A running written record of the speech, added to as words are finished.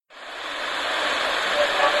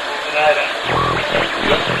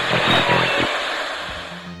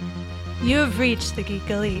You have reached the Geek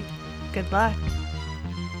Elite. Good luck.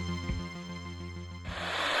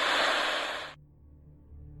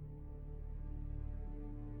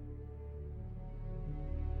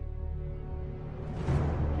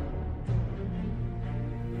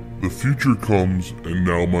 The future comes, and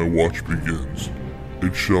now my watch begins.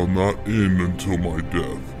 It shall not end until my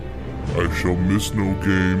death. I shall miss no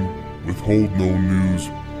game, withhold no news,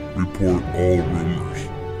 report all rumors.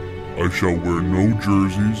 I shall wear no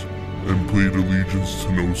jerseys, and plead allegiance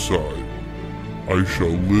to no side. I shall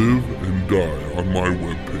live and die on my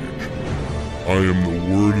webpage. I am the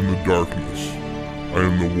word in the darkness. I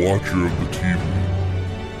am the watcher of the TV.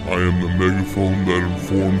 I am the megaphone that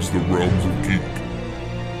informs the realms of geek.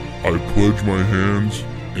 I pledge my hands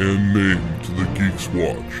and name to the Geeks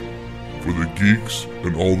Watch, for the geeks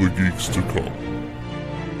and all the geeks to come.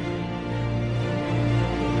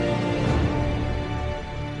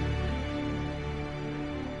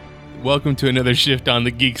 Welcome to another shift on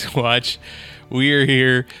the Geeks Watch. We are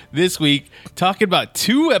here this week talking about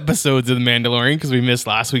 2 episodes of The Mandalorian because we missed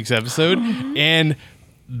last week's episode, and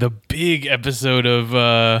the big episode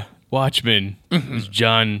of Watchmen.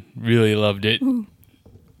 John really loved it.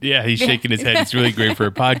 Yeah, he's shaking his head. It's really great for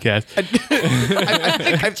a podcast.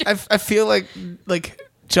 I feel like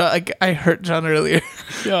John, I hurt John earlier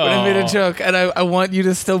when I made a joke, and I want you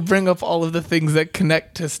to still bring up all of the things that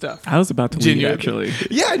connect to stuff. I was about to leave, actually.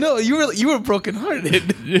 Yeah, no, you were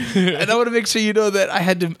brokenhearted, and I want to make sure you know that I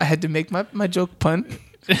had to make my joke pun,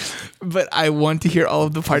 but I want to hear all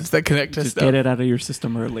of the parts that connect to Just stuff. get it out of your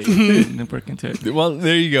system early and then work into it. Well,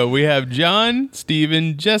 there you go. We have John,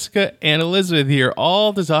 Steven, Jessica, and Elizabeth here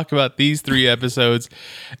all to talk about these 3 episodes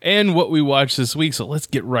and what we watched this week. So let's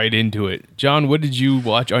get right into it. John, what did you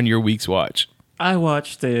watch on your week's watch? I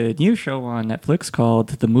watched a new show on Netflix called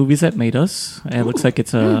The Movies That Made Us. It looks like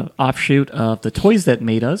it's a offshoot of The Toys That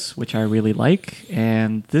Made Us, which I really like.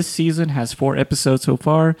 And this season has 4 episodes so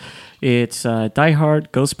far. It's Die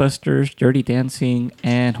Hard, Ghostbusters, Dirty Dancing,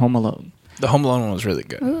 and Home Alone. The Home Alone one was really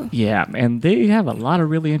good. Ooh. Yeah, and they have a lot of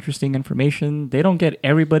really interesting information. They don't get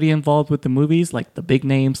everybody involved with the movies, like the big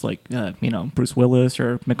names, like Bruce Willis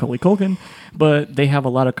or Macaulay Culkin, but they have a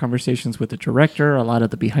lot of conversations with the director, a lot of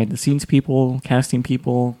the behind-the-scenes people, casting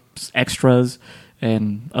people, extras,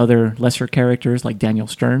 and other lesser characters like Daniel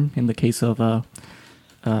Stern in the case of Home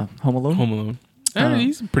Alone. Home Alone.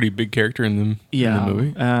 He's a pretty big character in the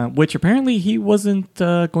movie. Which apparently he wasn't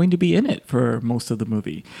going to be in it for most of the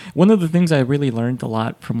movie. One of the things I really learned a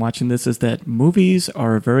lot from watching this is that movies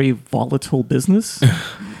are a very volatile business.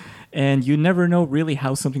 And you never know really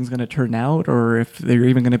how something's going to turn out or if they're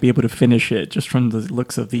even going to be able to finish it just from the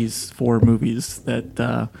looks of these 4 movies.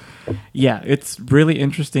 That, it's really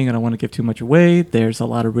interesting. I don't want to give too much away. There's a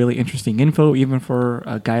lot of really interesting info, even for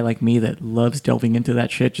a guy like me that loves delving into that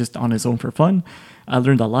shit just on his own for fun. I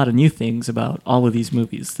learned a lot of new things about all of these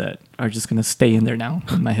movies that are just going to stay in there now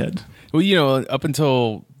in my head. Well, up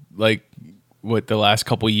until the last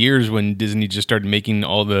couple of years when Disney just started making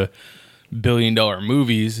all the billion-dollar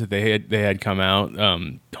movies that they had come out,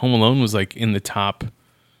 Home Alone was in the top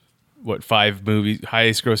 5 movies,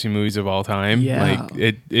 highest grossing movies of all time. Yeah.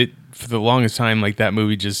 It for the longest time, that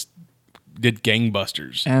movie just did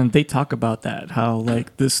gangbusters. And they talk about that, how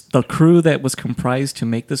the crew that was comprised to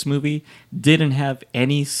make this movie didn't have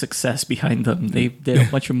any success behind them. They did a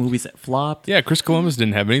bunch of movies that flopped. Yeah, Chris Columbus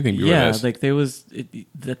didn't have anything to do with this.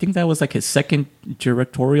 I think that was his second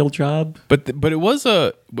directorial job. But it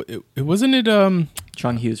wasn't it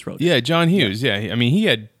John Hughes wrote it. Yeah, John Hughes. Yeah. I mean, he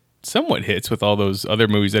had somewhat hits with all those other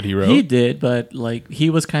movies that he wrote. He did, but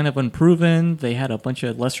he was kind of unproven. They had a bunch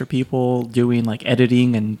of lesser people doing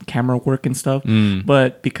editing and camera work and stuff.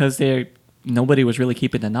 But because nobody was really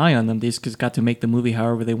keeping an eye on them, they just got to make the movie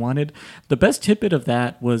however they wanted. The best tidbit of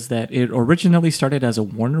that was that it originally started as a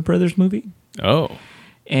Warner Brothers movie. Oh.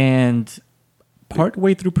 And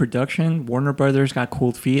partway through production, Warner Brothers got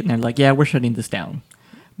cold feet and they're like, yeah, we're shutting this down.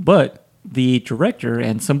 But the director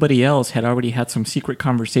and somebody else had already had some secret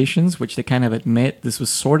conversations, which they kind of admit this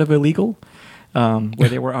was sort of illegal, where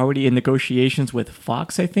they were already in negotiations with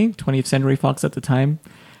Fox, I think, 20th Century Fox at the time,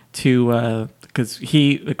 because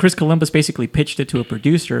Chris Columbus basically pitched it to a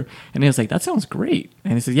producer, and he was like, that sounds great.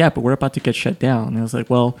 And he said, yeah, but we're about to get shut down. And I was like,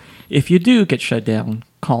 well, if you do get shut down,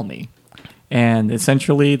 call me. And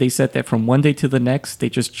essentially, they said that from one day to the next,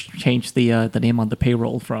 they just changed the name on the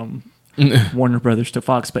payroll from Warner Brothers to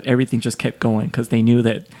Fox, but everything just kept going because they knew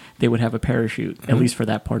that they would have a parachute, at least for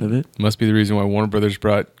that part of it. Must be the reason why Warner Brothers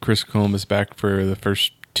brought Chris Columbus back for the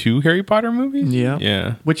first 2 Harry Potter movies. Yeah.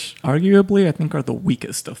 Yeah. Which arguably I think are the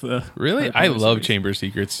weakest of the. Really? Harry I Potter love series. Chamber of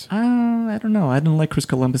Secrets. I don't know. I didn't like Chris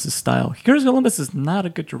Columbus's style. Chris Columbus is not a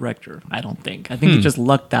good director, I don't think. I think he just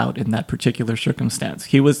lucked out in that particular circumstance.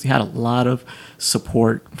 He had a lot of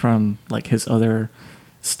support from like his other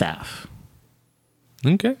staff.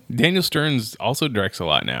 Okay. Daniel Stearns also directs a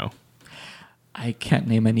lot now. I can't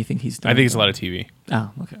name anything he's done. I think it's a lot of TV. Oh,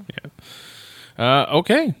 okay.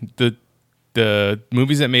 Okay. The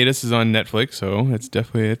Movies That Made Us is on Netflix, so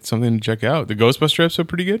it's something to check out. The Ghostbuster episode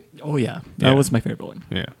pretty good. Oh yeah, that Yeah. was my favorite one.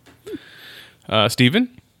 Yeah. Steven?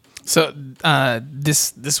 So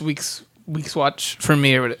this week's watch for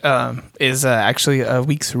me is actually a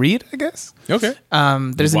week's read, I guess. Okay.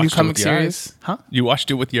 There's a new watched it comic with your series. eyes? Huh? You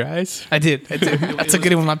watched it with your eyes? I did. That's a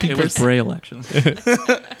good one. My It was peepers. Braille actually.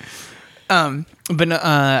 But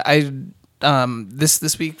no,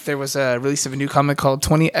 this week there was a release of a new comic called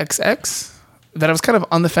 20XX that I was kind of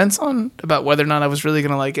on the fence on about whether or not I was really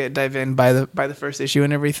gonna like it, dive in by the first issue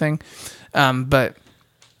and everything. But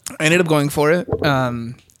I ended up going for it.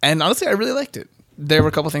 And honestly, I really liked it. There were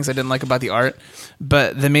a couple things I didn't like about the art,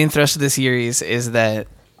 but the main thrust of the series is that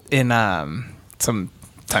in some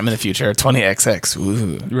time in the future, 20XX,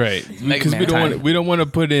 woo, Right. Mega Because Man time. we don't want to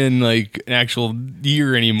put in like an actual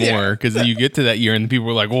year anymore because you get to that year and people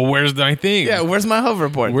are like, well, where's my thing? Yeah, where's my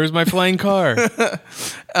hoverboard? Where's my flying car? But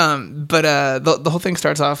the whole thing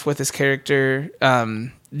starts off with this character.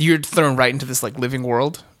 You're thrown right into this like living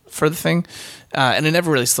world for the thing, and it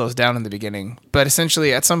never really slows down in the beginning. But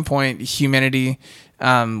essentially, at some point, humanity,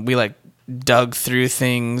 we like dug through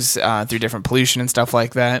things through different pollution and stuff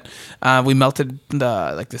like that. We melted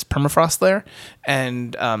this permafrost layer,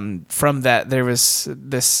 and from that there was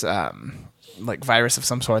this like virus of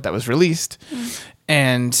some sort that was released,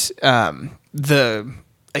 and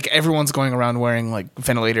everyone's going around wearing like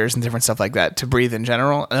ventilators and different stuff like that to breathe in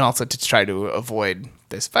general, and also to try to avoid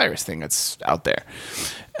this virus thing that's out there.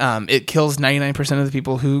 It kills 99% of the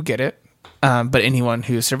people who get it, but anyone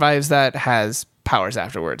who survives that has powers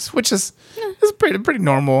afterwards, which is pretty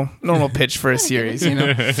normal pitch for a series, you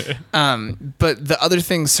know. But the other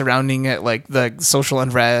things surrounding it, like the social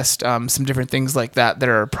unrest, some different things like that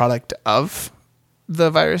are a product of the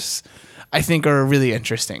virus, I think are really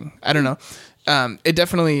interesting. I don't know. It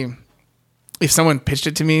definitely, if someone pitched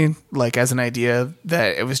it to me like as an idea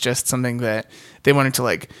that it was just something that they wanted to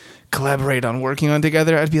like collaborate on working on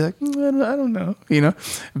together, I'd be like, I don't know, you know.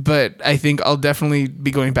 But I think I'll definitely be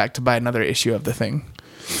going back to buy another issue of the thing.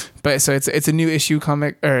 But so it's a new issue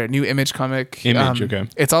comic or a new Image comic. Okay.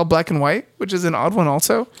 It's all black and white, which is an odd one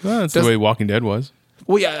also. Well, that's the way Walking Dead was.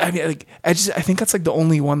 Well, yeah, I mean, like, I think that's like the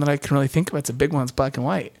only one that I can really think of. It's a big one. It's black and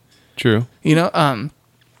white. True. You know, and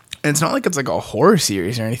it's not like it's like a horror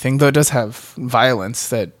series or anything, though it does have violence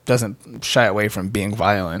that doesn't shy away from being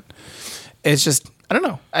violent. It's just, I don't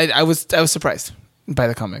know. I was surprised by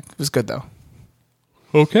the comic. It was good though.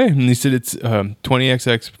 Okay. And you said it's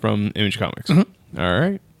 20XX from Image Comics. Mm-hmm. All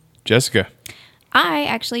right. Jessica. I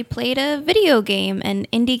actually played a video game, an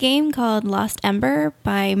indie game called Lost Ember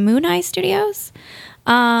by Moon Eye Studios.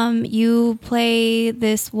 You play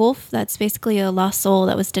this wolf that's basically a lost soul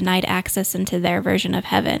that was denied access into their version of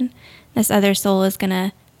heaven. This other soul is going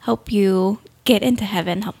to help you get into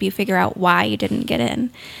heaven, help you figure out why you didn't get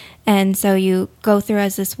in. And so you go through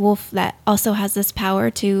as this wolf that also has this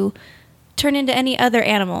power to turn into any other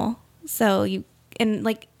animal. So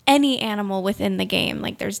like any animal within the game.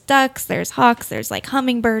 Like there's ducks, there's hawks, there's like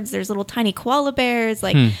hummingbirds, there's little tiny koala bears,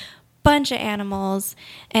 like bunch of animals.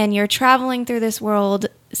 And you're traveling through this world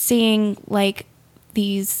seeing like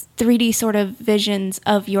these 3D sort of visions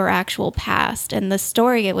of your actual past. And the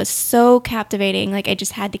story, it was so captivating. Like I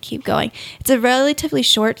just had to keep going. It's a relatively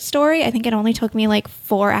short story. I think it only took me like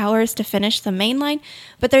 4 hours to finish the main line,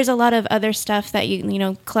 but there's a lot of other stuff that you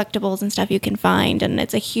know, collectibles and stuff you can find. And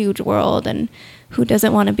it's a huge world, and who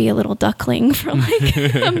doesn't want to be a little duckling for like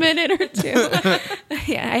a minute or two?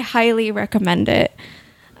 Yeah, I highly recommend it.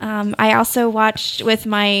 I also watched with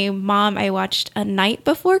my mom. I watched A Night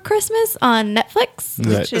Before Christmas on Netflix,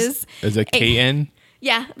 which is that KN?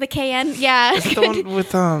 Yeah, the KN. Yeah, Is it the one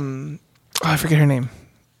with I forget her name.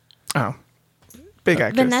 Oh, big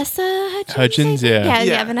actress. Vanessa Hudgens, I think? yeah.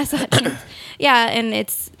 yeah, Vanessa Hudgens. Yeah, and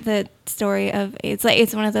it's the story of it's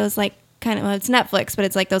one of those like kind of it's Netflix, but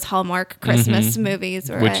it's like those Hallmark Christmas movies,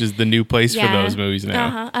 Which is the new place for those movies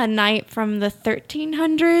now. A knight from the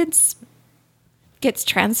 1300s gets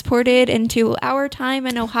transported into our time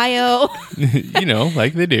in Ohio You know,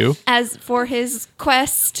 like they do. as for his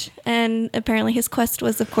quest, and apparently his quest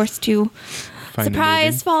was, of course, to Find a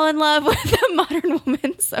surprise maiden. fall in love with a modern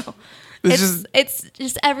woman. So It's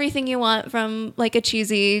just everything you want from like a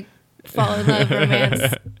cheesy fall in love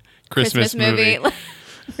romance Christmas movie.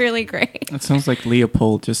 Really great. That sounds like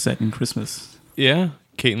Leopold just set in Christmas. Yeah,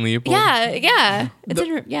 Kate and Leopold. Yeah. It's a lot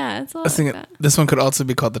I was like thinking that. this one could also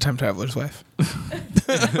be called The Time Traveler's Wife.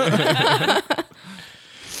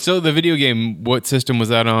 So the video game, what system was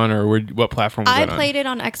that on, or what platform was I that on? played it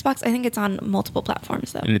on Xbox. I think it's on multiple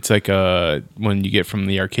platforms though. And it's like one you get from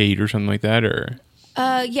the arcade or something like that, or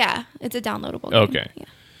Yeah, it's a downloadable game. Okay.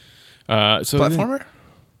 Yeah. so Platformer?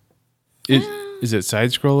 is it side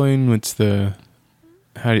scrolling? What's the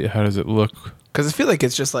how does it look? Because I feel like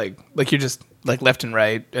it's just like you're just like left and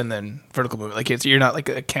right and then vertical movement. Like you're not like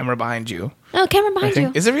a camera behind you. Oh, camera behind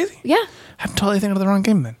you. Is it really? Yeah. I'm totally thinking of the wrong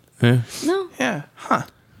game then. Yeah. No. Yeah. Huh.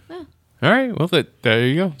 All right. Well, there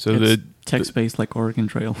you go. So It's text-based like Oregon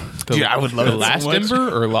Trail. Dude, I would love the it so Last much.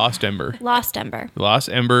 Ember or Lost Ember. Lost Ember. Lost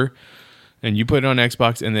Ember, and you put it on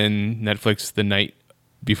Xbox and then Netflix the night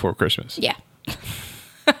before Christmas. Yeah.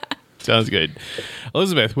 Sounds good.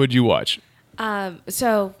 Elizabeth, what'd you watch?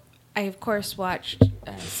 So I, of course, watched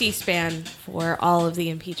C-SPAN for all of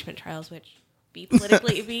the impeachment trials, which be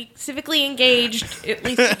civically engaged, at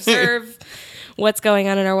least observe what's going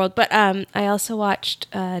on in our world. But I also watched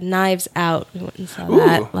Knives Out. We went and saw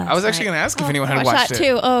that last I was actually night. going to ask if anyone had Watched watched that it.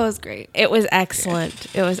 too. Oh, it was great. It was excellent.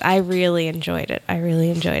 I really enjoyed it. I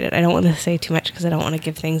don't want to say too much because I don't want to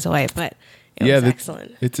give things away, but it was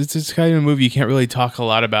excellent. It's kind of a movie you can't really talk a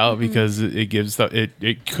lot about because it gives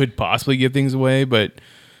it could possibly give things away, but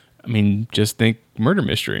I mean, just think murder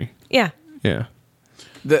mystery. Yeah. Yeah.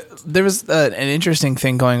 There was an interesting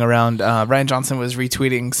thing going around. Ryan Johnson was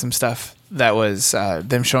retweeting some stuff that was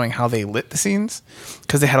them showing how they lit the scenes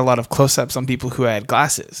because they had a lot of close-ups on people who had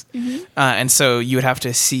glasses. And so you would have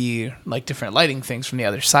to see like different lighting things from the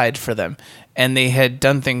other side for them. And they had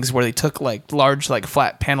done things where they took like large like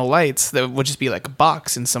flat panel lights that would just be like a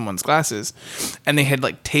box in someone's glasses, and they had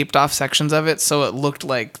like taped off sections of it so it looked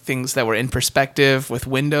like things that were in perspective with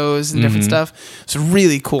windows and different stuff. So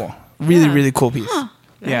really cool. Really cool piece.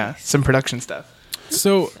 Yeah, some production stuff.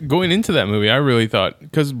 So going into that movie, I really thought,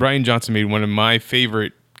 because Brian Johnson made one of my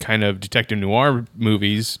favorite kind of detective noir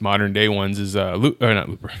movies, modern day ones, is not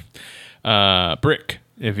Looper, Brick.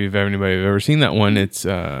 If anybody have ever seen that one, it's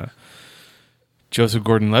Joseph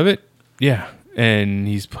Gordon-Levitt. Yeah. And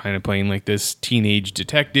he's kind of playing like this teenage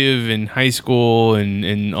detective in high school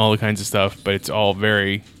and all the kinds of stuff, but it's all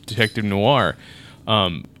very detective noir.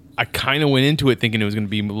 I kind of went into it thinking it was going to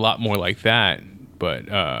be a lot more like that, but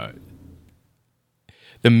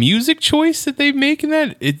the music choice that they make in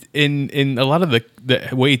that, in a lot of the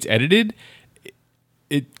way it's edited,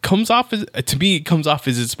 it comes off as, to me, it comes off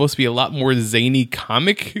as it's supposed to be a lot more zany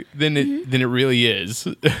comic than it really is.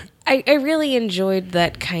 I really enjoyed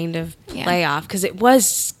that kind of playoff because it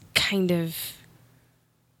was kind of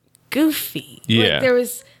goofy. Yeah.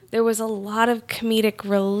 Like there was a lot of comedic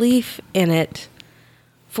relief in it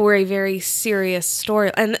for a very serious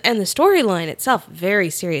story, and the storyline itself very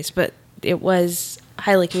serious, but it was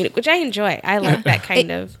highly comedic, which I enjoy. I like that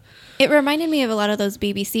kind of. It reminded me of a lot of those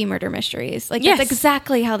BBC murder mysteries. Like, Yes. that's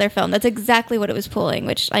exactly how they're filmed. That's exactly what it was pulling,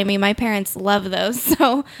 which, I mean, my parents love those,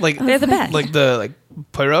 so... Like They're the best. Like the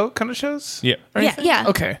Poirot kind of shows. Yeah. or Yeah. anything? Yeah.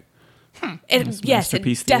 Okay. Yes, it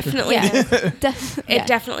Masterpiece Theater. definitely, Yeah. it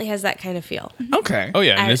definitely has that kind of feel. Okay. Oh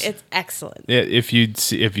yeah. And this, It's excellent. yeah, if you've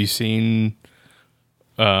seen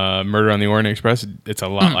Murder on the Orient Express, it's a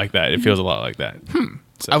lot like that. It feels a lot like that.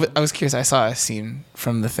 So, I was curious. I saw a scene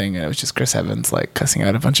from the thing, and it was just Chris Evans like cussing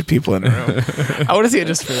out a bunch of people in a room. I want to see it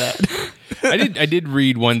just for that. I did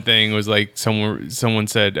read one thing. It was like someone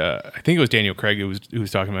said, I think it was Daniel Craig who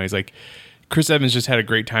was talking about. He's like, Chris Evans just had a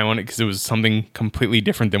great time on it because it was something completely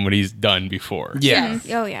different than what he's done before. Yeah.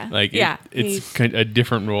 Oh, yeah. Like Yeah, it's a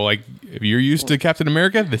different role. Like if you're used to Captain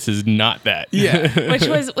America, this is not that. Yeah. which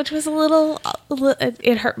was a little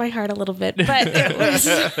it hurt my heart a little bit, but it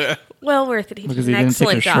was well worth it. He Because did he an didn't take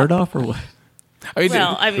excellent his job. shirt off, or what? I mean,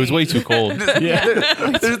 Well, I mean, It was way too cold.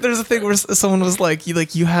 there's a thing where someone was like,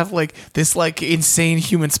 you have like this like insane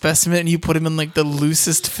human specimen, and you put him in like the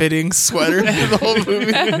loosest fitting sweater in the whole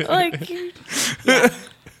movie. like,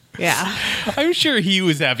 yeah. I'm sure he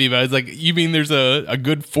was happy about it. It's like, you mean there's a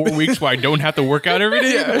good 4 weeks where I don't have to work out every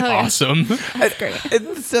day? Yeah. Awesome. That's great.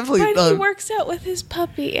 It's definitely But he works out with his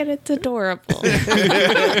puppy, and it's adorable.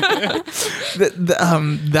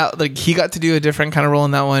 that like he got to do a different kind of role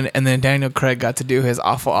in that one, and then Daniel Craig got to do his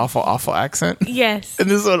awful accent Yes. in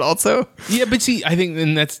this one also. Yeah, but see, I think,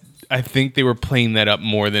 and that's, think they were playing that up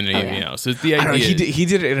more than anything else. It's the I don't know, idea. he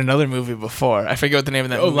did it in another movie before. I forget what the name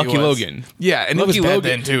of that movie Lucky was. Logan. Yeah, and Lucky it was bad Logan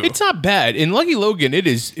then too. It's not bad. In Lucky Logan, it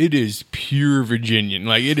is pure Virginian.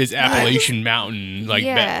 Like it is Appalachian Mountain. Like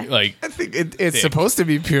Yeah. like I think it's supposed to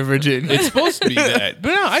be pure Virginia. it's supposed to be that. But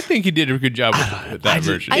no, I think he did a good job with that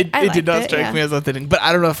version. It I did not liked it, strike yeah. me as authentic, but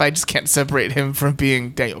I don't know if I just can't separate him from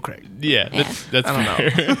being Daniel Craig. yeah, that's I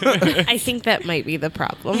don't fair. I think that might be the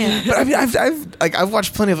problem. But I mean, I've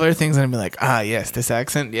watched plenty of other things and I've been like, yes, this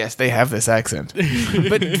accent, yes, they have this accent.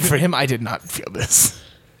 But for him, I did not feel this.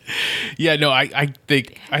 Yeah, no, I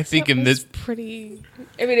think in It was this pretty.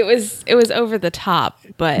 I mean, it was over the top,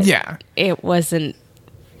 but Yeah. it wasn't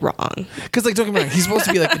wrong. Because like, don't get me wrong, he's supposed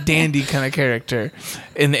to be like a dandy kind of character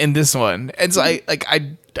in this one, and so I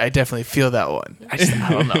definitely feel that one. I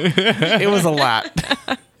don't know. It was a lot.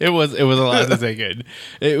 it was a lot to take in.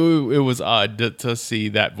 It was odd to see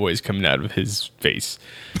that voice coming out of his face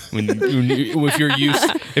if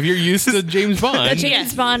you're used to James The Bond.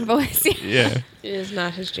 James Bond voice. Yeah. It is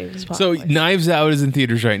not his James Bond. So voice. Knives Out is in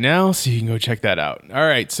theaters right now, so you can go check that out. All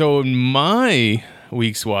right. So in my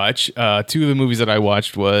week's watch, two of the movies that I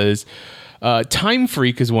watched was Time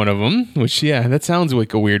Freak is one of them, which that sounds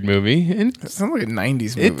like a weird movie, and It sounds like a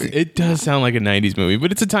 '90s movie. it does sound like a '90s movie,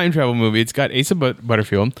 but it's a time travel movie. It's got Asa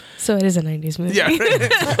Butterfield. So it is a 90s movie. yeah,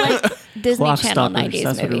 right. Disney Clock Channel Stoppers, 90s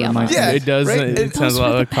that's what it movie. reminds almost. me Yeah, It does. right? It sounds a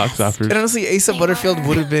lot like Clock Stoppers. And honestly, Asa Butterfield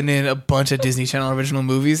would have been in a bunch of Disney Channel original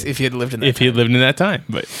movies if he had lived in that. If he had lived in that time,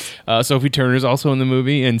 but Sophie Turner's also in the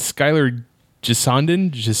movie, and Skylar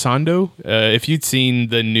Gisondo. If you'd seen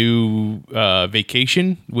the new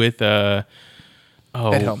Vacation with Ed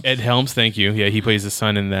Helms. Ed Helms, thank you. Yeah, he plays the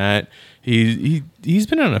son in that. He's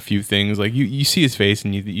been on a few things. Like you see his face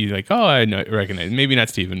and you like, oh, I recognize. Maybe not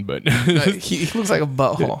Steven, but He looks like a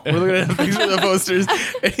butthole. We're looking at pictures of the posters,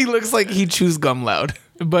 and he looks like he chews gum loud.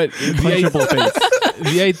 but Punchable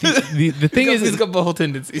face. the thing He's is, got butthole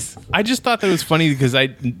tendencies. I just thought that was funny because I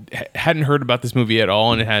hadn't heard about this movie at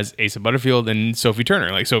all, and it has Asa Butterfield and Sophie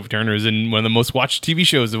Turner. Like Sophie Turner is in one of the most watched TV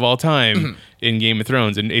shows of all time in Game of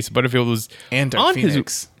Thrones, and Asa Butterfield was And Dark on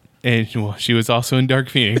Phoenix. And well, she was also in Dark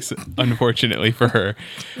Phoenix, unfortunately for her.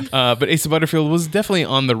 But Asa Butterfield was definitely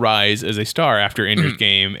on the rise as a star after Ender's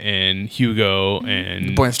Game and Hugo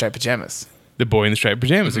and Boy in striped pajamas. The Boy in the Striped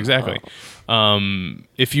Pajamas. Exactly.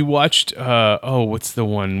 If you watched, what's the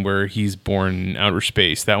one where he's born in outer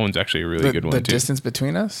space? That one's actually a really good one The too. Distance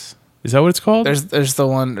Between Us. Is that what it's called? There's the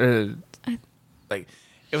one like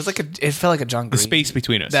it was like it felt like a John Green. The Space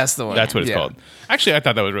Between Us. That's the one. That's what it's Yeah. called. Actually, I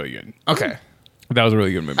thought that was really good. Okay. That was a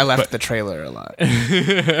really good movie. I laughed But- at the trailer a lot,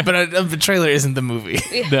 but the trailer isn't the movie.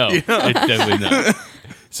 No, it's definitely not.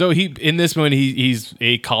 So in this one, he's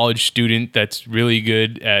a college student that's really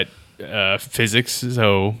good at physics.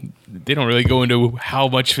 So they don't really go into how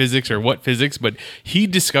much physics or what physics, but he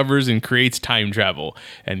discovers and creates time travel.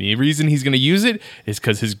 And the reason he's going to use it is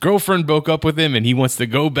because his girlfriend broke up with him, and he wants to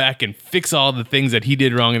go back and fix all the things that he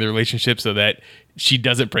did wrong in the relationship so that she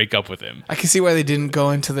doesn't break up with him. I can see why they didn't go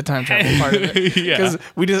into the time travel part of it Yeah. because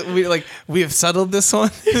we have settled this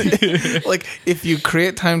one. Like if you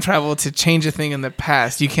create time travel to change a thing in the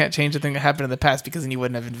past, you can't change a thing that happened in the past because then you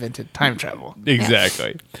wouldn't have invented time travel.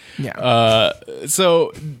 Exactly. Yeah.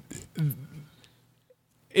 So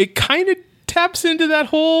it kind of taps into that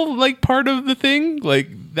whole like part of the thing, like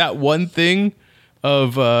that one thing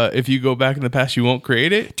of if you go back in the past, you won't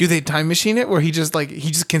create it. Do they time machine it where he just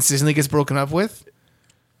consistently gets broken up with?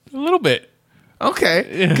 A little bit.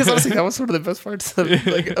 Okay, because honestly, that was sort of the best parts of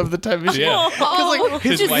the time machine. Yeah.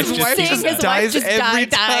 Because His wife just wife died. just His wife dies just every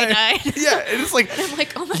died. time. Yeah, and it's like I'm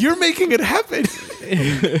like, oh my you're making it happen.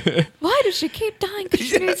 why does she keep dying? Because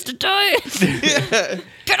she needs to die.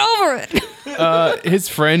 Get over it. His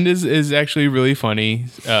friend is actually really funny.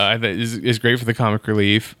 I think is great for the comic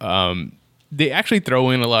relief. They actually throw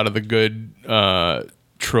in a lot of the good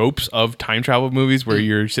tropes of time travel movies where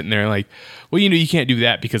you're sitting there like, well, you can't do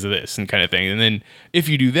that because of this and kind of thing. And then if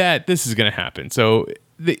you do that, this is going to happen. So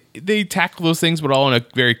they tackle those things, but all in a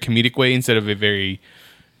very comedic way instead of a very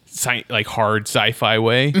hard sci-fi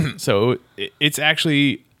way. So it's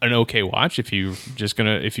actually an okay watch if you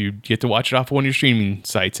get to watch it off of one of your streaming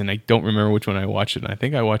sites. And I don't remember which one I watched it on. I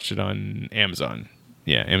think I watched it on Amazon.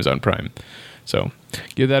 Yeah, Amazon Prime. So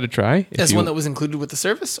give that a try. That's one that was included with the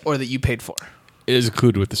service or that you paid for. It is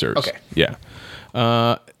included with the service. Okay. Yeah.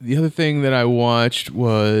 The other thing that I watched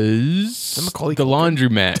was Macaulay The Culkin?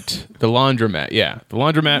 Laundromat. The Laundromat, yeah. The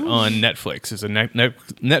Laundromat on Netflix. It's a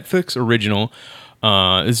Netflix original.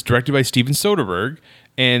 It's directed by Steven Soderbergh.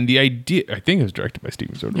 And the idea, I think it was directed by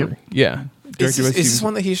Steven Soderbergh. Yeah. Is Directed by this Steven-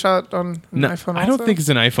 one that he shot on an No, iPhone? I don't think it's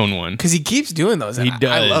an iPhone one. because he keeps doing those. And He I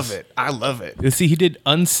does. love it. I love it. Let's see, he did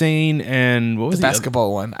Unsane and what was The the other-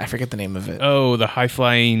 basketball one. I forget the name of it. Oh, the high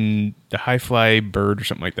fly bird or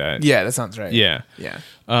something like that. Yeah, that sounds right. Yeah. Yeah.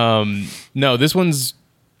 No, this one's.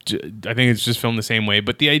 I think it's just filmed the same way,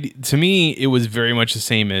 but the idea, to me, it was very much the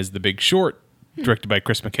same as The Big Short, directed by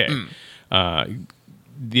Chris McKay.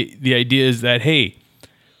 The idea is that, hey,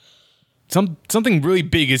 something really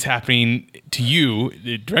big is happening to you.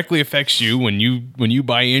 It directly affects you when you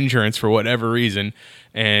buy insurance for whatever reason,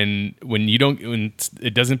 and when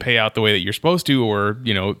it doesn't pay out the way that you're supposed to, or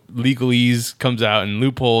legalese comes out and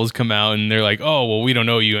loopholes come out, and they're like, oh well, we don't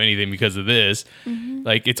owe you anything because of this.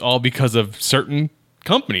 Like, it's all because of certain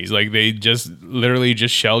companies. Like, they just literally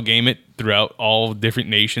just shell game it throughout all different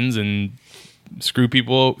nations and screw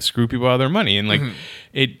people out of their money. And like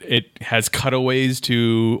it has cutaways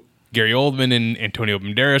to Gary Oldman and Antonio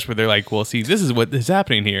Banderas where they're like, well, see, this is what is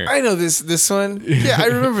happening here. I know this one. Yeah, I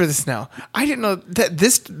remember this now. I didn't know that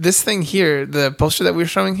this thing here, the poster that we were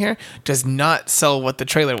showing here, does not sell what the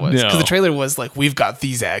trailer was. No. Because the trailer was like, we've got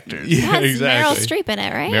these actors. It Yeah, has exactly. Meryl Streep in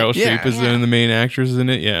it, right? Meryl Yeah. Streep is the main actress in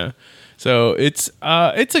it. Yeah. So it's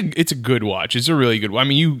a good watch. It's a really good one. I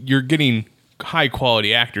mean, you're getting high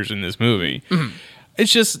quality actors in this movie.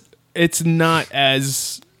 It's not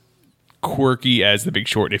as quirky as The Big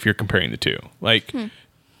Short if you're comparing the two. Like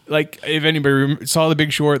if anybody saw The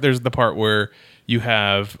Big Short, there's the part where you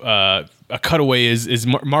have a cutaway is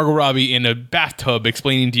Margot Robbie in a bathtub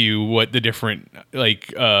explaining to you what the different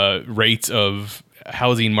rates of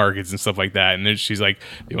housing markets and stuff like that, and then she's like,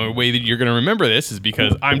 the only way that you're going to remember this is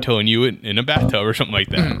because I'm telling you it in a bathtub or something like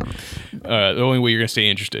that. The only way you're going to stay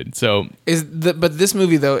interested. So But this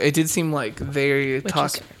movie though, it did seem like they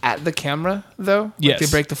talk is- at the camera though. Like Yes. they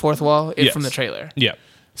break the fourth wall Yes. from the trailer. yeah.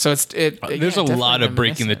 So there's There's a lot of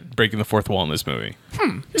breaking the fourth wall in this movie,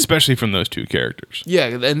 especially from those two characters. Yeah,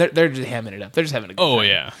 and they're just hamming it up. They're just having a good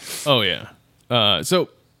time. Oh yeah. So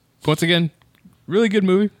once again, really good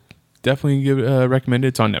movie. Definitely recommend it.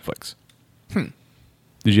 It's on Netflix. Did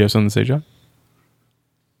you have something to say, John?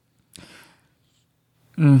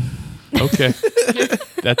 Okay,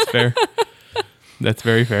 that's fair. That's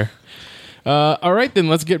very fair. All right, then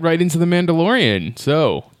let's get right into The Mandalorian.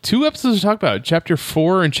 So, 2 episodes to talk about, Chapter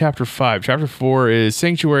 4 and Chapter 5. Chapter 4 is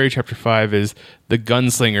Sanctuary. Chapter 5 is The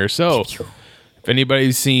Gunslinger. So, if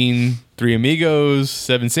anybody's seen Three Amigos,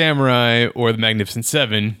 Seven Samurai, or The Magnificent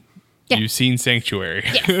Seven, you've seen Sanctuary.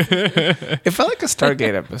 It felt like a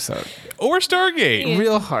Stargate episode. Or Stargate.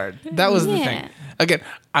 Real hard. That was the Yeah. thing. Again,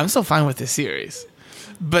 I'm still fine with this series,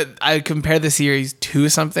 but I compare the series to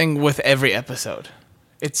something with every episode.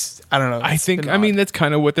 I don't know. I mean, that's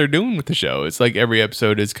kind of what they're doing with the show. It's like every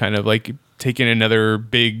episode is kind of like taking another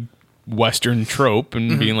big Western trope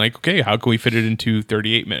and being like, okay, how can we fit it into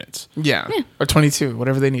 38 minutes? yeah, or 22,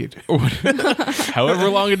 whatever they need. However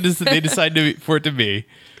long they decide for it to be.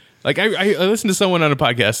 Like I listened to someone on a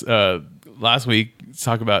podcast last week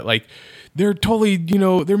talk about like they're totally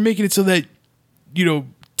they're making it so that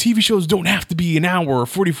TV shows don't have to be an hour or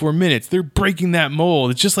 44 minutes. They're breaking that mold.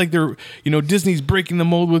 It's just like they're Disney's breaking the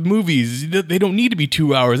mold with movies. They don't need to be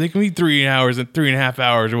 2 hours. They can be 3 hours and 3.5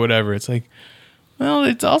 hours or whatever. It's like, well,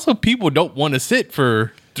 it's also people don't want to sit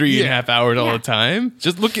for 3.5 hours all the time.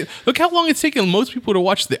 Just look how long it's taken most people to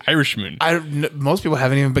watch The Irishman. Most people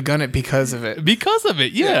haven't even begun it because of it. Because of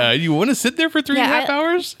it, yeah. You want to sit there for 3.5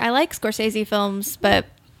 hours? I like Scorsese films, but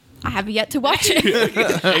I have yet to watch it.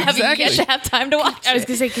 I have yet to have time to watch I was it.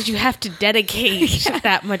 gonna say because you have to dedicate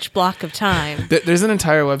that much block of time. There's an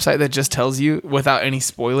entire website that just tells you, without any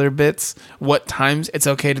spoiler bits, what times it's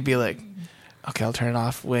okay to be like, okay, I'll turn it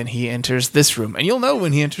off when he enters this room. And you'll know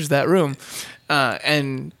when he enters that room.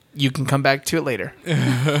 And you can come back to it later.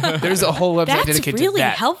 There's a whole website That's dedicated really to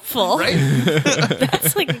that. helpful. Right?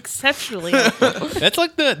 That's like exceptionally helpful. That's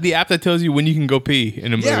like the app that tells you when you can go pee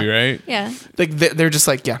in a movie, Yeah. right? Yeah. Like they're just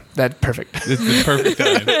like, yeah, that's perfect. It's the perfect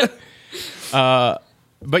time.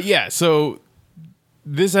 But yeah, so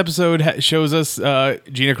this episode shows us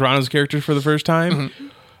Gina Carano's character for the first time.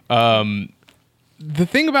 The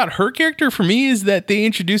thing about her character for me is that they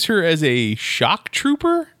introduce her as a shock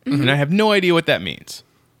trooper, and I have no idea what that means.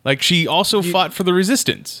 Like, she also fought for the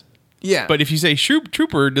Resistance. Yeah. But if you say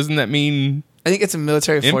trooper, doesn't that mean... I think it's a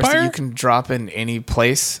military force Empire? that you can drop in any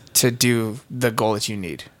place to do the goal that you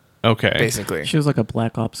need, Okay. basically. She was like a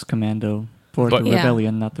Black Ops commando for But- the Yeah.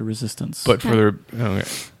 rebellion, not the resistance. But for the... Okay.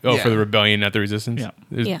 Oh, Yeah. for the rebellion, not the resistance?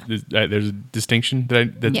 Yeah. There's a distinction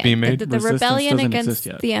that's Yeah, being made? The Resistance rebellion doesn't against exist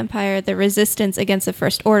yet. the Empire, the resistance against the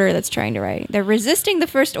First Order that's trying to rise. They're resisting the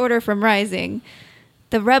First Order from rising.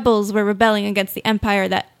 The rebels were rebelling against the Empire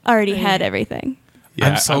that already had everything. Yeah,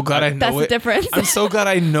 I'm so glad I know That's the it. difference. I'm so glad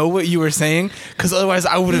I know what you were saying, because otherwise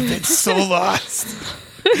I would have been so lost.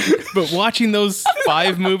 But watching those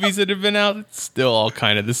 5 movies that have been out, it's still all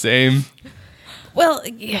kind of the same. Well,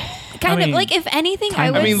 Kind I mean, of like, if anything, I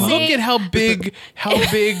time would I mean, say. look at how big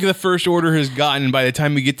the First Order has gotten by the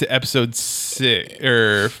time we get to episode 6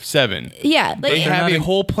 or 7. Yeah, like They have not a in-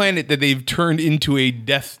 whole planet that they've turned into a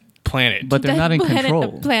death planet. But they're not in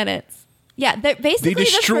control. Planets. Yeah, they're basically they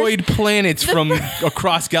destroyed planets from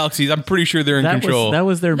across galaxies. I'm pretty sure they're in control. That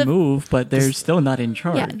was their The- move, but they're still not in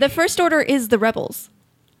charge. Yeah, the First Order is the rebels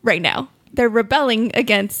right now. They're rebelling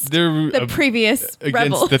against They're the previous against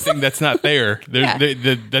rebels. the thing that's not there. Yeah.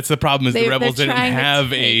 That's the problem is the They're rebels didn't trying to have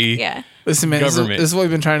take- a yeah. Listen, man, Government. this is what we've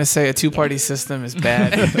been trying to say. A two-party system is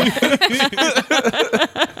bad.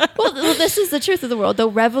 Well, this is the truth of the world. The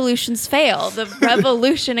revolutions fail. The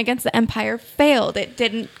revolution against the empire failed. It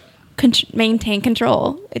didn't maintain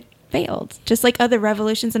control. It failed, just like other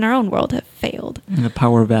revolutions in our own world have failed. And the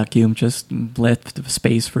power vacuum just left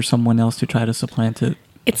space for someone else to try to supplant it.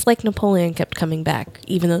 it's like Napoleon kept coming back,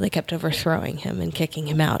 even though they kept overthrowing him and kicking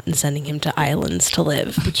him out and sending him to islands to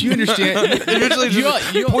live. But you understand?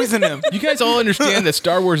 you Poison him. You guys all understand that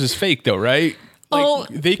Star Wars is fake, though, right? Like, Oh.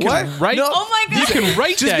 they can What? write. No. Oh my God. You can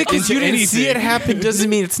write Just that because into you didn't anything. see it happen doesn't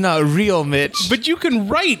mean it's not real, Mitch. But you can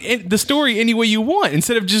write the story any way you want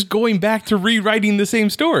instead of just going back to rewriting the same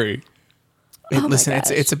story. Oh my Listen,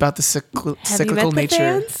 gosh. it's about the Have you cyclical met the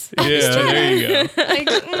nature. fans? Yeah, there you go. Like,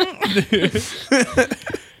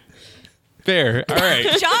 Fair. All right.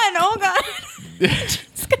 John, oh God.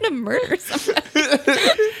 He's going to murder someone.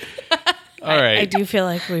 All right. I do feel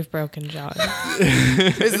like we've broken John.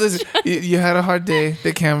 Listen, you had a hard day.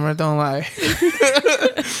 The camera, don't lie.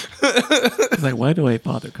 It's like, why do I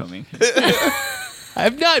bother coming?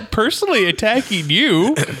 I'm not personally attacking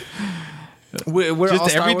you. We're all Just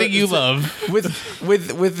Star everything Wars- you love.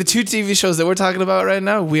 With the two TV shows that we're talking about right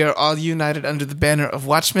now, we are all united under the banner of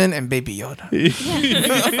Watchmen and Baby Yoda.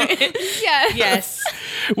 Yeah. Yes.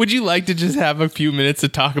 Would you like to just have a few minutes to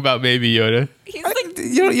talk about Baby Yoda? He's like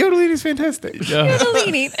Yoda is fantastic.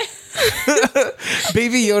 leaning.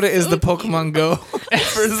 Baby Yoda is the Pokemon Go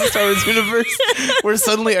for the Star Wars universe, where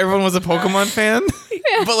suddenly everyone was a Pokemon fan.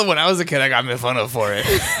 But when I was a kid, I got made fun of for it.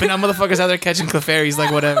 But now motherfuckers out there catching Clefairies,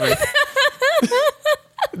 like whatever.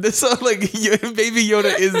 So like, Baby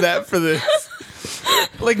Yoda is that for this.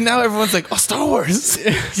 Like now everyone's like, oh, Star Wars.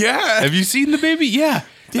 Yeah. Have you seen the baby? Yeah.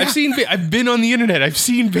 Yeah. I've been on the internet. I've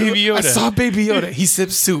seen Baby Yoda. I saw Baby Yoda. He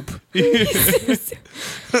sips soup. He's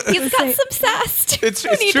got some sass too It's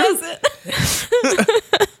when he true. does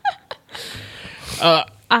it.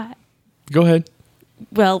 Go ahead.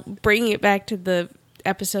 Well, bringing it back to the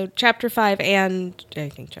episode, chapter 5 and I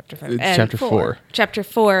think chapter 5 It's and chapter 4. Chapter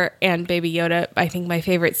 4 and Baby Yoda. I think my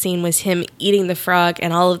favorite scene was him eating the frog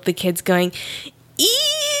and all of the kids going,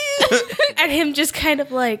 ew, and him just kind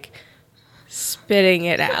of like spitting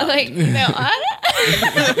it out. Like, no,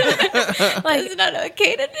 it's not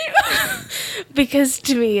okay to do. Because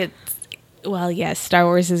to me it's, well, yes, Star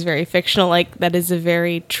Wars is very fictional. Like, that is a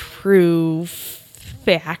very true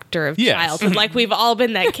factor of Yes. childhood. Like, we've all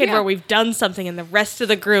been that kid Yeah. where we've done something and the rest of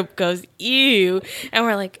the group goes, ew. And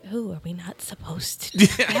we're like, ooh, are we not supposed to do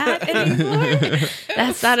that anymore?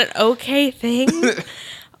 That's not an okay thing.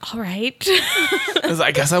 All right. I was like,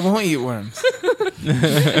 I guess I won't eat worms.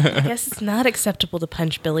 I guess it's not acceptable to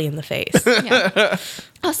punch Billy in the face. Yeah.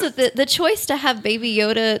 Also, the choice to have Baby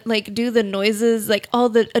Yoda like do the noises, like all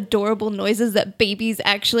the adorable noises that babies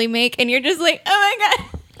actually make, and you're just like, oh my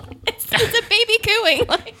God, it's a baby cooing.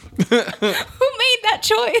 Like, who made that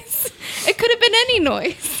choice? It could have been any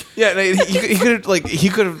noise. Yeah, he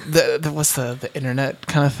could have the what's the internet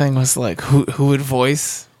kind of thing was like who would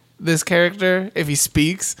voice this character if he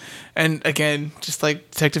speaks, and again, just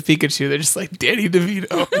like Detective Pikachu, they're just like Danny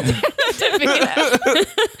DeVito.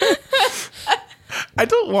 I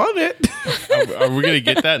don't want it. Are we gonna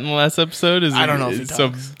get that in the last episode? I don't know if he so.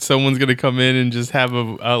 talks. Someone's gonna come in and just have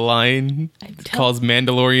a line calls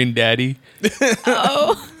Mandalorian Daddy.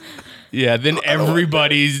 Oh, Yeah. Then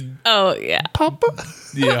everybody's Oh, yeah. Papa.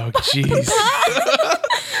 yeah. Oh, jeez.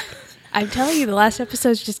 I'm telling you, the last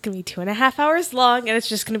episode's just going to be 2.5 hours long, and it's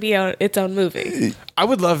just going to be its own movie. I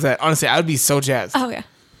would love that. Honestly, I would be so jazzed. oh yeah.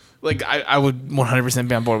 Like I would 100%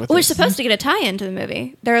 be on board with We're this. supposed to get a tie-in to the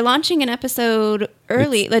movie. They're launching an episode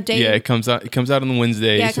early, the day Yeah. It comes out on the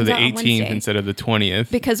Wednesday, Yeah, it so comes the out on 18th Wednesday. instead of the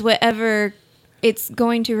 20th. because whatever it's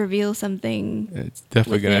going to reveal something. It's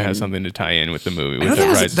definitely gonna have within- something to tie in with the movie. I know With the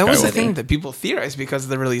Rise of that was the Skywalker. thing that people theorized because of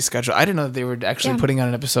the release schedule. I didn't know that they were actually Yeah. putting out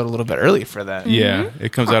an episode a little bit early for that. Yeah,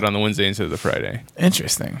 it comes out on the Wednesday instead of the Friday.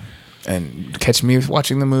 Interesting. and catch me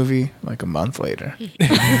watching the movie like a month later.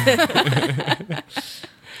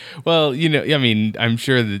 Well, I mean, I'm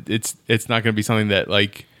sure that it's not going to be something that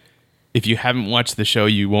like if you haven't watched the show,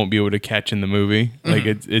 you won't be able to catch in the movie. Like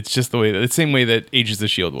it's just the same way that Agents of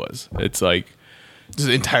S.H.I.E.L.D. was. It's like Just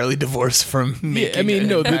entirely divorced from making I mean, an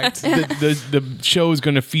no, impact. the show is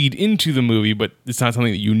going to feed into the movie, but it's not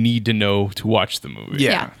something that you need to know to watch the movie.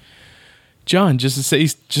 Yeah. John,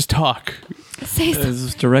 just talk. Say It something.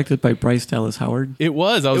 was directed by Bryce Dallas Howard. It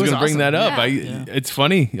was. I was was going to bring awesome. that up. Yeah. It's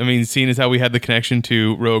funny. I mean, seeing as how we had the connection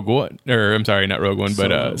to Rogue One, or I'm sorry, not Rogue One,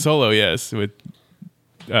 but Solo. Yes, with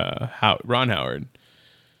Ron Howard.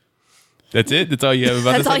 That's it. That's all you have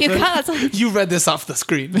about That's this all you episode? got. That's all you You read this off the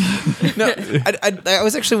screen. No, I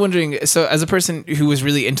was actually wondering. So, as a person who was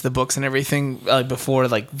really into the books and everything before,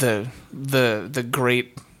 like the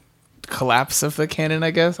great collapse of the canon,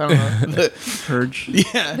 I guess I don't know. Purge.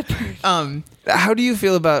 Yeah. How do you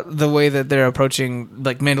feel about the way that they're approaching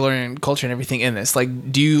like Mandalorian culture and everything in this?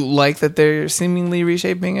 Like, do you like that they're seemingly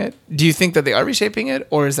reshaping it? Do you think that they are reshaping it,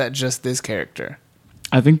 or is that just this character?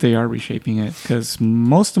 I think they are reshaping it because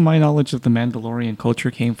most of my knowledge of the Mandalorian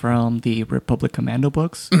culture came from the Republic Commando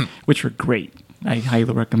books, which were great. I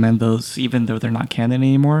highly recommend those, even though they're not canon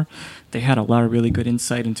anymore. They had a lot of really good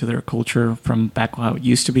insight into their culture from back how it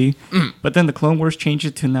used to be. But then the Clone Wars changed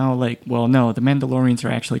it to now, like, well, no, the Mandalorians are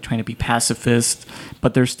actually trying to be pacifist,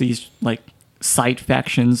 but there's these, like, side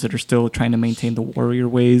factions that are still trying to maintain the warrior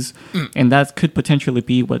ways. And that could potentially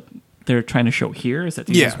be what they're trying to show here, is that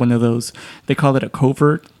this is one of those, they call it a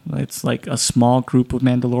covert. It's like a small group of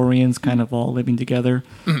Mandalorians kind of all living together.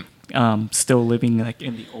 Still living like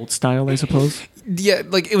in the old style, I suppose. Yeah,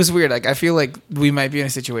 like it was weird. Like I feel like we might be in a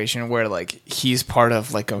situation where like he's part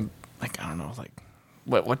of like I don't know, like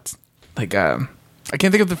what like I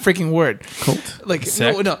can't think of the freaking word. Cult. Like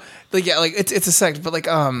Sect? no, like yeah, like it's a sect, but like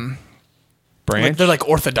Branch? like they're like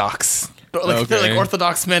Orthodox. Like they're like Okay.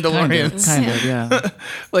 Orthodox Mandalorians. Kind of, yeah.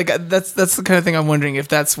 Like that's the kind of thing I'm wondering if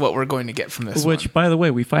that's what we're going to get from this. Which, one. by the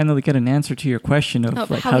way, we finally get an answer to your question of Oh,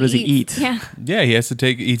 like, how does he eats. eat? Yeah. Yeah,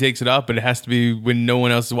 he takes it off, but it has to be when no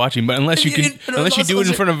one else is watching. But unless you And- can, and unless you do it in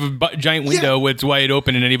also- front of a giant window where it's wide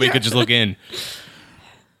open and anybody could just look in.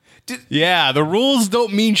 Yeah, the rules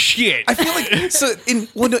don't mean shit. I feel like so.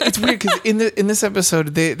 No, it's weird because in this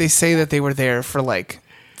episode they say that they were there for like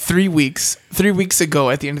 3 weeks. 3 weeks ago,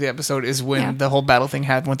 at the end of the episode, is when the whole battle thing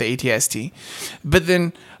happened with the ATST. But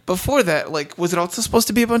then before that, like, was it also supposed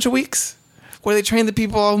to be a bunch of weeks where they trained the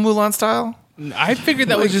people all Mulan style? I figured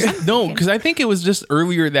that was just no, because I think it was just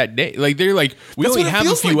earlier that day. Like they're like, we That's only what it have a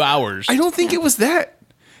feels few like. hours. I don't think it was that.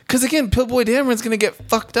 Because again, Pillboy Dameron's gonna get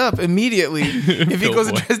fucked up immediately if he goes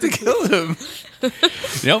and Pillboy. tries to kill him.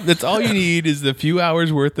 Nope, that's all you need is the few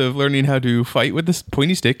hours worth of learning how to fight with this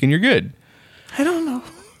pointy stick, and you're good. I don't know.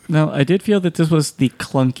 No, I did feel that this was the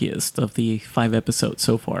clunkiest of the 5 episodes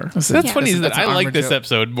so far. That's Yeah. funny is that That's an I like armored this joke.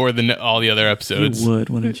 episode more than all the other episodes. You would,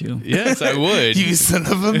 wouldn't you? Yes, I would. You son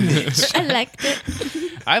of a bitch. I liked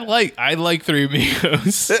it. I like Three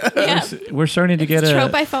Amigos. Yeah. We're starting to get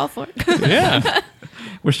Trope I fall for. Yeah.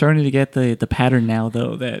 we're starting to get the pattern now,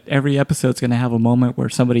 though, that every episode's going to have a moment where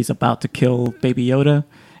somebody's about to kill Baby Yoda,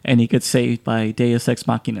 and he gets saved by Deus Ex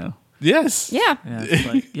Machina. Yes. Yeah. Yeah, it's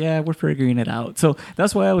like, yeah, we're figuring it out. So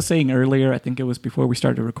that's why I was saying earlier, I think it was before we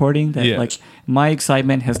started recording, that Yeah. like my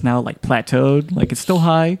excitement has now like plateaued. Like it's still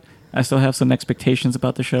high. I still have some expectations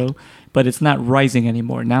about the show, but it's not rising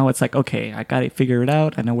anymore. Now it's like, okay, I got to figure it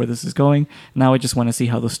out. I know where this is going. Now I just want to see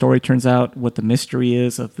how the story turns out, what the mystery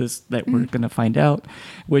is of this that we're going to find out,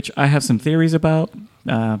 which I have some theories about,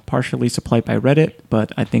 partially supplied by Reddit,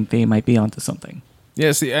 but I think they might be onto something.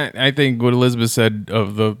 Yeah, see, I think what Elizabeth said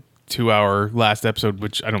of the 2-hour last episode,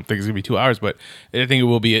 which I don't think is going to be 2 hours, but I think it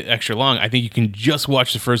will be extra long. I think you can just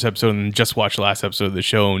watch the first episode and just watch the last episode of the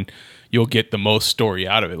show, and you'll get the most story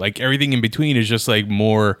out of it. Like, everything in between is just, like,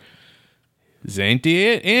 more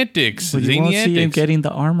zany antics. But you Zany won't see him antics. getting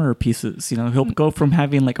the armor pieces. You know, he'll go from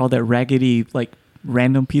having like all that raggedy, like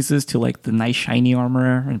random pieces to like the nice shiny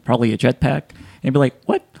armor and probably a jetpack, and be like,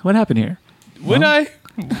 "What? What happened here?" Would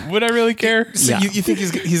I really care? So Yeah. you think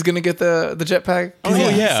he's gonna get the jetpack? 'Cause Oh,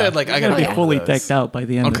 he yeah. said like I I gotta gotta be get fully one of those. decked out by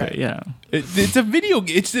the end of Okay. it. Yeah. It's a video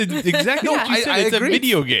game. It's exactly what you I- said. I It's agree. a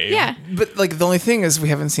video game. Yeah. But like the only thing is we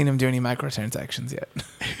haven't seen him do any microtransactions yet,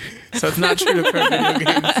 so it's not true to current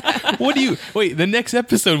video games. What do you wait? The next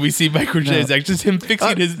episode we see microtransactions, him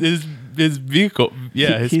fixing his vehicle.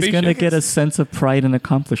 Yeah, his He's spaceship. gonna get a sense of pride and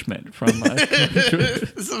accomplishment from.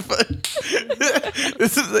 This is fun.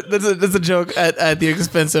 That's a joke at the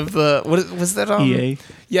expense of the what was that on EA.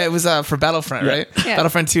 Yeah, it was for Battlefront, right? Yeah.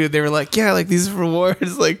 Battlefront 2. They were like, yeah, like these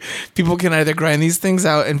rewards, like people can either grind these things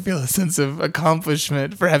out and feel a sense of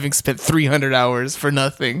accomplishment for having spent 300 hours for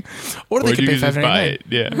nothing, or they Or can you pay can just buy $5.99. it.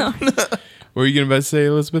 Yeah. What were you gonna about to say,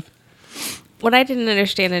 Elizabeth? What I didn't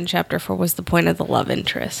understand in chapter 4 was the point of the love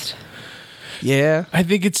interest. Yeah, I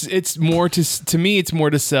think it's more to me. It's more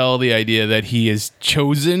to sell the idea that he is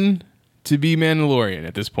chosen to be Mandalorian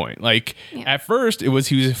at this point. Like at first, it was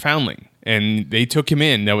he was a foundling, and they took him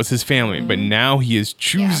in. That was his family. But now he is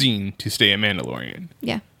choosing to stay a Mandalorian.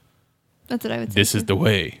 Yeah. That's what I would say. This is the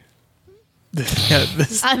way. yeah.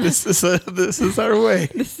 This is our way.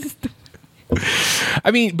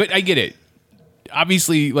 I mean, but I get it.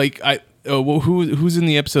 Obviously, like who's in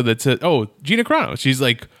the episode that said, "Oh, Gina Carano." She's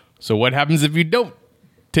like, "So what happens if you don't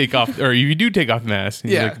take off, or if you do take off the mask?"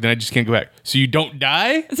 And he's Yeah. like, then I just can't go back. So you don't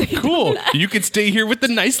die? Cool. You could stay here with the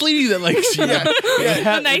nice lady that likes you.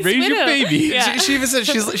 Yeah. nice raise your widow. baby. Yeah. She even said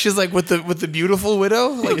she's like with the beautiful widow.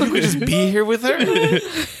 Like you could just be here with her.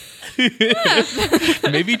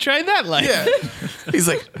 Maybe try that life. Yeah. He's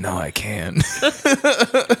like, no, I can.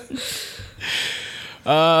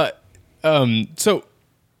 So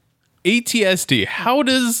ATST, how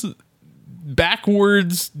does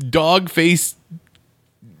backwards dog face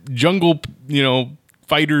jungle,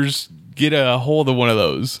 fighters get a hold of one of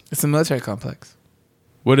those? It's a military complex.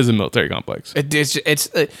 What is a military complex?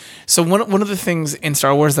 So one of the things in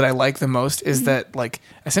Star Wars that I like the most is that like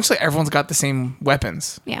essentially everyone's got the same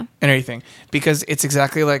weapons, Yeah. and everything, because it's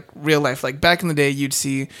exactly like real life. Like back in the day, you'd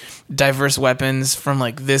see diverse weapons from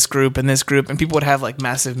like this group, and people would have like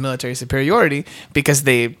massive military superiority because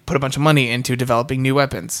they put a bunch of money into developing new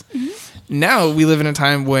weapons. Now we live in a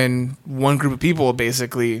time when one group of people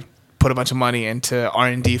basically put a bunch of money into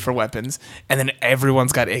R&D for weapons, and then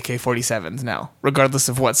everyone's got AK-47s now, regardless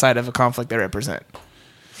of what side of a conflict they represent.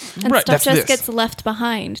 And Right, stuff that's just this. gets left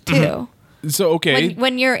behind too. So, okay.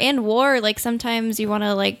 When you're in war, like sometimes you want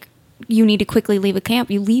to you need to quickly leave a camp.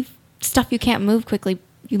 You leave stuff you can't move quickly.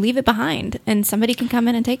 You leave it behind, and somebody can come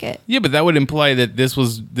in and take it. Yeah, but that would imply that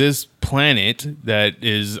this planet that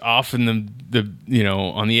is often the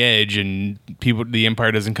on the edge, and the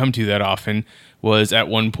Empire doesn't come to that often, was at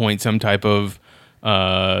one point some type of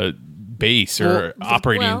base or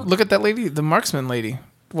operating. well- Look at that lady, the marksman lady.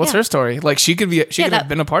 What's Yeah. her story? Like she could Yeah, have that-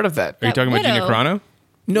 been a part of that. Are you that talking about Gina widow- Carano?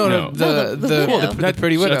 No, No. the widow.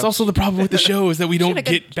 pretty widow. That's also the problem with the show is that we don't Should've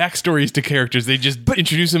get backstories to characters. They just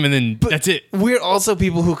introduce them and then that's it. We're also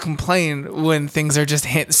people who complain when things are just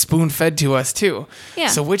spoon fed to us too. Yeah.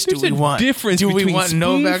 So which There's do we a want? difference Do we between want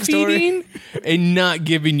no backstory? spoon-feeding and not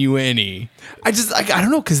giving you any. I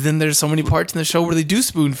don't know, because then there's so many parts in the show where they do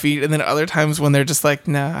spoon feed, and then other times when they're just like,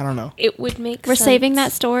 nah, I don't know. It would make We're sense. saving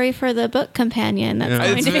that story for the book companion. That's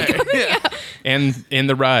going to be It's coming fair. out. And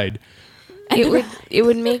the ride. It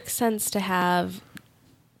would make sense to have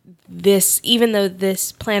this, even though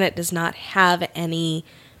this planet does not have any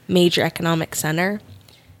major economic center.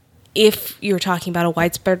 If you're talking about a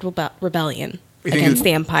widespread rebellion You think against it-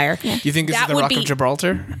 the Empire, You think this That is the would Rock be- of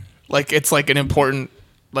Gibraltar? Like it's like an important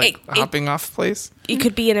It- hopping off place? it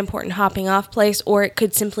could be an important hopping off place, or it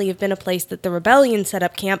could simply have been a place that the rebellion set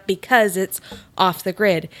up camp because it's off the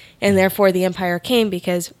grid, and therefore the Empire came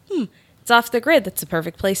because it's off the grid. That's the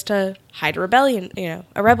perfect place to hide a rebellion,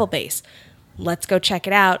 a rebel base. Let's go check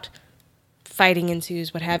it out. Fighting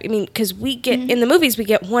ensues, what have you. I mean, because we get in the movies, we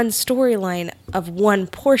get one storyline of one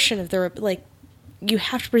portion of the you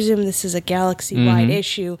have to presume this is a galaxy-wide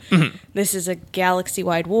issue. This is a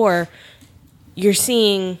galaxy-wide war. You're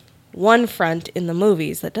seeing one front in the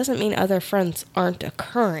movies. That doesn't mean other fronts aren't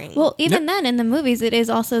occurring. Well, even then, in the movies, it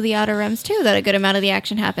is also the Outer Rims, too, that a good amount of the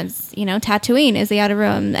action happens. Tatooine is the Outer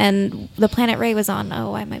Rim, and the planet Rey was on.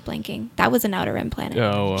 Oh, why am I blanking? That was an Outer Rim planet.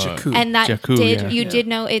 Jakku. And that Jakku, yeah. did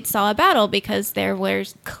know it saw a battle because there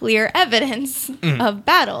was clear evidence of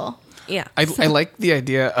battle. yeah. I like the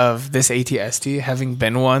idea of this ATST having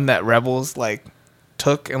been one that Rebels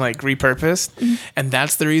took and repurposed, and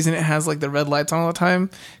that's the reason it has the red lights on all the time,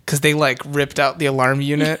 because they ripped out the alarm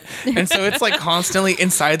unit, and so it's constantly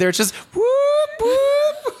inside there. It's just whoop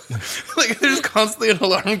whoop. There's constantly an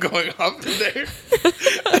alarm going off in there.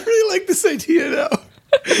 I really like this idea now.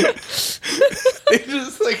 They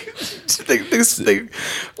just they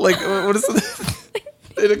what is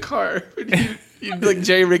it? In a car. You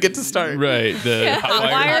jerry rig it to start. Right. The hot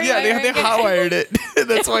wire. Yeah, they hotwired it.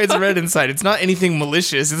 That's why it's red inside. It's not anything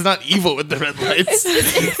malicious. It's not evil with the red lights.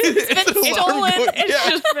 It's an alarm stolen. going-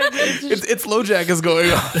 It's yeah. just It's LoJack is going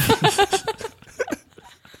off.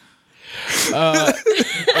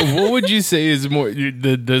 What would you say is more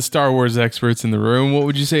the Star Wars experts in the room? What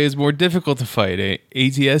would you say is more difficult to fight, a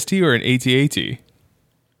ATST or an AT-AT?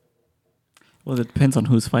 Well, it depends on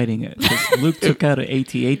who's fighting it. 'Cause Luke took out an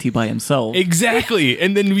AT-AT by himself. Exactly,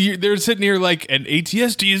 and then they're sitting here like an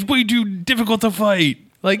ATST is way too difficult to fight.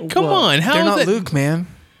 Like, come Well, on, how They're is not that? Luke, man.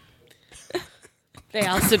 They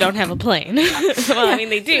also don't have a plane. Well, I mean,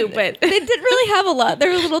 they do, but They didn't really have a lot.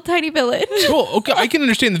 They're a little tiny village. Well, okay, I can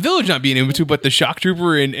understand the village not being able to, but the shock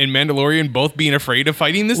trooper and Mandalorian both being afraid of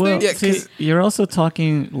fighting this Well, thing. Yeah, see, 'cause- you're also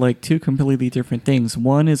talking like two completely different things.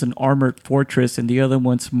 One is an armored fortress, and the other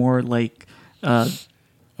one's more like a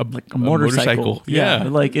motorcycle. Yeah.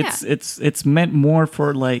 like Yeah. it's meant more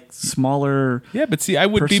for like smaller. Yeah, but see, I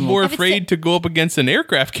would be Personal- more I would afraid say- to go up against an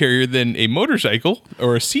aircraft carrier than a motorcycle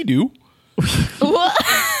or a Sea-Doo.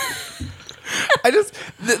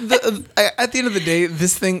 At the end of the day,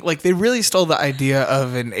 this thing, like, they really stole the idea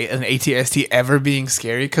of an ATST ever being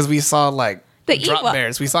scary because we saw, like, The drop Ewok.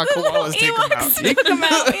 bears. We saw koalas take them out. Took them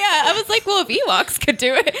out. Yeah, I was like, well, if Ewoks could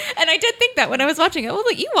do it, and I did think that when I was watching it, well,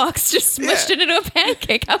 the Ewoks just smushed Yeah. it into a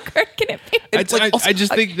pancake. How hard can it be? It's like also- I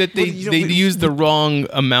just think that they well, you know, used the wrong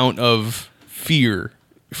amount of fear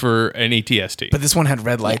for an ATST. But this one had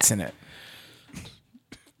red lights in it.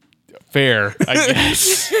 Fair, I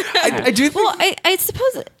guess. I do think Well, I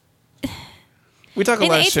suppose we talk a in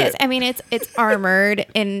lot of ATS, shit. I mean, it's armored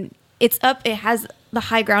and it's up. It has the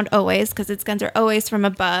high ground always because its guns are always from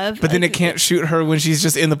above. But then it can't shoot her when she's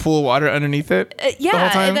just in the pool of water underneath it. Yeah, the whole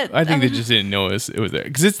time? I think they just didn't know it was there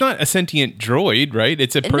because it's not a sentient droid, right?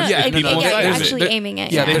 It's a person. No, Yeah, that no, people no, yeah, inside you're of it. actually aiming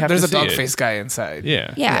it. Yeah, They have there's to a see dog it. face guy inside.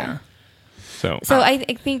 Yeah. Yeah. So, So I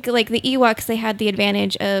think like the Ewoks, they had the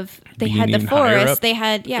advantage of they Being had the even higher up. forest. They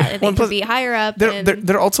had they Well, could plus, be higher up. They're, and,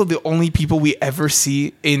 they're also the only people we ever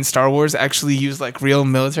see in Star Wars actually use like real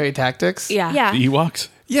military tactics. yeah. yeah, the Ewoks.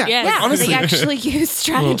 Yeah, Yeah, like, yeah. honestly, They actually use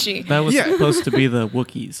Well, strategy. that was Yeah. supposed to be the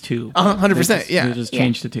Wookiees too. 100%, yeah. They just Yeah.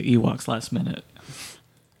 changed it to Ewoks last minute.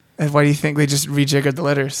 And why do you think they just rejiggered the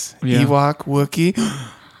letters? Yeah. Ewok, Wookiee.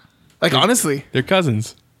 Like honestly, They're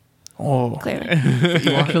cousins. oh, Clearly,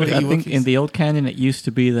 Actually, I think Ewokies. in the old canon, it used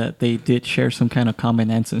to be that they did share some kind of common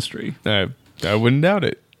ancestry. I wouldn't doubt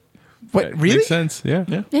it. what That really? makes sense. Yeah.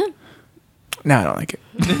 Yeah. yeah. No, I don't like it.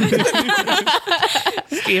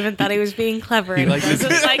 Steven thought he was being clever and liked his-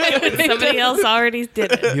 doesn't like it when somebody else already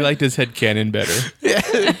did it. He liked his head canon better.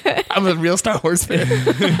 I'm a real Star Wars fan.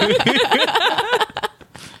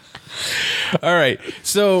 All right.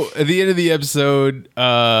 So at the end of the episode,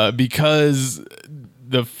 because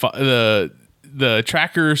the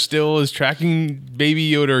tracker still is tracking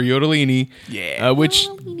Baby Yoda or Yodelini. Yeah. Which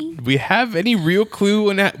we have any real clue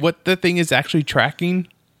on what the thing is actually tracking?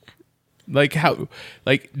 Like how?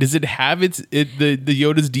 Like does it have the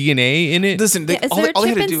Yoda's DNA in it? Listen, they, Is all, there they- all a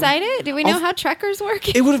they chip had to do. inside it? Do we know all- how trackers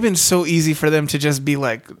work? It would have been so easy for them to just be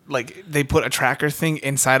like they put a tracker thing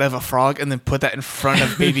inside of a frog and then put that in front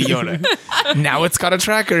of Baby Yoda. Now it's got a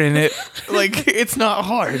tracker in it. Like it's not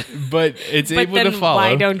hard. But it's But able then to follow.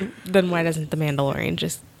 why doesn't the Mandalorian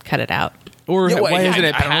just cut it out? or Yeah, well, why yeah, hasn't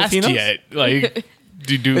it I don't know if passed he knows. yet? Like.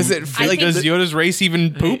 Is it fake? does Yoda's race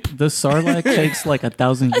even poop? The Sarlacc takes like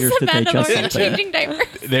 1,000 years The to digest Mandalorian something. changing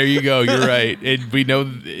diapers. There you go. You're right. And we know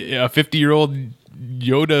a 50-year-old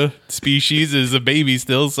Yoda species is a baby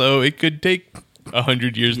still, so it could take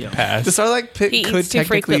 100 years to pass. The Sarlacc pit He could eats too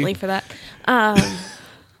frequently technically. for that.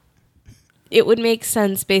 It would make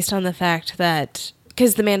sense based on the fact that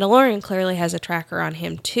because the Mandalorian clearly has a tracker on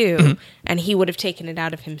him too, and he would have taken it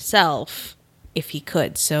out of himself if he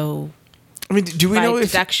could. So I mean, do we by know if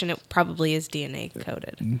deduction, it probably is DNA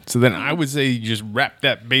coded. So then I would say you just wrap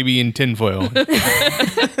that baby in tinfoil.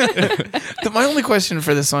 my only question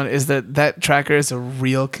for this one is that tracker is a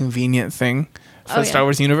real convenient thing for the yeah. Star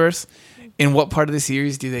Wars universe. In what part of the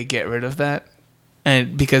series do they get rid of that?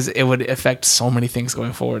 And because it would affect so many things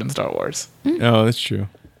going forward in Star Wars. Oh, that's true.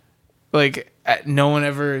 Like no one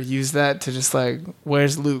ever used that to just like,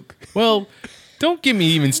 where's Luke? Well, don't get me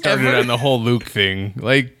even started Ever? on the whole Luke thing.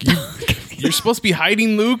 Like, you're supposed to be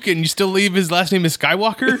hiding Luke and you still leave his last name is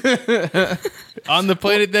Skywalker on the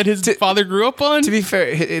planet that his father grew up on? To be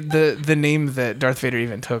fair, the name that Darth Vader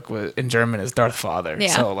even took was in German is Darth Father.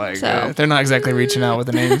 Yeah, So like so- they're not exactly reaching out with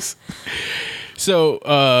the names.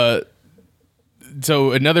 So,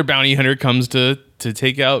 so another bounty hunter comes to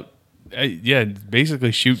take out,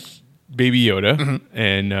 basically shoot Baby Yoda,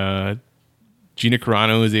 and Gina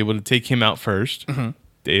Carano is able to take him out first.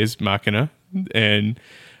 Deus Machina, and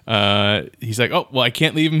he's like, "Oh, well, I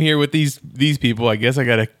can't leave him here with these people. I guess I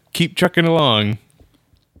gotta keep trucking along."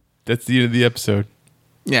 That's the end of the episode.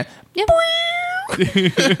 Yeah. Yeah.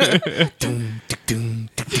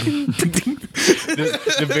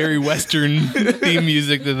 the very Western theme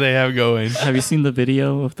music that they have going. Have you seen the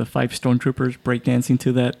video of the 5 stormtroopers breakdancing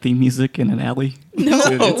to that theme music in an alley? No,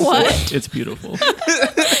 What? It's beautiful.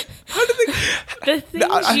 The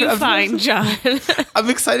things you find, John. I'm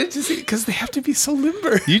excited to see because they have to be so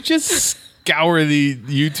limber. You just scour the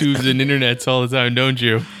YouTubes and internets all the time, don't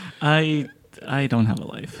you? I don't have a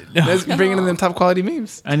life. That's bringing in them top quality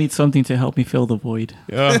memes. I need something to help me fill the void.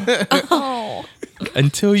 Oh.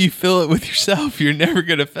 Until you fill it with yourself, you're never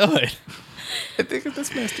gonna fill it. I think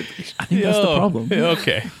that's masturbation. I think that's the Oh, problem.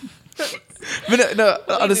 Okay. But no, We need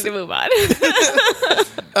to honestly, move on.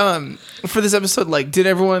 for this episode, like, did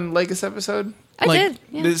everyone like this episode? I Like,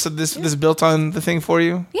 did, yeah. So this built on the thing for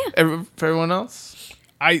you? Yeah. For everyone else?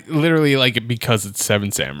 I literally like it because it's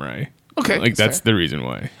Seven Samurai. Okay. Like that's fair. the reason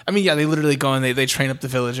why. I mean, yeah, they literally go and they train up the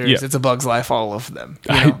villagers. Yeah. It's a Bug's Life, all of them.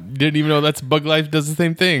 you I know? didn't even know that's Bug Life does the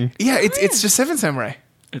same thing. Yeah, it's just Seven Samurai.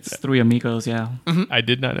 It's 3 amigos, yeah. I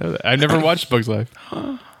did not know that. I never watched Bug's Life.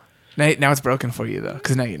 Now it's broken for you though,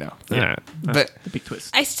 because now you know. Yeah. But The big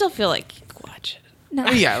twist. I still feel like you could watch it. No.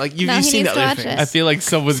 I mean, yeah, like you've No, he seen needs the to other watch things. it. I feel like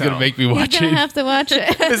someone's So- gonna make me You're watch gonna it. have to watch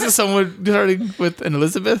it. This is someone starting with an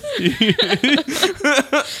Elizabeth.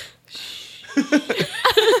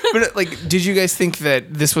 But like, did you guys think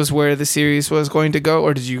that this was where the series was going to go,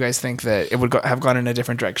 or did you guys think that it would have gone in a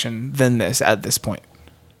different direction than this at this point?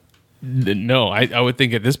 No, I would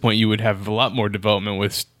think at this point you would have a lot more development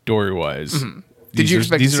with story wise. Did you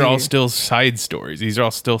expect these to are all see- still side stories. These are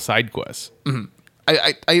all still side quests.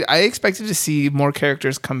 I expected to see more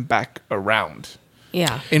characters come back around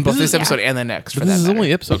Yeah. in both This this is- episode and the next. But For this that is matter.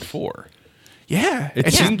 only episode 4. yeah. It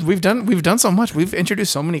It's just- seems- we've done so much. We've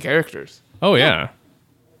introduced so many characters. Oh yeah.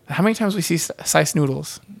 How many times we see Sice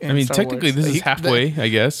Noodles? in I mean, Star technically Wars? this is He- halfway, I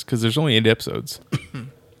guess, because there's only 8 episodes.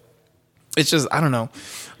 It's just, I don't know.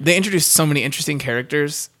 They introduced so many interesting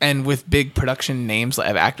characters and with big production names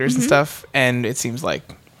of actors and stuff, and it seems like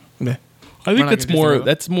meh. I We're think not that's gonna do more. something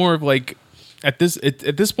That's more of like at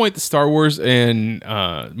this point, the Star Wars and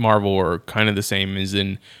Marvel are kind of the same. As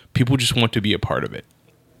in, people just want to be a part of it.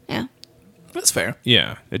 Yeah. That's fair.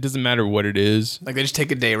 Yeah, it doesn't matter what it is. Like they just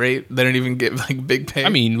take a day rate. They don't even get like big pay. I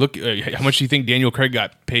mean, look, how much do you think Daniel Craig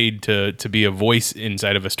got paid to be a voice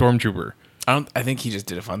inside of a stormtrooper? I think he just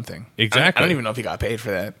did a fun thing. Exactly. I don't even know if he got paid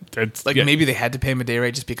for that. That's Like yeah, maybe they had to pay him a day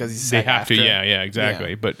rate just because he's they have to. Yeah, exactly.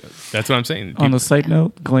 Yeah. But that's what I'm saying. On a side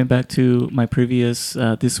note, going back to my previous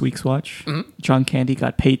this week's watch, John Candy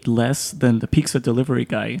got paid less than the pizza delivery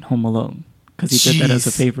guy in Home Alone because he did that as a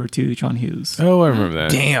Jeez. favor to John Hughes. Oh, I remember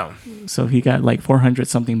that. Damn. So he got like 400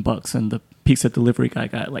 something bucks, and the pizza delivery guy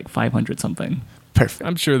got like 500 something. Perfect.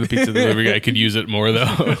 I'm sure the pizza delivery guy could use it more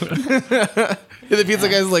though. Yeah, the pizza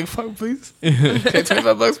guy's like, fuck, please. Okay,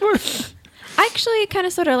 $25 more. I actually kind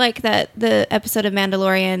of sort of like that the episode of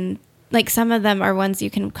Mandalorian, like some of them are ones you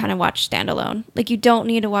can kind of watch standalone. Like you don't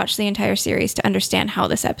need to watch the entire series to understand how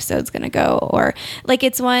this episode's going to go. Or like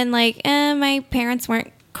it's one like, my parents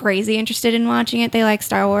weren't crazy interested in watching it. They like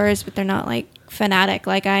Star Wars, but they're not like fanatic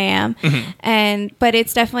like I am. But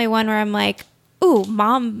it's definitely one where I'm like, ooh,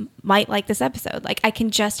 mom might like this episode. Like I can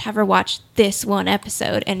just have her watch this one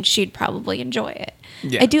episode and she'd probably enjoy it.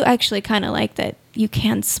 Yeah. I do actually kind of like that you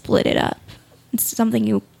can split it up. It's something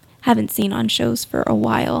you haven't seen on shows for a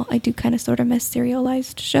while. I do kind of sort of miss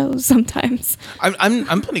serialized shows sometimes.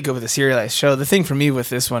 I'm pretty good with a serialized show. The thing for me with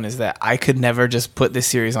this one is that I could never just put this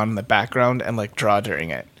series on in the background and like draw during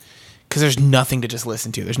it because there's nothing to just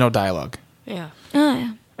listen to. There's no dialogue, Yeah. Oh,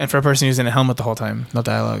 yeah. and for a person who's in a helmet the whole time, no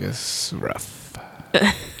dialogue is rough.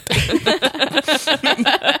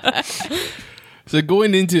 So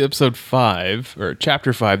going into episode 5 or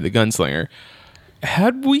chapter 5, the Gunslinger,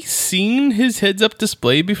 had we seen his heads-up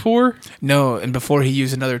display before? No, and before he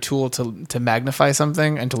used another tool to magnify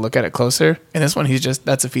something and to look at it closer. And this one,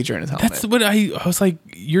 that's a feature in his helmet. That's what I was like.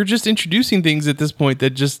 You're just introducing things at this point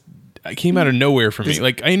that just came out of nowhere for me.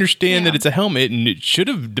 Like I understand that Yeah. it's a helmet and it should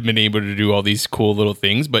have been able to do all these cool little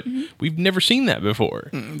things, but we've never seen that before.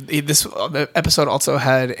 This episode also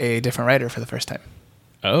had a different writer for the first time.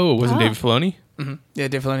 Oh, wasn't David Filoni? Yeah,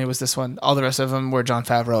 Dave Filoni was this one. All the rest of them were Jon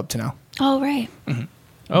Favreau up to now. Oh, right.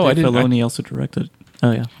 Oh, I Dave didn't. Filoni also directed. Oh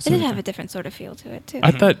yeah. It did have a different sort of feel to it, too. I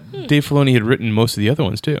thought Dave Filoni had written most of the other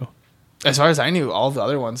ones too. As far as I knew, all the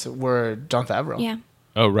other ones were Jon Favreau. Yeah.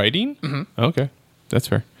 Oh, writing? Mm-hmm. Okay, that's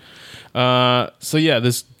fair. So yeah,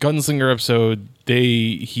 this Gunslinger episode,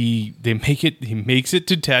 he makes it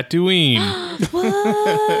to Tatooine.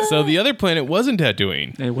 So the other planet wasn't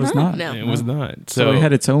Tatooine. It was not. No. It was not. So it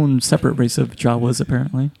had its own separate race of Jawas,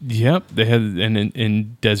 apparently. Yep, they had an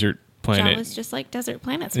in desert planet. Jawa's just like desert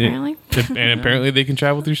planets, Yeah. apparently. And apparently they can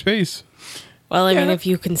travel through space. Well, I mean, if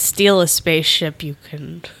you can steal a spaceship, you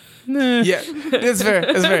can. Yeah, it's fair.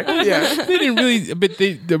 It's fair. Yeah, They didn't really, but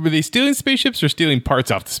were they stealing spaceships or stealing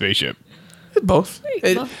parts off the spaceship? both.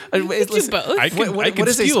 Do both. I could, What- I could what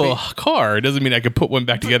is a steal a car. It doesn't mean I could put one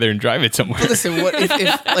back together and drive it somewhere. Listen, what if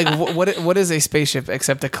like what is a spaceship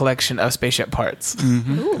except a collection of spaceship parts?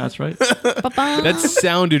 That's right. That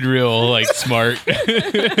sounded real, like, smart.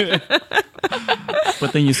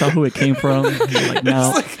 But then you saw who it came from. And you're like,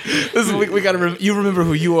 no. This is, we gotta. You remember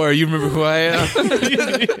who you are. You remember who I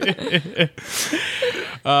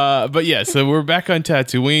am. But yeah, so we're back on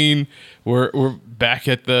Tatooine. We're back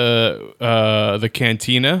at the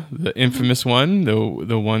cantina, the infamous one,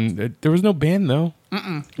 the one. There was no band though.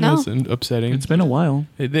 No. That was upsetting. It's been a while.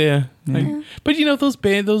 Yeah. But you know those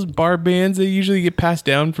bar bands, they usually get passed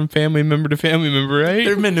down from family member to family member, right?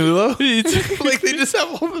 They're Menudo. It's Like they just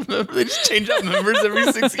have all the members. They just change out members every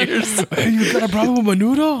 6 years. hey, you got a problem with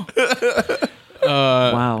Menudo?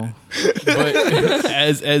 Wow. But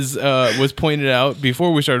as was pointed out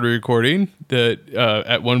before we started recording, that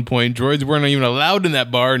at one point droids weren't even allowed in that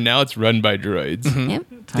bar. Now it's run by droids. Yep.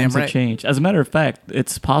 Times right. have changed. As a matter of fact,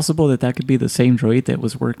 it's possible that could be the same droid that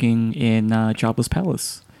was working in Jabba's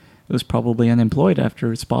palace. It was probably unemployed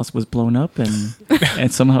after its boss was blown up and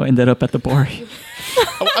somehow ended up at the bar. I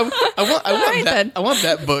want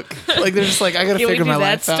that book. Like they're just like I gotta Can we figure do my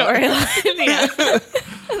that life out. storyline? Yeah.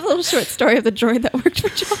 A little short story of the droid that worked for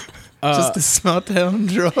Jabba. Just a small town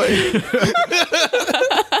droid.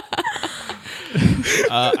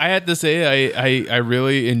 I had to say I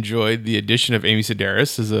really enjoyed the addition of Amy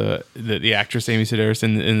Sedaris as the actress Amy Sedaris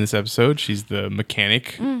in this episode. She's the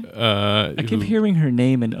mechanic. I keep hearing her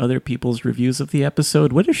name in other people's reviews of the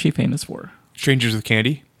episode. What is she famous for? Strangers with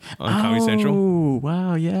Candy on Comedy Central. Oh,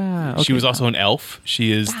 wow, yeah. She Okay. was also an elf.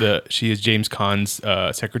 She is James Caan's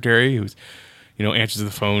secretary, who's answers the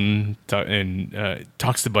phone and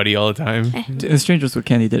talks to Buddy all the time. Strangers with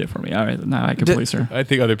Candy did it for me. All right, now I can place her. I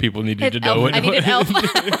think other people needed to know I need an elf.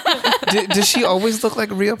 Does she always look like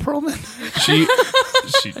Rhea Perlman? she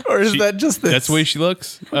Or is that just this? That's the way she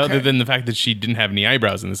looks. Other than the fact that she didn't have any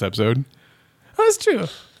eyebrows in this episode. Oh, that's true.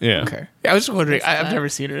 Yeah. Okay. Yeah, I was just wondering. I've never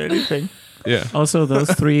seen her in anything. Yeah. Also, those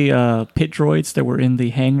 3 pit droids that were in the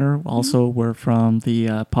hangar also were from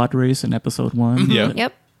the pod race in episode 1. Yeah.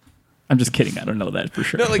 Yep. I'm just kidding. I don't know that for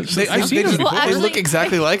sure. No, like I've seen them. Well, They look actually-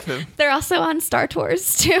 exactly like them. They're also on Star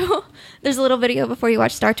Tours too. There's a little video before you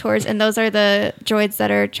watch Star Tours, and those are the droids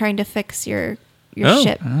that are trying to fix your Oh.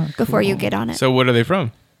 ship before you cool. get on it. So what are they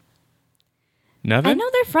from? Nothing? I know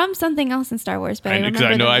they're from something else in Star Wars, but I remember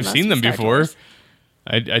I know them I've most seen from them Star before. Tours.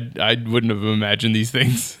 I wouldn't have imagined these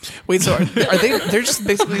things. Wait, so are they? They're just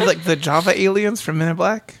basically like the Java aliens from Men in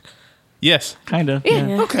Black. Yes. Kind of. Yeah.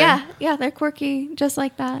 Yeah. Okay. Yeah, they're quirky, just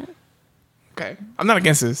like that. Okay, I'm not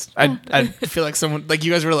against this. I feel like someone like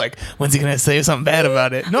you guys were like, when's he gonna say something bad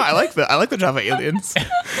about it? No, I like the Java aliens.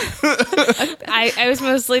 I was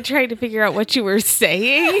mostly trying to figure out what you were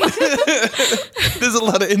saying. There's a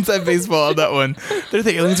lot of inside baseball on that one. They're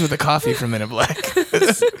the aliens with the coffee from Men in Black.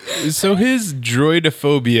 So his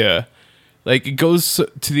droidophobia, like, it goes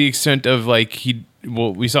to the extent of like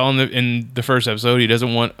we saw in the first episode, he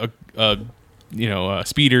doesn't want a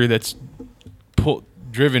speeder that's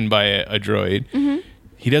driven by a droid. Mm-hmm.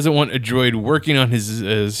 He doesn't want a droid working on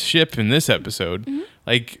his ship in this episode. Mm-hmm.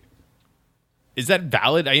 Like, is that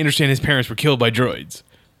valid? I understand his parents were killed by droids,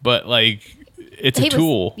 but like, it's a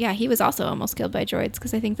tool. He was also almost killed by droids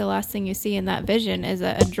because I think the last thing you see in that vision is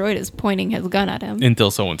that a droid is pointing his gun at him.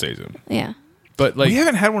 Until someone saves him. Yeah. But like, We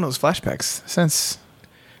haven't had one of those flashbacks since.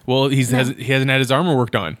 well, he hasn't had his armor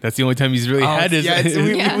worked on. That's the only time he's really had his.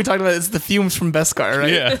 Yeah. we talked about it. It's the fumes from Beskar,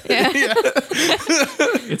 right? Yeah.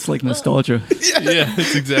 It's like nostalgia. Yeah,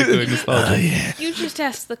 it's exactly like nostalgia. You just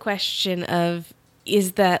asked the question of,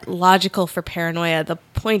 is that logical for paranoia? The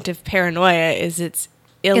point of paranoia is it's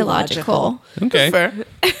illogical. Okay. Fair.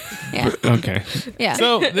 Yeah. Okay. Yeah.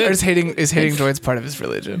 So Or is hating droids part of his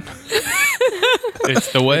religion?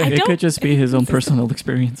 it's the way. It could just be his own personal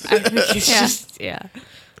experience. It's Yeah. just, yeah.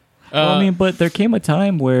 Well, I mean, but there came a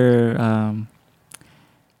time where,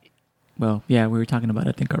 we were talking about,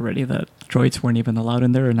 I think already, that droids weren't even allowed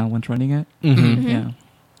in there and no one's running it. Mhm. Yeah.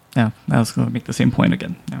 Yeah, I was going to make the same point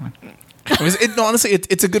again. No. Honestly,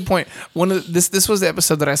 it's a good point. This was the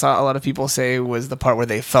episode that I saw a lot of people say was the part where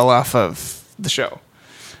they fell off of the show.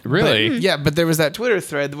 Really? Yeah, but there was that Twitter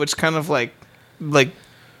thread which kind of like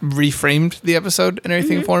reframed the episode and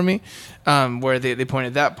everything for me, where they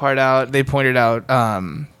pointed that part out. They pointed out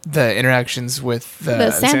the interactions with the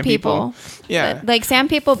Sand people. Yeah. But, like Sand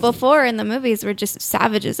people before in the movies were just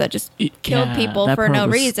savages that just killed Yeah, people that for part no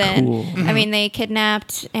was reason. cool. I mean, they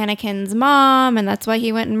kidnapped Anakin's mom, and that's why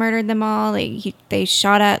he went and murdered them all. They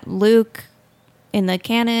shot at Luke in the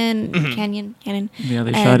canyon. Yeah,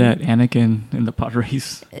 they shot at Anakin in the pod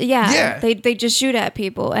race. Yeah. They just shoot at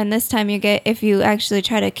people, and this time if you actually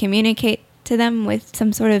try to communicate to them with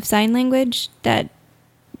some sort of sign language, that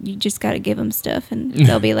you just got to give them stuff, and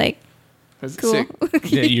they'll be like, cool. Sick.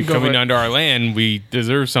 Yeah, you're Go for coming it. onto our land. We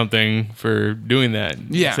deserve something for doing that.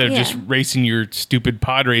 Yeah. Instead of just Yeah. racing your stupid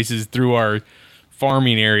pod races through our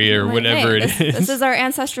farming area or Like, whatever hey, it is. This is our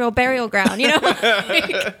ancestral burial ground, you know? Like,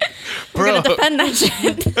 we're Bro. gonna defend that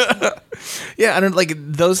shit. Yeah, I don't like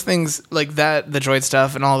those things like that, the droid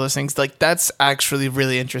stuff and all those things. Like that's actually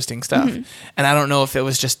really interesting stuff. And I don't know if it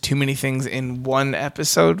was just too many things in one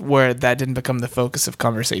episode where that didn't become the focus of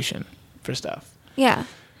conversation for stuff. Yeah.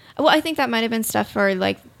 Well, I think that might have been stuff for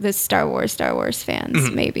like the Star Wars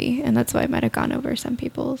fans, maybe, and that's why it might have gone over some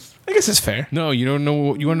people's. I guess it's fair. No, you don't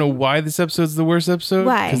know. You want to know why this episode's the worst episode?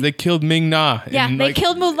 Why? Because they killed Ming Na. Yeah, And, they like,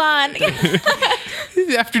 killed Mulan.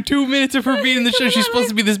 after 2 minutes of her being in the show. She's supposed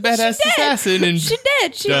to be this badass assassin, and She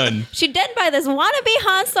did. Done. She did by this wannabe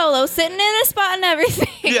Han Solo sitting in a spot and everything.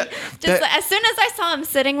 Yeah, Just that- like, as soon as I saw him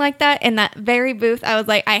sitting like that in that very booth, I was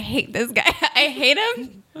like, I hate this guy. I hate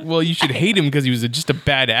him. well, you should hate him because he was just a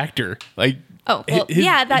bad actor. Like, Oh, well,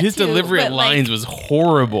 yeah, that his too, delivery but, of lines like- was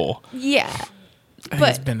horrible. Yeah. I think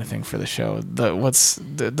it's But been a thing for the show. The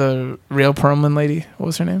real Perlman lady? What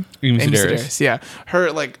was her name? Amy Sedaris. Yeah,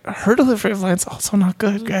 her delivery of lines also not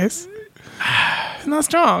good, guys. Not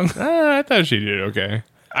strong. I thought she did okay.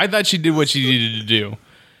 I thought she did what she needed to do,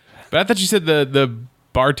 but I thought she said the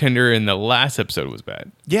bartender in the last episode was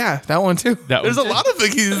bad. Yeah, that one too. That There's one a too. lot of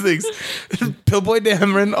these things. Pillboy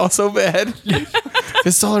Dameron also bad.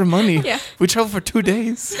 It's all our money. Yeah. We traveled for 2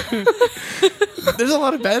 days. There's a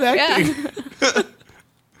lot of bad acting.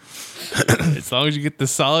 As long as you get the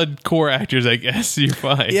solid core actors, I guess you're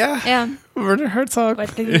fine. Yeah. yeah. Werner Herzog. But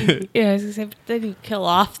then I was gonna say, but then you kill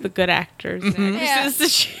off the good actors. And Yeah.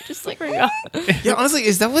 just like bring up. Yeah, honestly,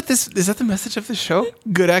 is that the message of the show?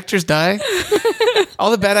 Good actors die.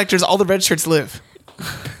 All the bad actors, all the red shirts live.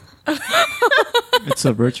 It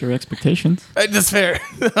subverts your expectations. That's fair.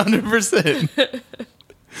 100%.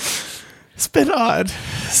 It's been odd.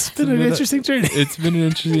 It's been an interesting journey. It's been an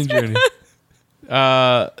interesting journey.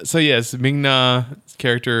 So yes, Ming Na's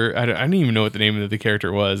character. I don't even know what the name of the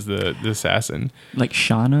character was. The assassin. Like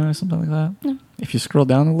Shauna or something like that. If you scroll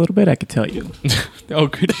down a little bit, I could tell you. Oh,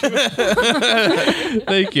 could you?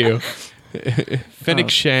 Thank you. Fennec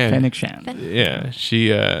Shan. Fennec Shan. Yeah,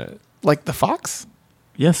 she Like the fox?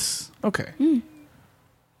 Yes. Okay.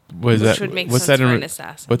 was Which that. would make What's sense that? for In, an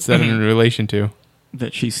assassin. what's that in relation to?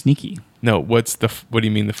 That she's sneaky. No, what's the? What do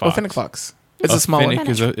you mean the Oh, fox? Fennec fox. It's Oh, a small Fennec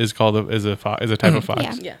one. is called is a type of fox.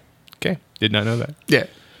 Yeah. Yeah. Okay, did not know that. Yeah.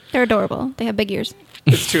 They're adorable. They have big ears.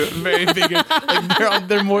 It's true. Very big. Like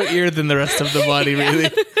they're more ear than the rest of the body, really.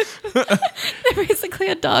 They're basically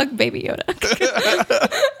a dog baby Yoda.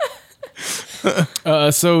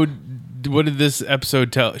 So, what did this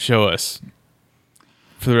episode show us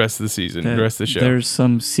for the rest of the season, the rest of the show? There's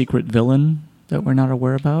some secret villain that we're not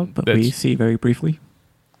aware about, but we That's- see very briefly.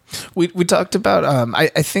 We talked about. I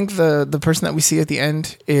think the person that we see at the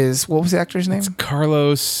end is, what was the actor's name? It's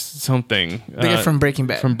Carlos something. The guy from Breaking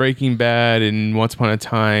Bad. From Breaking Bad and Once Upon a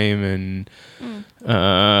Time and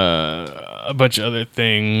a bunch of other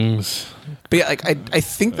things. But yeah, like I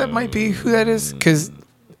think that might be who that is, because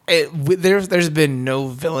there's been no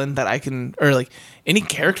villain that I can, or like any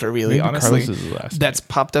character really, Maybe honestly, Carlos is the last that's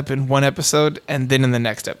popped up in one episode and then in the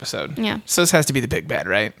next episode. Yeah. So this has to be the big bad,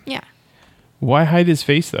 right? Yeah. Why hide his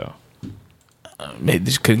face though? Maybe they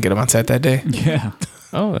just couldn't get him on set that day. Yeah.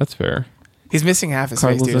 Oh, that's fair. He's missing half his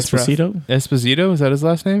Carlos face, dude. It's rough. Esposito. Esposito, is that his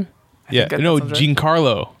last name? Yeah, that no, sounds right.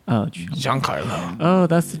 Giancarlo. Oh, Giancarlo. oh,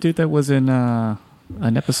 that's the dude that was in an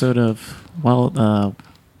episode of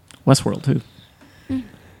Westworld too.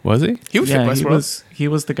 Was he? He was Yeah, in he Westworld. he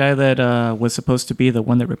was the guy that was supposed to be the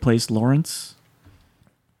one that replaced Lawrence.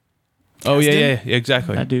 Oh yeah, Destin? yeah,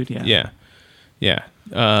 exactly. That dude, yeah.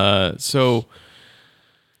 So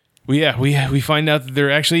we find out that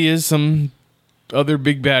there actually is some other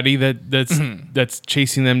big baddie that's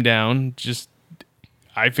chasing them down. Just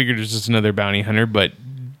I figured it's just another bounty hunter, but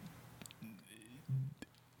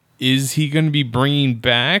is he going to be bringing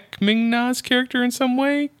back Ming Na's character in some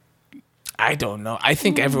way? I don't know. I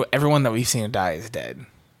think everyone that we've seen die is dead.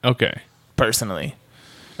 Okay. Personally,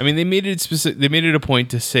 I mean, they made it specific. They made it a point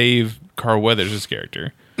to save Carl Weathers'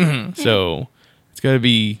 character, so it's got to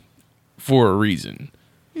be for a reason.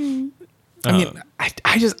 I mean,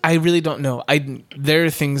 I really don't know. There are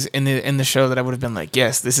things in the show that I would have been like,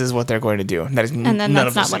 yes, this is what they're going to do. And that is And then none that's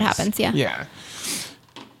of not those what things. happens. Yeah. Yeah.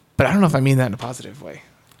 But I don't know if I mean that in a positive way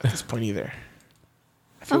at this point either.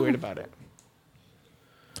 I feel weird about it.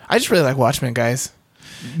 I just really like Watchmen, guys.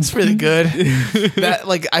 It's really good. That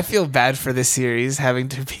like I feel bad for this series having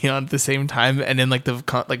to be on at the same time and in like the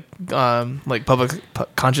public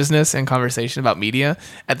consciousness and conversation about media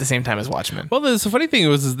at the same time as Watchmen. Well, the funny thing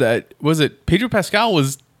was it Pedro Pascal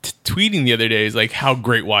was tweeting the other day is like how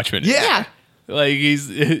great Watchmen is. Yeah. Like he's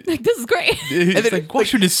Like, this is great. it's then, like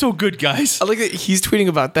Watchmen is so good, guys. I like that he's tweeting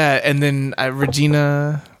about that, and then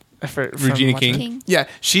Regina from Regina Watchmen. King. Yeah,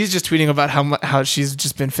 she's just tweeting about how she's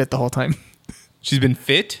just been fit the whole time. She's been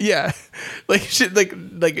fit. Yeah, like his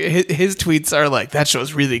tweets are like that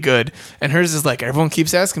show's really good, and hers is like everyone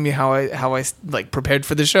keeps asking me how I like prepared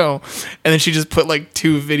for the show, and then she just put like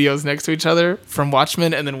 2 videos next to each other from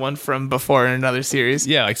Watchmen and then one from before in another series.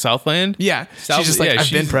 Yeah, like Southland. Yeah, she's just like I've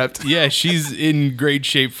been prepped. Yeah, she's in great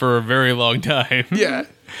shape for a very long time. Yeah,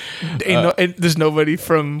 there's nobody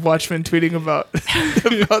from Watchmen tweeting about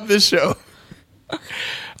about this show.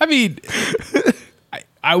 I mean,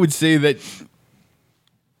 I would say that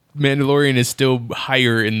Mandalorian is still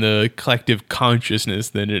higher in the collective consciousness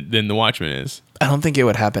than the Watchmen is. I don't think it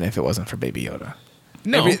would happen if it wasn't for Baby Yoda.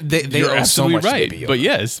 No, they you're owe so absolutely much to right. Baby Yoda. But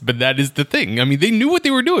yes, but that is the thing. I mean, they knew what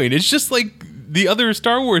they were doing. It's just like the other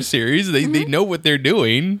Star Wars series. They know what they're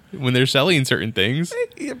doing when they're selling certain things.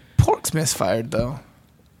 Yeah, Porg's misfired though.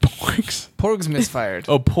 Porgs. Porg's misfired.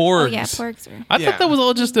 Oh, porgs. Oh, yeah, porgs are. I Yeah. thought that was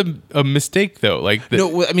all just a mistake, though. Like, No,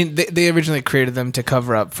 well, I mean they originally created them to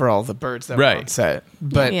cover up for all the birds that were Right. on set,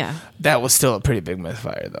 but Yeah. that was still a pretty big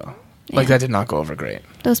misfire though. Like that did not go over great.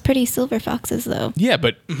 Those pretty silver foxes, though. yeah,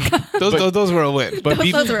 but Those were a win. but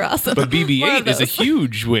Those were awesome. But One BB-8 of is a those.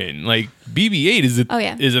 huge win. Like BB-8 is Oh,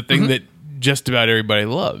 yeah. is a thing that just about everybody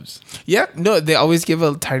loves. Yeah, no, they always give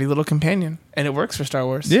a tiny little companion, and it works for Star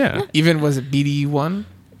Wars. Yeah. Even was it BD-1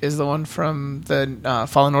 is the one from the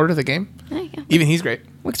Fallen Order, the game. There you go. Even he's great.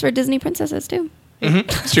 Works for Disney princesses, too.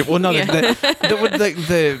 It's true. Well, no,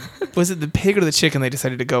 the was it the pig or the chicken they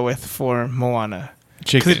decided to go with for Moana? 'Cause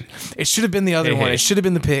Chicken. It should have been the other Hey, one. hey. It should have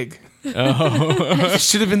been the pig. Oh. It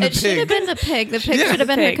should have been the It should have pig. been the pig. The pig Yeah. should have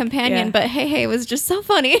been her Pig, companion, yeah. but Hey Hey was just so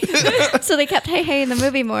funny. So they kept Hey Hey in the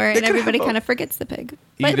movie more, and could've everybody had kind of forgets the pig.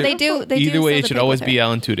 But Either- they do. They Either do way, sell it the should pig always with be her.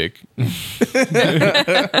 Alan Tudyk.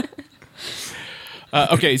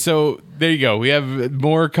 Okay, so there you go. We have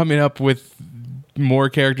more coming up with more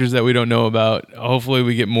characters that we don't know about. Hopefully,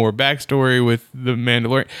 we get more backstory with the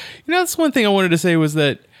Mandalorian. You know, that's one thing I wanted to say was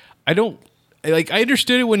that I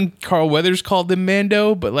understood it when Carl Weathers called him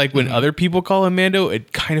Mando, but like when other people call him Mando,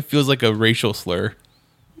 it kind of feels like a racial slur.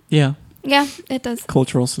 Yeah, Yeah, it does.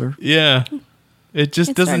 cultural slur. Yeah, it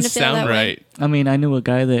just It's doesn't starting to feel sound that way. right. I mean, I knew a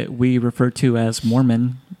guy that we referred to as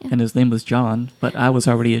Mormon, and his name was John, but I was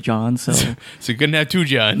already a John, so So you couldn't have two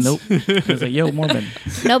Johns. nope. I was like, yo, Mormon.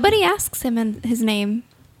 Nobody asks him his name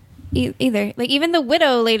either. Like even the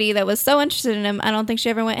widow lady that was so interested in him, I don't think she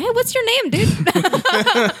ever went, "Hey, what's your name, dude?"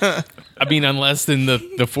 I mean, unless in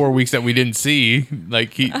the 4 weeks that we didn't see,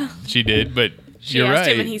 like she did. But She you're asked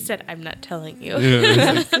right. him and he said, "I'm not telling you."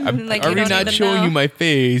 Yeah, I'm Like, you already don't not even showing know. you my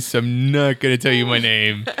face. I'm not going to tell you my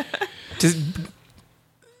name.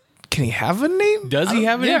 Can he have a name? Does he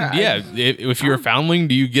have a name? Yeah. If you're a foundling,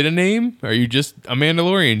 do you get a name? Or are you just a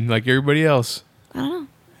Mandalorian like everybody else? I don't know.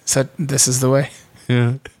 So this is the way.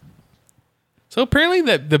 Yeah. So apparently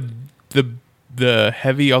that the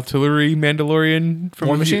heavy artillery Mandalorian from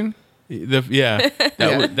War a few- Machine? That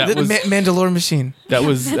was Mandalore Machine. that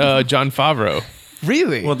was John Favreau.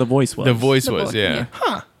 Really? Well, the voice was. The voice The was, voice, yeah. yeah.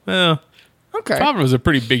 Huh. Well, Okay. Favreau's a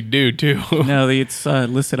pretty big dude too. No, it's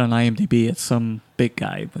listed on IMDb. It's some big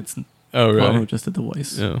guy, but it's Oh, really? Favreau just did the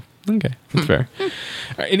voice. Oh, okay, that's fair. All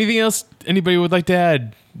right, anything else anybody would like to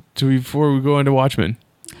add before we go into Watchmen?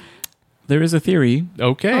 There is a theory.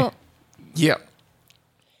 Okay. Oh, Yeah.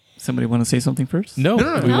 Somebody want to say something first? No,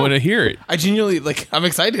 No. we want to hear it. I genuinely I'm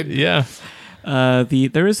excited. Yeah.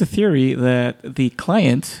 There is a theory that the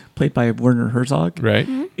client, played by Werner Herzog, Right.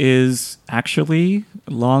 is actually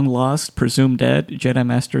long lost, presumed dead Jedi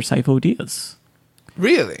Master Sifo Dyas.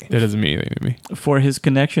 Really? That doesn't mean anything to me. For his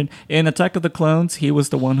connection in Attack of the Clones, he was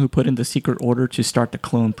the one who put in the secret order to start the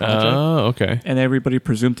clone project. Oh, okay. And everybody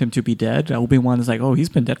presumed him to be dead. Obi-Wan is like, oh, he's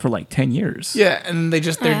been dead for like 10 years. Yeah, and they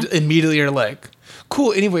immediately are like,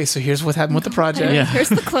 cool. Anyway, so here's what happened with the project. Yeah. here's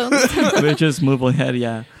the clones. They just move ahead,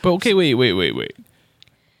 yeah. But okay, wait.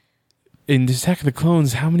 in Attack of the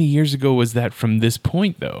Clones, how many years ago was that from this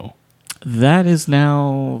point, though? That is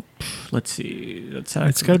now, let's see.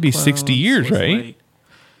 It's gotta be 60 years, right?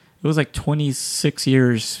 It was like 26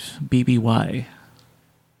 years BBY,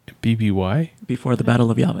 BBY? before the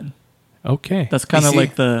Battle of Yavin. Okay. That's kind of BC?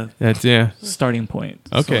 like the That's, yeah. starting point.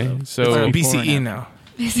 Okay. sort of. So, It's before BCE and now.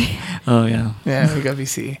 Oh, yeah. Yeah, we got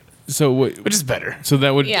BCE, so what? which is better. So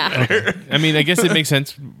that would, Yeah. okay. I mean, I guess it makes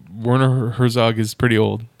sense. Werner Herzog is pretty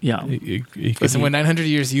old. Yeah. He could Listen, be- when 900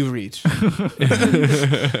 years you reach,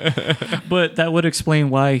 But that would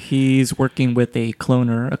explain why he's working with a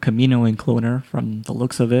cloner, a Kaminoan cloner, from the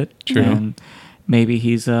looks of it. True. And maybe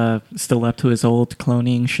he's still up to his old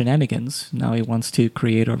cloning shenanigans. Now he wants to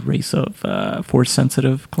create a race of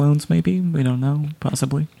force-sensitive clones, maybe? We don't know.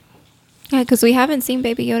 Possibly. Yeah, because we haven't seen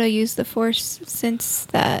Baby Yoda use the Force since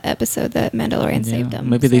that episode that Mandalorian saved him.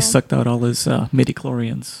 Maybe they so sucked out all his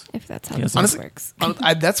midi-chlorians. If that's how Yes. this Honestly, works.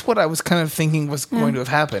 that's what I was kind of thinking was going to have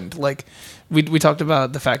happened. Like, we talked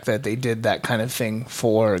about the fact that they did that kind of thing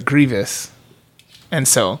for Grievous, and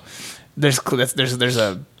so there's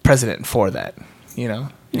a precedent for that. You know,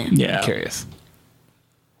 Yeah. I'm curious.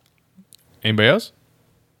 Anybody else?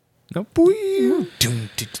 Nope. Doom, doom,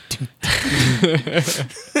 doom.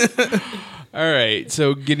 All right.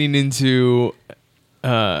 So getting into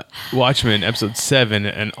Watchmen, episode 7,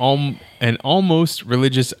 an almost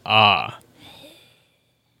religious awe.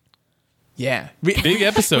 Yeah, Big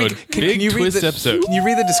episode. Big twist episode. Can you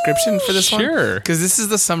read the description for this one? Sure. Because this is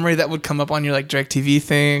the summary that would come up on your like DirecTV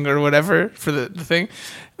thing or whatever for the thing.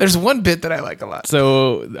 There's one bit that I like a lot.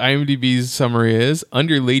 So IMDb's summary is: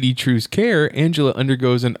 under Lady True's care, Angela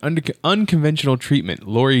undergoes an unconventional treatment.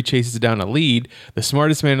 Laurie chases down a lead. The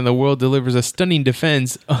smartest man in the world delivers a stunning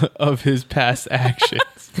defense of his past actions.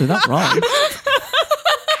 They're not wrong.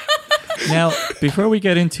 Now, before we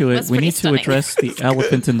get into it, That's we pretty need to stunning. address the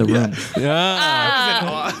elephant in the room.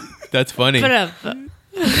 That's funny.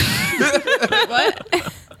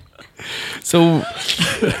 What? So,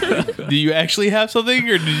 do you actually have something,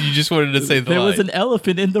 or did you just wanted to say the There line? was an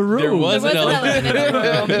elephant in the room. There was There an was an elephant.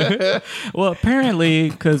 elephant in the room. Well, apparently,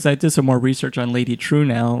 because I did some more research on Lady True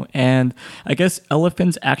now, and I guess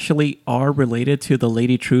elephants actually are related to the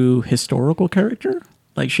Lady True historical character.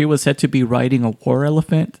 Like, she was said to be riding a war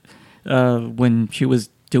elephant when she was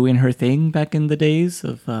doing her thing back in the days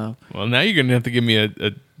of. Well, now you're gonna have to give me a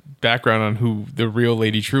background on who the real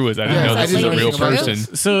Lady True is. I didn't Yes, know I this was a didn't know real anything about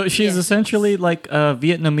person. this. So she's essentially like a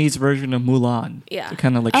Vietnamese version of Mulan. Yeah.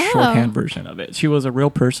 Kind of like Oh. shorthand version of it. She was a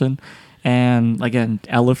real person. And again,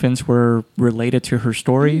 elephants were related to her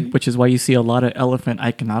story, which is why you see a lot of elephant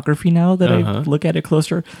iconography now that I look at it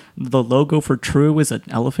closer. The logo for True is an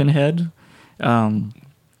elephant head.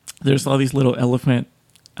 There's all these little elephant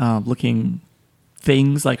looking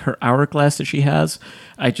things, like her hourglass that she has.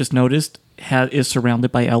 I just noticed is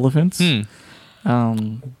surrounded by elephants.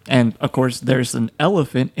 And of course, there's an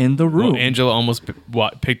elephant in the room. Well, Angela almost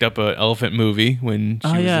picked up an elephant movie when she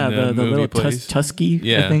was in the the movie little place. Tusky,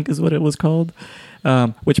 Yeah. I think is what it was called.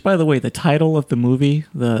 Which, by the way, the title of the movie,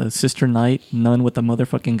 The Sister Knight, Nun with a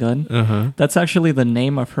Motherfucking Gun, that's actually the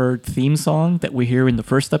name of her theme song that we hear in the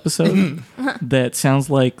first episode. That sounds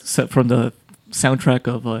like set from the soundtrack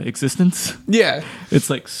of Existence. Yeah, It's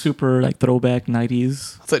like super like throwback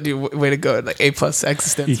 90s. so dude, way to go! Like A+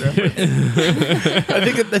 existence. Reference.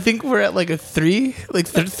 I think we're at like a 3, like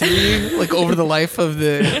 3, like over the life of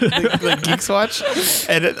the like Geeks Watch,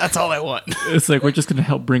 and that's all I want. It's like we're just gonna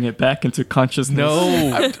help bring it back into consciousness. No,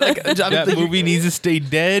 Like, that movie needs to stay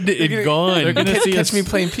dead and gone. they're gonna see catch us- me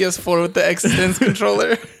playing PS4 with the Existence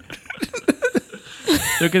controller.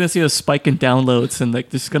 They're gonna see a spike in downloads and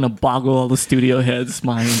like this is gonna boggle all the studio heads'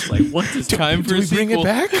 minds. Like, what is Time for Do a we bring sequel. it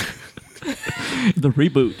back? the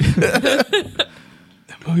reboot?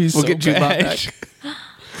 Movie's We'll so get Jude Law bad. back.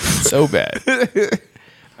 So bad.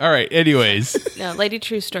 All right. Anyways, No, Lady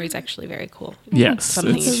True's story is actually very cool. Yes,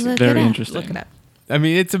 Something it's you should look very it up. interesting. Look it up. I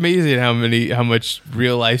mean, it's amazing how much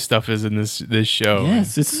real life stuff is in this show.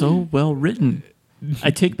 Yes, it's so well written.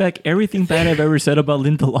 I take back everything bad I've ever said about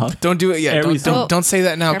Lindelof. Don't do it yet. Everything. Don't say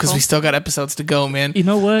that now because Careful. we still got episodes to go, man. You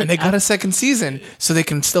know what? And they got a second season, so they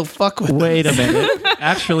can still fuck with. Wait a minute.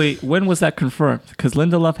 Actually, when was that confirmed? Because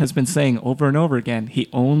Lindelof has been saying over and over again he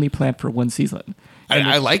only planned for one season.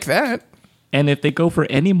 I like that. And if they go for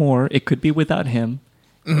any more, it could be without him.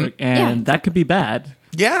 And Yeah. that could be bad.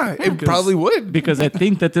 Yeah, it probably would. Because I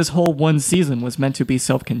think that this whole one season was meant to be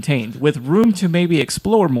self-contained with room to maybe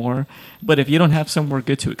explore more. But if you don't have somewhere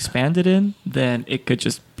good to expand it in, then it could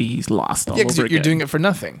just be lost all Yeah, because over you're again. doing it for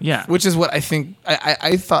nothing. Yeah. Which is what I think.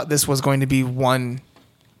 I thought this was going to be one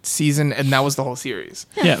season, and that was the whole series.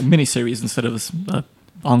 Yeah, miniseries instead of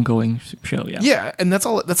ongoing show. Yeah, and that's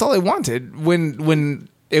all I wanted. When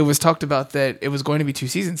it was talked about that it was going to be 2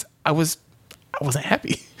 seasons, I wasn't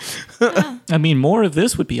happy. I mean, more of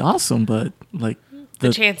this would be awesome, but like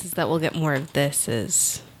The chances that we'll get more of this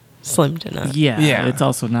is slim to none. yeah, it's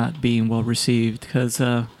also not being well received because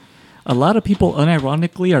a lot of people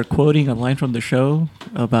unironically are quoting a line from the show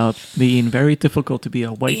about being very difficult to be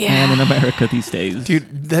a white man in America these days.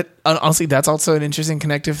 Dude, that honestly, that's also an interesting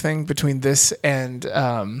connective thing between this and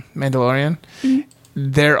Mandalorian.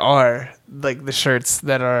 There are like the shirts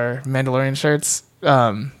that are Mandalorian shirts.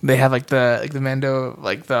 They have like the Mando,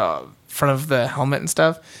 like the front of the helmet and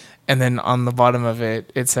stuff, and then on the bottom of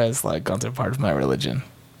it, it says like "Guns are part of my religion."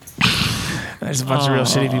 And there's a bunch of real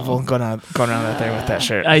shitty people going around out there with that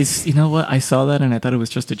shirt. You know what? I saw that and I thought it was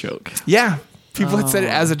just a joke. Yeah, people had said it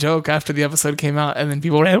as a joke after the episode came out, and then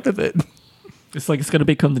people ran with it. It's like it's gonna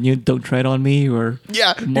become the new "Don't Tread on Me" or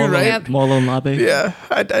Yeah, Molo, you're right. Molo Labe. Yeah,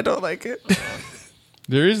 I don't like it.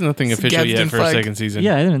 There is nothing official Gadsden yet for flag. a second season.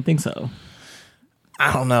 Yeah, I didn't think so.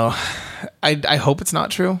 I don't know. I hope it's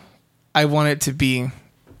not true. I want it to be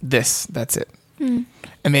this. That's it.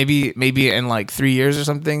 And maybe in like 3 years or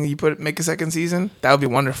something, you make a second season. That would be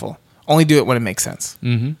wonderful. Only do it when it makes sense.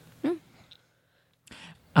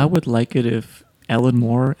 I would like it if Ellen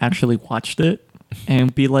Moore actually watched it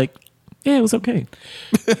and be like, "Yeah, it was okay."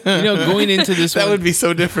 You know, going into this That one, would be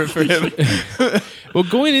so different for him. well,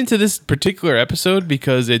 going into this particular episode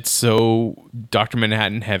because it's so Dr.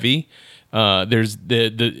 Manhattan heavy. There's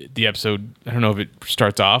the episode. I don't know if it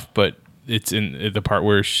starts off, but it's in the part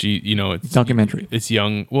where she, you know, it's Documentary. It's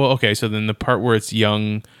young. Well, okay, so then the part where it's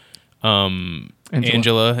young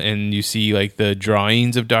Angela, and you see like the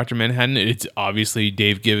drawings of Dr. Manhattan. It's obviously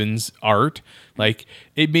Dave Gibbons' art. Like,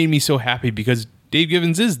 it made me so happy because Dave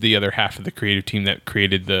Gibbons is the other half of the creative team that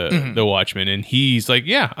created the Watchmen, and he's like,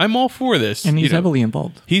 yeah, I'm all for this. And he's you know. heavily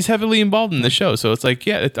involved. He's heavily involved in the show, so it's like,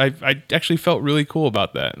 yeah, I actually felt really cool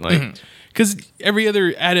about that. Like, because every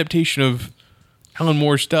other adaptation of Alan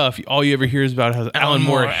Moore stuff, all you ever hear is about how Alan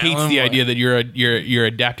Moore hates the idea that you're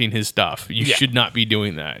adapting his stuff. You should not be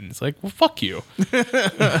doing that. And it's like, well, fuck you.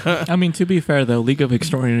 I mean, to be fair, though, League of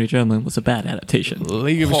Extraordinary Gentlemen was a bad adaptation.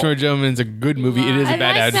 League of Extraordinary Gentlemen is a good movie. It is a I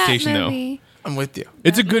bad like that adaptation, though. movie. I'm with you.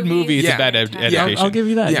 It's a good movie. It's Yeah. a bad adaptation. I'll give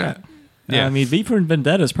you that. Yeah. Yeah. I mean, V for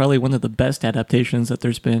Vendetta is probably one of the best adaptations that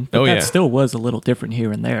there's been. But Oh, that yeah. still was a little different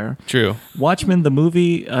here and there. True. Watchmen, the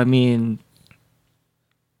movie, I mean,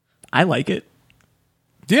 I like it.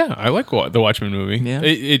 Yeah, I like the Watchmen movie. Yeah.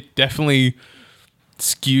 It definitely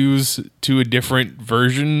skews to a different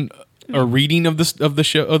version, a reading of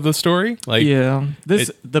the story. Like, Yeah.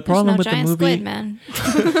 The There's problem no with the giant movie. squid, man.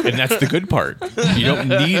 and that's the good part. You don't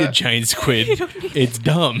need a giant squid. It's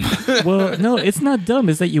dumb. Well, no, it's not dumb.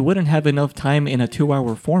 Is that you wouldn't have enough time in a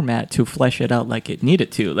 2-hour format to flesh it out like it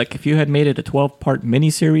needed to. Like if you had made it a 12-part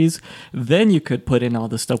miniseries, then you could put in all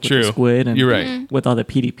the stuff with True. the squid and You're right. with all the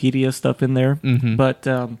Peteypedia stuff in there. But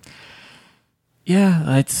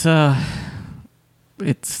yeah, it's a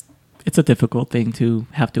difficult thing to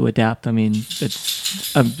have to adapt. I mean,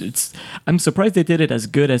 I'm surprised they did it as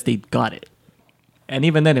good as they got it. And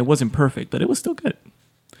even then, it wasn't perfect, but it was still good.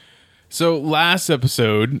 So last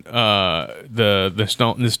episode,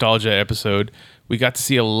 the nostalgia episode, we got to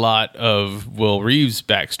see a lot of Will Reeves'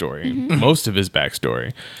 backstory, most of his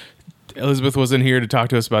backstory. Elizabeth wasn't here to talk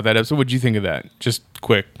to us about that episode. What did you think of that? Just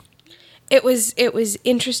quick. It was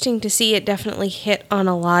interesting to see. It definitely hit on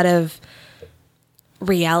a lot of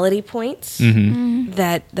reality points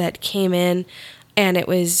that came in, and it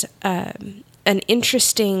was an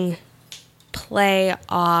interesting play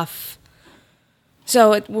off.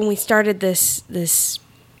 So when we started this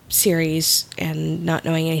series and not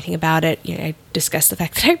knowing anything about it, you know, I discussed the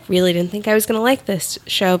fact that I really didn't think I was going to like this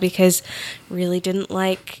show because I really didn't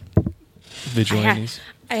like Vigilantes.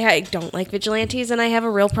 I don't like vigilantes, and I have a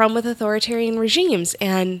real problem with authoritarian regimes.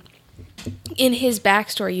 And in his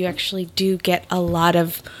backstory, you actually do get a lot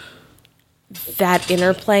of that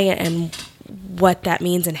interplay and what that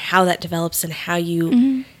means and how that develops and how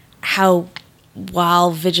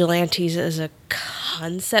while vigilantes as a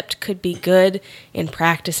concept could be good, in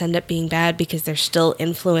practice end up being bad because they're still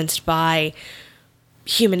influenced by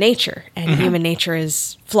human nature, and human nature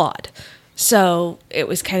is flawed. So it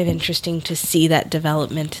was kind of interesting to see that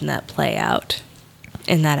development and that play out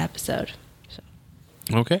in that episode.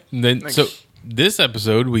 Okay. And then, so this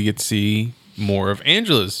episode, we get to see more of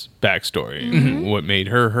Angela's backstory, what made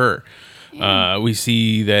her her. We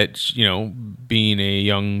see that, you know, being a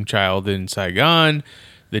young child in Saigon,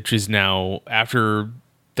 that is now, after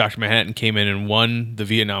Dr. Manhattan came in and won the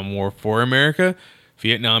Vietnam War for America,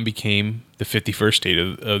 Vietnam became the 51st state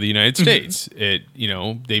of the United States. It,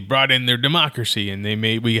 they brought in their democracy, and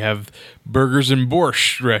we have burgers and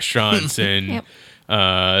borscht restaurants and Yep.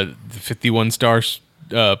 the 51 stars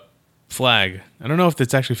flag. I don't know if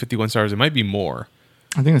it's actually 51 stars. It might be more.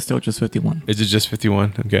 I think it's still just 51. Is it just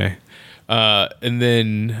 51? Okay. And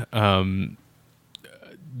then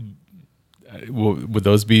would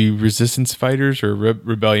those be resistance fighters or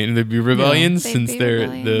rebellion? They'd be rebellions They'd since be the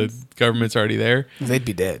rebellions. government's already there. They'd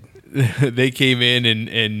be dead. They came in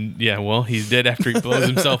and he's dead after he blows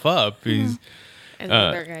himself up. He's And the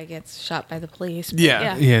other guy gets shot by the police. But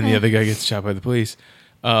Yeah. yeah, and the other guy gets shot by the police.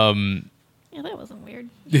 Yeah, that wasn't weird.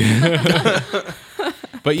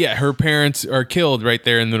 But yeah, her parents are killed right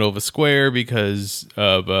there in the middle of a square because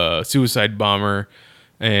of a suicide bomber,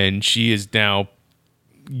 and she is now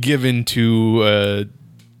given to a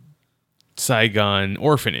Saigon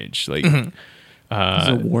orphanage. Like, He's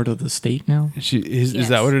a ward of the state now. she is Yes.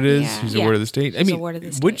 that what it is? Yeah. She's a Yeah. ward of the state. I She's a mean, ward of the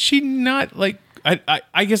would state. she not like?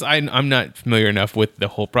 I guess I'm not familiar enough with the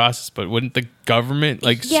whole process, but wouldn't the government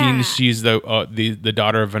seeing Yeah. she's the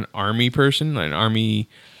daughter of an army person, an army?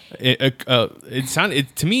 It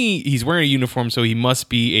sounded to me he's wearing a uniform, so he must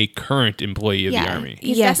be a current employee of the army.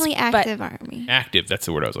 He's Yes, definitely but- active army. Active. That's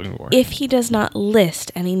the word I was looking for. If he does not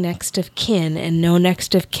list any next of kin and no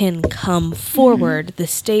next of kin come forward, the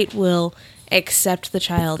state will accept the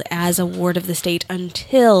child as a ward of the state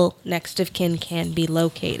until next of kin can be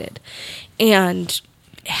located. And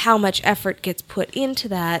how much effort gets put into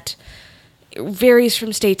that varies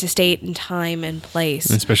from state to state in time and place.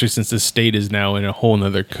 Especially since the state is now in a whole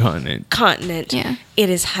nother continent. Yeah. It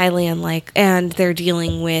is highly unlikely, and they're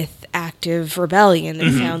dealing with active rebellion,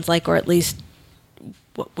 it sounds like, or at least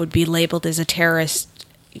what would be labeled as a terrorist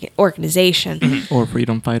organization. Or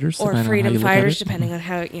freedom fighters. Or depending on how freedom you look at fighters, it. depending on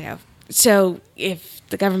how, So if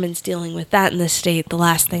the government's dealing with that in the state, the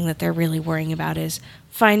last thing that they're really worrying about is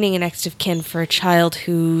finding a next of kin for a child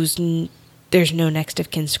who's there's no next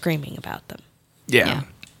of kin screaming about them. Yeah. Yeah.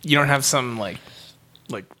 You don't have some like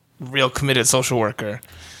real committed social worker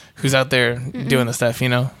who's out there doing the stuff, I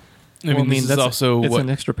mean, Well, this is that's also it's what an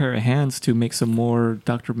extra pair of hands to make some more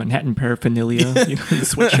Dr. Manhattan paraphernalia in the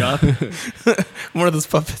sweatshop. More of those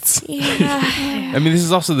puppets. Yeah. I mean, this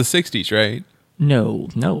is also the 60s, right? No,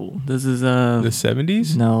 this is The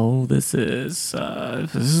 70s? no, this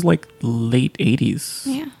is like late 80s.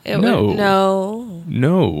 Yeah. No.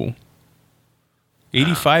 No.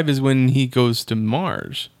 85 is when he goes to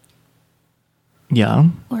Mars. Yeah.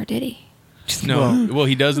 Or did he? No, well,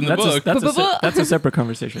 he does in the book. That's a separate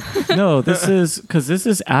conversation. No, this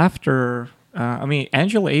is after.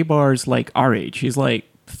 Angela Abar's like our age. She's like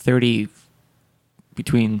 30,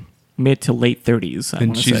 between mid to late 30s.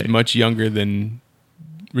 And she's much younger than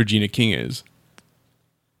Regina King is.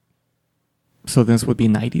 So this would be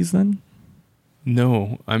 90s then.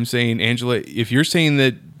 No, I'm saying Angela. If you're saying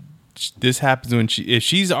that this happens when if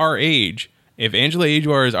she's our age, if Angela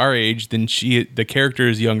Abar is our age, then the character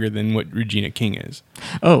is younger than what Regina King is.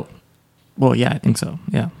 Oh, well, yeah, I think so.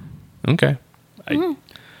 Yeah. Okay. I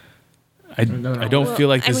don't feel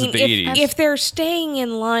like this is the 80s. If they're staying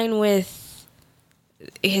in line with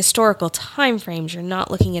historical time frames, you're not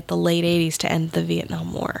looking at the late 80s to end the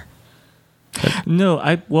Vietnam War. No,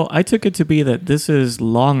 I took it to be that this is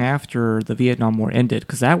long after the Vietnam War ended,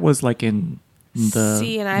 because that was like in the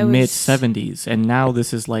See, and I was- mid 70s, and now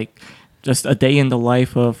this is like just a day in the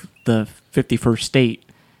life of the 51st state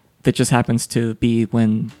that just happens to be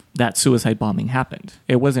when that suicide bombing happened.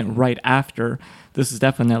 It wasn't right after. This is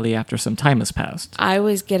definitely after some time has passed. I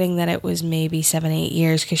was getting that it was maybe 7-8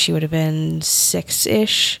 years because she would have been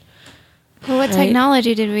 6-ish. Well, what Right.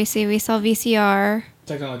 technology did we see? We saw VCR.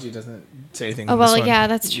 Technology doesn't say anything. Oh, well, yeah,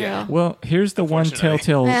 that's true. Well, here's the one Unfortunately.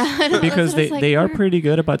 telltale, Yeah, because that's what I was they like, are "Hmm." pretty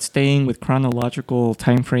good about staying with chronological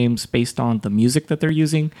time frames based on the music that they're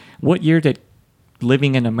using. What year did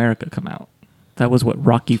Living in America come out? That was what,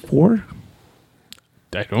 Rocky IV?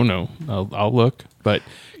 I don't know. I'll look, but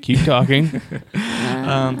keep talking.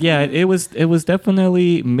 Yeah, it was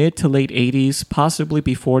definitely mid to late 80s, possibly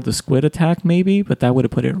before the Squid Attack, maybe, but that would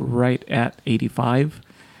have put it right at 85.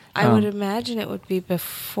 I would imagine it would be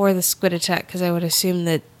before the Squid Attack because I would assume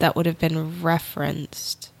that would have been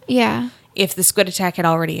referenced Yeah. if the Squid Attack had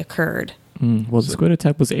already occurred. Well, the Squid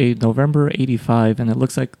Attack was November 85, and it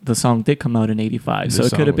looks like the song did come out in 85, so The it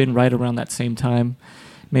could have song- been right around that same time,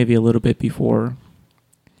 maybe a little bit before.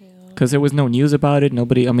 Because there was no news about it.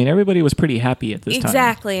 Everybody was pretty happy at this time.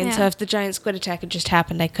 Exactly. And so Yeah. if the giant squid attack had just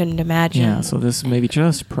happened, I couldn't imagine. Yeah, so this is maybe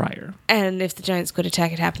just prior. And if the giant squid attack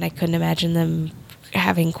had happened, I couldn't imagine them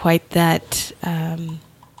having quite that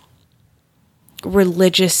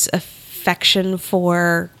religious affection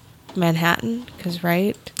for Manhattan, because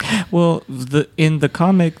right? Well, in the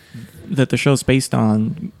comic that the show's based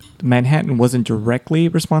on, Manhattan wasn't directly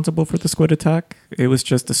responsible for the squid attack. It was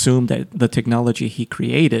just assumed that the technology he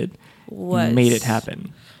created made it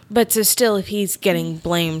happen. But so still, if he's getting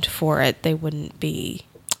blamed for it, they wouldn't be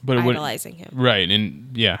idolizing him. Right,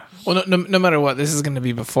 and yeah. Well, no matter what, this is going to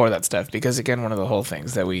be before that stuff, because again, one of the whole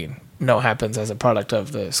things that we know happens as a product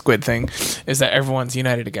of the squid thing is that everyone's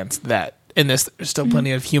united against that. In this, there's still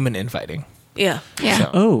plenty of human infighting. Yeah. Yeah.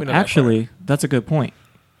 So, Oh, we know actually, that's a good point.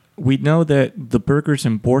 We know that the burgers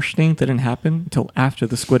and borscht thing didn't happen until after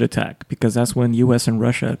the squid attack, because that's when U.S. and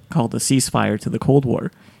Russia called a ceasefire to the Cold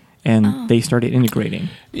War, and they started integrating.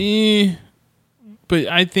 But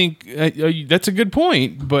I think that's a good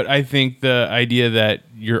point. But I think the idea that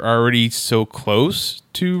you're already so close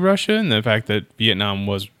to Russia and the fact that Vietnam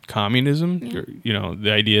was communism,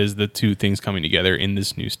 the idea is the two things coming together in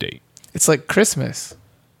this new state. It's like Christmas.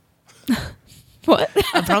 What?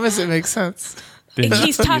 I promise it makes sense.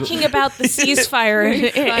 He's talking about the ceasefire.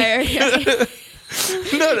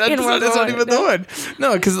 No, that's not even the one.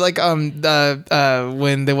 No, because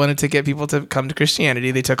when they wanted to get people to come to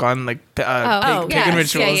Christianity, they took on pagan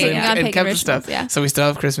rituals and kept stuff. Yeah. So we still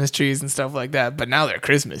have Christmas trees and stuff like that, but now they're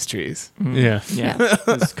Christmas trees. Yeah. Yeah,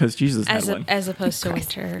 because Jesus had one. As opposed to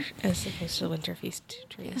winter feast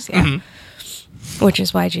trees. Yeah. Which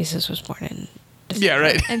is why Jesus was born in December. Yeah,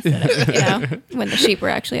 right. Instead of, when the sheep were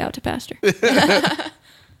actually out to pasture.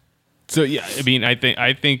 So yeah, I mean,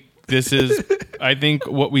 I think this is. I think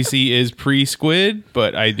what we see is pre-squid,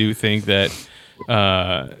 but I do think that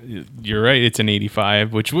you're right. It's an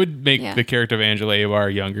 85, which would make the character of Angela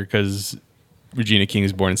Abar younger because Regina King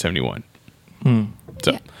is born in 71.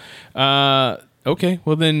 So, okay,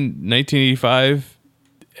 well then 1985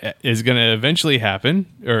 is going to eventually happen,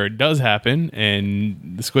 or it does happen,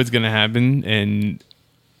 and the squid's going to happen, and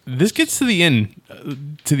this gets to the end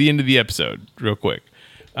of the episode real quick.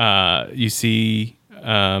 You see.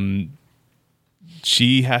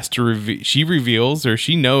 She has to she reveals, or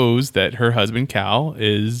she knows, that her husband Cal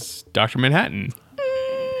is Dr. Manhattan.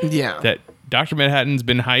 Yeah. That Dr. Manhattan's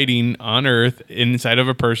been hiding on Earth inside of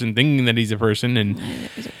a person, thinking that he's a person, and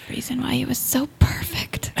There's a reason why he was so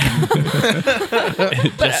perfect.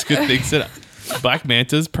 Jessica thinks that Black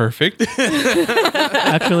Manta's perfect.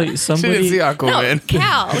 Actually, She didn't somebody see Aquaman.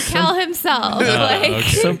 Cal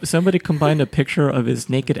himself. somebody combined a picture of his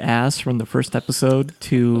naked ass from the first episode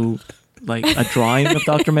to like a drawing of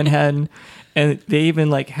Dr. Manhattan, and they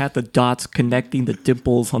even had the dots connecting the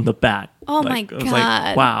dimples on the back. Oh my I was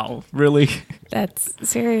God. wow, really? That's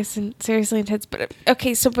seriously intense. But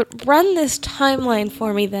okay, but run this timeline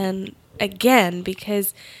for me then again,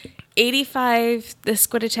 because 85, the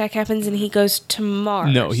squid attack happens and he goes to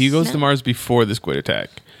Mars. No, he goes to Mars before the squid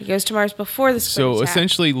attack. He goes to Mars before the squid So attack.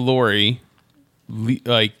 essentially, Lori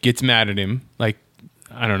gets mad at him. I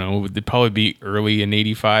don't know, it'd probably be early in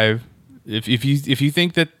 85. If you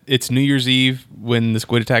think that it's New Year's Eve when the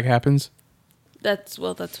squid attack happens. That's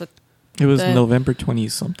what It was The- November 20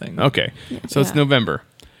 something. Okay, so it's November.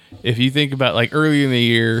 If you think about earlier in the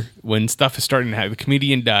year when stuff is starting to happen, the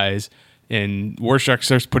comedian dies and Rorschach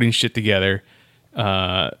starts putting shit together.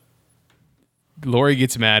 Lori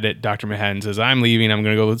gets mad at Dr. Manhattan, says, "I'm leaving. I'm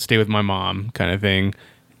going to go stay with my mom," kind of thing.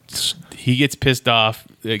 He gets pissed off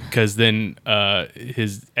because then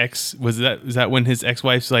his ex is that when his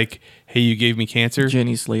ex-wife's like, "Hey, you gave me cancer."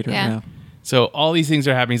 Jenny Slater. Yeah. Yeah. So all these things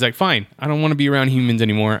are happening. He's like, "Fine, I don't want to be around humans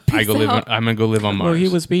anymore. I'm gonna go live on Mars." Well, he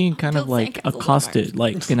was being kind of Don't think of the accosted,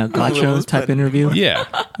 in a gotcha type interview. Yeah,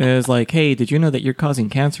 It was like, hey, did you know that you're causing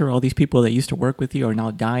cancer? All these people that used to work with you are now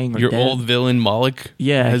dying or your dead. old villain Moloch.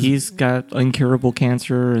 Yeah, he's got incurable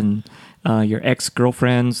cancer, and your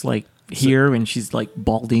ex-girlfriend's here, and she's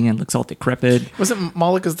balding and looks all decrepit. Wasn't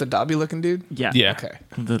Moloch the Dobby looking dude? Yeah. Yeah. Okay.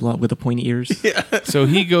 With the pointy ears. So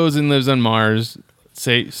he goes and lives on Mars,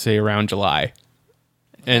 say around July.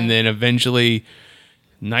 And then eventually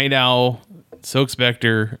Night Owl, Silk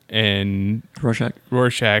Spectre, and Rorschach.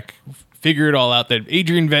 figure it all out that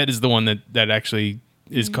Adrian Vett is the one that actually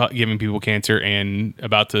is giving people cancer and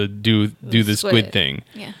about to do the squid thing.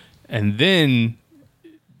 Yeah. And then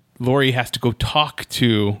Lori has to go talk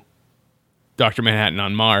to Dr. Manhattan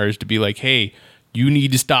on Mars to be like, "Hey, you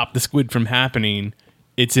need to stop the squid from happening.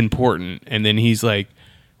 It's important." And then he's like,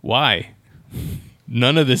 "Why?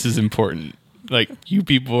 None of this is important. You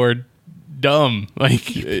people are dumb.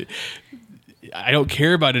 I don't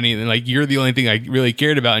care about anything. You're the only thing I really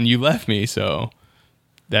cared about, and you left me. So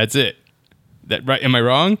that's it. That right? Am I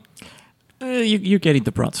wrong?" You're getting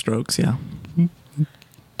the broad strokes, yeah.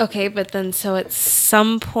 Okay, but then so at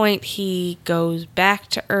some point he goes back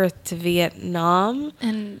to Earth to Vietnam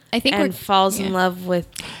And I think and falls in love with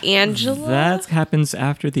Angela. That happens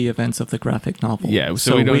after the events of the graphic novel. Yeah,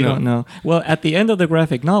 so we don't know. Well, at the end of the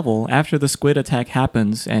graphic novel, after the squid attack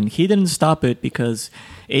happens, and he didn't stop it because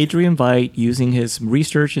Adrian Veidt, using his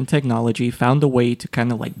research and technology, found a way to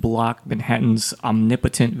kind of like block Manhattan's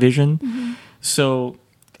omnipotent vision. So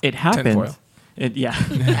it happened. Tinfoil.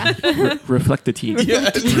 Reflectitine.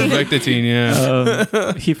 Reflectitine,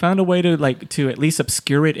 yeah. He found a way to at least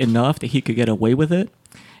obscure it enough that he could get away with it.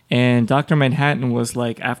 And Dr. Manhattan was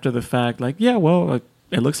like, after the fact, like, yeah, well,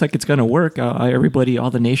 it looks like it's going to work. Everybody,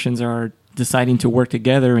 all the nations are deciding to work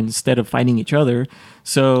together instead of fighting each other.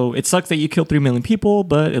 So it sucks that you killed 3 million people,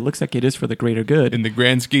 but it looks like it is for the greater good. In the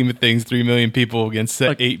grand scheme of things, 3 million people against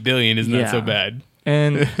 8 billion is not yeah. so bad.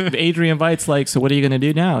 And Adrian Veidt's like, so what are you going to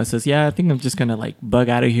do now? He says, yeah, I think I'm just going to like bug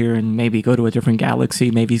out of here and maybe go to a different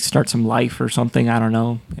galaxy, maybe start some life or something. I don't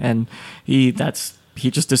know. And he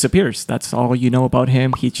just disappears. That's all you know about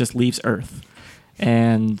him. He just leaves Earth.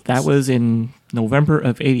 And that was in November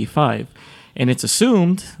of 85. And it's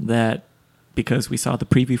assumed that because we saw the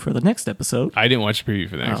preview for the next episode. I didn't watch the preview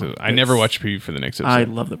for the next episode. I never watched the preview for the next episode. I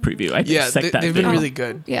love the preview. I dissect that they've been thing. really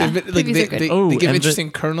good. Yeah, They've been, like, previews are good. they give and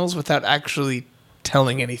interesting kernels without actually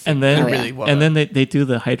telling anything. And then, They're really well and done. then they do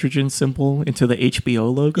the hydrogen symbol into the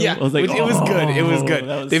HBO logo. Yeah, I was like, it was good. It was good.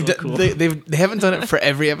 That was They've so done, cool. they haven't done it for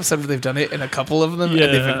every episode, but they've done it in a couple of them, and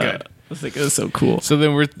they've been good. I was like, it was so cool. So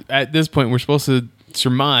then we're at this point, we're supposed to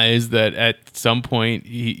surmise that at some point,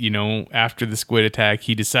 after the squid attack,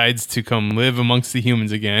 he decides to come live amongst the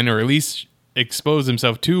humans again, or at least expose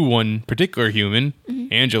himself to one particular human,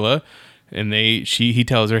 Angela, and he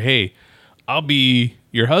tells her, "Hey, I'll be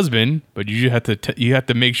your husband, but you have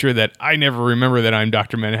to make sure that I never remember that I'm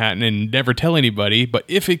Dr. Manhattan and never tell anybody. But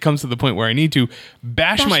if it comes to the point where I need to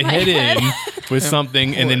bash my head in with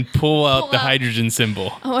something and then pull out the hydrogen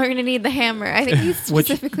symbol." Oh, we're gonna need the hammer. I think he's Which,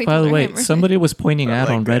 specifically. by the told her way, hammer. somebody was pointing out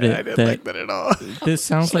on I Reddit didn't that like that at all. this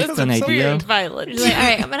sounds like an It's idea. weird, violent. She's like, all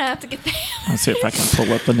right, I'm gonna have to get the hammer. Let's see if I can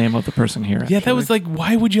pull up the name of the person here. Yeah, that was like,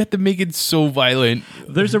 why would you have to make it so violent?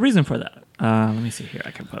 There's a reason for that. Let me see here. I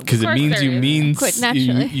can put Because it course means there you is. mean Quite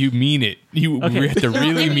naturally. you mean it. You Okay. have to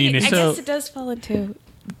really mean I it. So- guess it does fall into.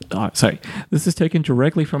 Sorry. This is taken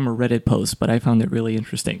directly from a Reddit post, but I found it really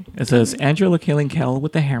interesting. It says, Angela killing Cal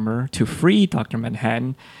with the hammer to free Dr.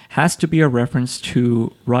 Manhattan has to be a reference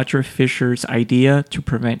to Roger Fisher's idea to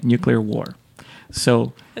prevent nuclear war.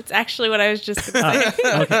 So That's actually what I was just going to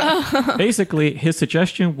say. basically, his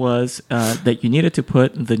suggestion was that you needed to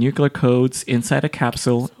put the nuclear codes inside a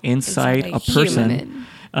capsule inside Inside a a person.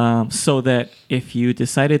 Human. So that if you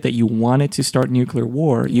decided that you wanted to start nuclear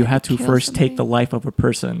war, you had to kill first take somebody. the life of a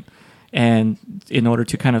person, and in order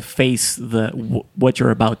to kind of face what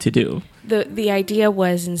you're about to do. The idea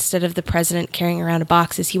was, instead of the president carrying around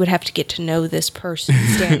boxes, he would have to get to know this person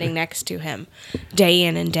standing next to him day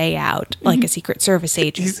in and day out, like a Secret Service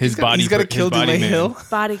agent. He's got to kill body Delay man. Hill.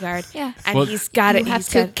 Bodyguard. Yeah. And Well, he's got it. You have He's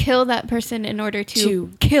to got kill that person in order to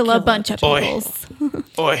To kill a kill bunch of Oi. peoples.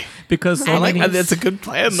 Boy, Because so I like many, that's a good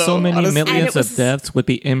plan though. so many honestly. millions And it was- of deaths would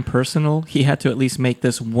be impersonal. He had to at least make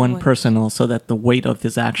this one personal so that the weight of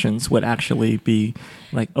his actions would actually be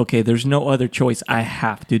like, okay, there's no other choice. I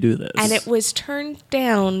have to do this. And it was turned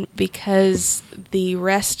down because the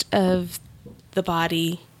rest of the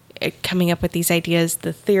body coming up with these ideas,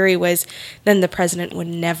 the theory was then the president would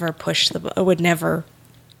never push the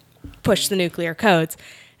nuclear codes.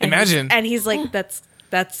 And Imagine. he's like, that's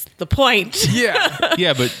the point. Yeah,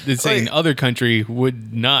 Yeah, but it's saying Like- other country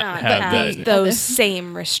would not Not have have that. those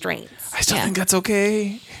same restraints. I still Yeah. think that's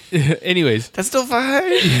okay. Anyways, That's still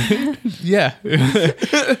fine. yeah.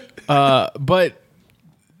 But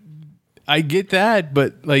I get that,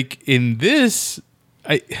 but like in this,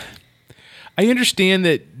 I understand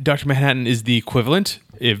that Dr. Manhattan is the equivalent,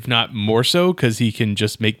 if not more so, because he can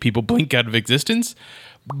just make people blink out of existence.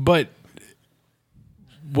 But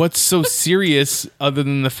what's so serious other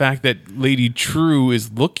than the fact that Lady True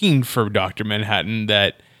is looking for Dr. Manhattan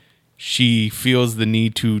that she feels the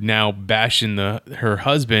need to now bash in her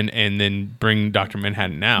husband and then bring Dr.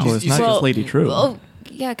 Manhattan out? well, it's not Well, just Lady True. Oh,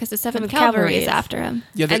 yeah, because the 7th Seventh Cavalry Cavalry is is. after him.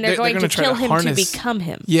 Yeah, And they're going gonna to try kill him harness- to become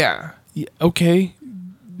him. Yeah, Yeah, okay.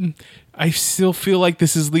 I still feel like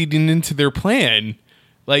this is leading into their plan.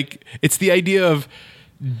 Like, it's the idea of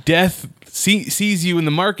Death sees you in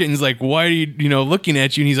the market and is like, why are you looking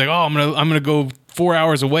at you? And he's like, oh, I'm gonna go 4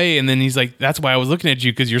 hours away, and then he's like, that's why I was looking at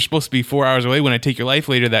you, because you're supposed to be 4 hours away when I take your life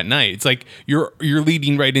later that night. It's like you're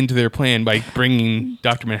leading right into their plan by bringing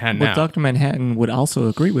Dr. Manhattan But out. Dr. Manhattan would also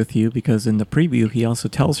agree with you because in the preview, he also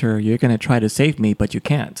tells her, you're going to try to save me, but you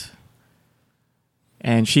can't.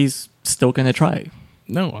 And she's still going to try.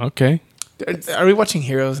 No, okay. Are we watching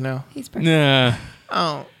Heroes now? He's perfect. Nah.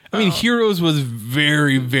 Oh. I mean, Heroes was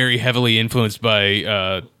very, very heavily influenced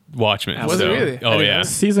by Watchmen. Was it really? I Oh, didn't yeah. know.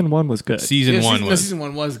 Season 1 was good. Season one was. Season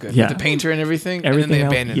 1 was good. Yeah. With the painter and everything. Everything and then they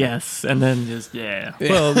else, abandoned it. yes. And then just, yeah.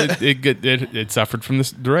 Well, it suffered from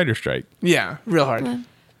the writer's strike. Yeah, real hard.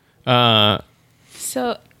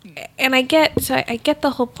 So, and I get the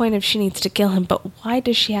whole point of she needs to kill him, but why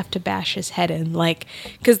does she have to bash his head in? Like,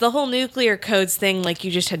 because the whole nuclear codes thing, like,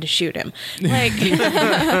 you just had to shoot him. Like,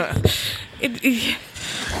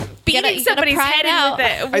 beating you gotta somebody's pry head it out.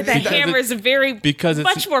 in with a think that- hammer is very Because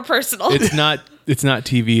it's- much more personal. It's not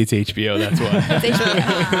TV, it's HBO, that's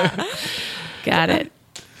why. Got it.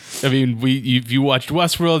 I mean, if you watched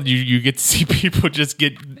Westworld, you get to see people just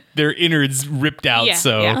get their innards ripped out, Yeah,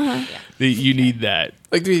 so yeah. you need that.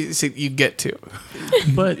 Like you get to.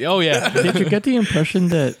 But Oh, yeah. did you get the impression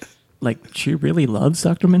that, like, she really loves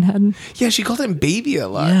Dr. Manhattan? Yeah, she called him baby a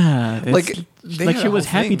lot. Yeah. it's- Like, they like had she a was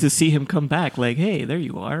whole happy thing. to see him come back. Like, hey, there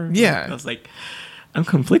you are. Yeah. I was like, I'm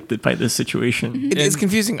conflicted by this situation. It is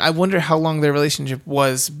confusing. I wonder how long their relationship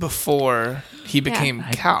was before he became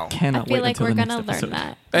I Cal. I cannot feel wait like until we're the next gonna learn episode.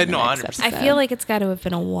 that. No, in the next 100%. I episode. feel like it's got to have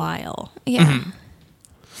been a while. Yeah.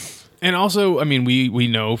 And also, I mean, we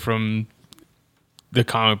know from the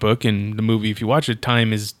comic book and the movie, if you watch it,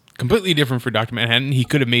 time is completely different for Dr. Manhattan. He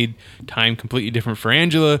could have made time completely different for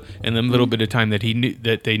Angela, and then a little bit of time that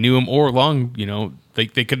they knew him, or long,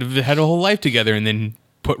 like they could have had a whole life together, and then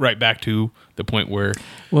put right back to the point where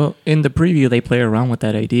Well, in the preview, they play around with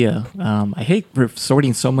that idea. I hate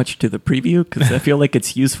resorting so much to the preview because I feel like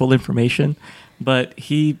it's useful information. But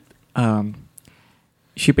she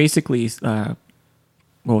basically,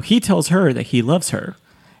 he tells her that he loves her,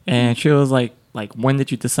 and she was like, when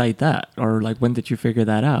did you decide that, or like when did you figure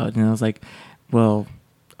that out? And I was like, well,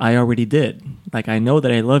 I already did. Like, I know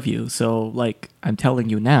that I love you, so like I'm telling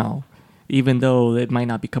you now. Even though it might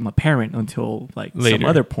not become apparent until like some Later.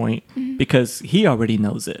 other point, because he already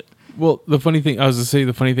knows it. Well, the funny thing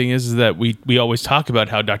is that we always talk about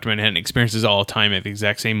how Dr. Manhattan experiences all time at the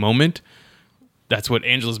exact same moment. That's what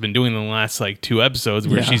Angela's been doing in the last like 2 episodes,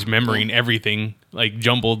 where Yeah. she's remembering everything like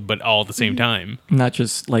jumbled, but all at the same time. Not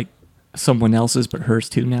just like someone else's, but hers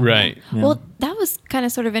too now. Right. Yeah. Well, that was kind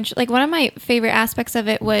of sort of interesting. Like, one of my favorite aspects of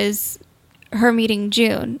it was her meeting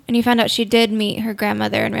June, and you found out she did meet her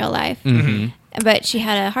grandmother in real life, but she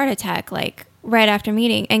had a heart attack like right after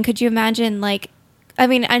meeting. And could you imagine, like, I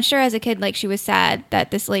mean, I'm sure as a kid, like, she was sad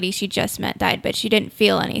that this lady she just met died, but she didn't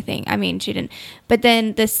feel anything. I mean, she didn't. But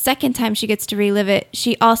then the second time she gets to relive it,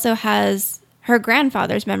 she also has her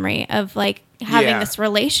grandfather's memory of like having Yeah. this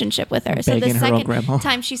relationship with her. So the Begging her own second grandma.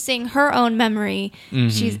 time she's seeing her own memory,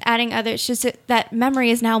 she's adding other. She's that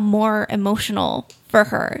memory is now more emotional for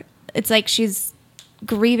her. It's like she's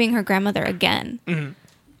grieving her grandmother again.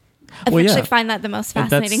 I Well, actually yeah. find that the most And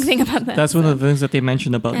fascinating thing about that. That's one of the things that they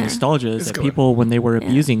mentioned about Yeah. nostalgia is It's that good. people, when they were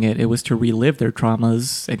abusing it, it was to relive their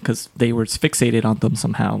traumas because they were fixated on them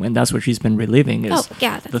somehow, and that's what she's been reliving is Oh,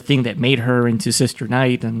 yeah, the thing that made her into Sister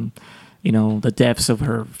Night, and the deaths of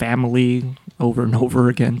her family over and over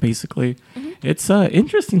again. Basically, it's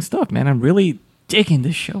interesting stuff, man. I'm really digging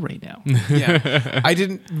this show right now. Yeah. I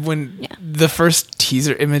didn't when the first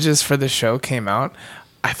teaser images for the show came out.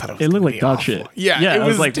 I thought it was It looked gonna like be dog awful. shit. Yeah, Yeah, it I was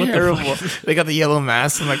was like, what the terrible. fuck? They got the yellow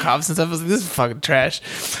masks and the cops and stuff. I was like, this is fucking trash.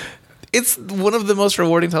 It's one of the most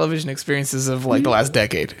rewarding television experiences of like the last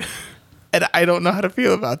decade. And I don't know how to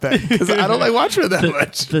feel about that because I don't like watching it that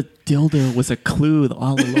much. The dildo was a clue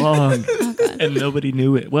all along, and nobody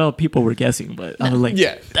knew it. Well, people were guessing, but I was like,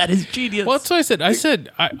 Yeah. that is genius. Well, that's what I said.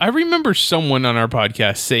 I remember someone on our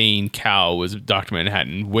podcast saying Cal was Dr.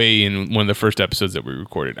 Manhattan way in one of the first episodes that we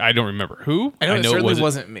recorded. I don't remember who. I know it certainly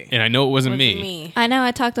wasn't me. And I know it wasn't Wasn't me. me. I know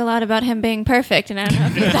I talked a lot about him being perfect, and I don't know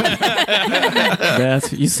if you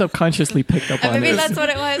thought You subconsciously picked up on maybe it. that's what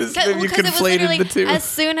it was. Maybe you Because it was conflated literally the two. as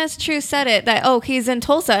soon as True said it that he's in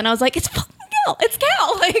Tulsa, and I was like, it's fucking Cal. It's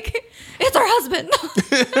Cal. Like, it's her husband.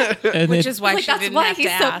 And Which it- is why Like, she that's didn't why have he's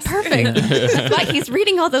to so ask. perfect. That's why he's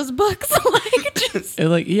reading all those books. Like, just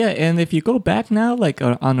and if you go back now, like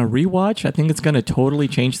on a rewatch, I think it's going to totally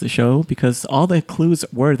change the show because all the clues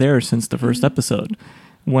were there since the first episode.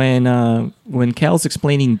 When Cal's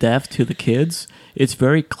explaining death to the kids, it's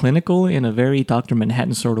very clinical in a very Dr.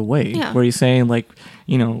 Manhattan sort of way, Yeah. where he's saying like,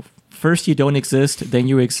 first you don't exist, then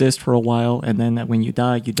you exist for a while, and then when you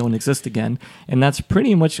die, you don't exist again. And that's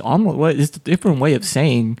pretty much almost what is a different way of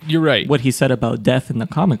saying You're right. what he said about death in the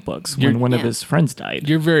comic books when one of Yeah. his friends died.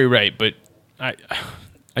 You're very right, but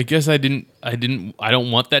I guess I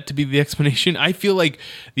don't want that to be the explanation. I feel like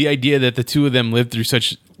the idea that the two of them lived through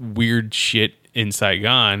such weird shit in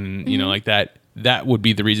Saigon, you know, like that would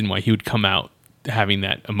be the reason why he would come out having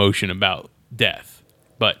that emotion about death.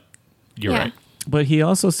 But you're Yeah. right. But he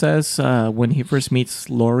also says when he first meets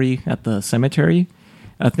Lori at the cemetery,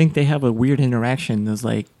 I think they have a weird interaction. There's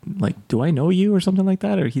like, do I know you or something like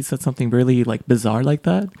that? Or he said something really like bizarre like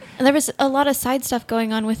that. And there was a lot of side stuff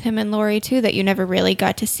going on with him and Lori too that you never really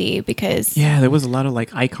got to see because Yeah, there was a lot of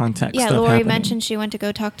like eye contact yeah, stuff Lori happening. mentioned she went to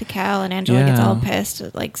go talk to Cal, and Angela gets all Yeah. pissed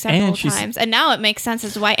like several And she's- times. And now it makes sense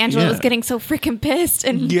as to why Angela Yeah. was getting so freaking pissed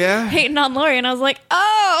and Yeah. hating on Lori. And I was like,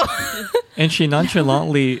 oh, And she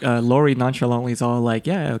nonchalantly, Lori nonchalantly is all like,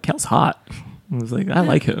 yeah, Cal's hot. I was like, I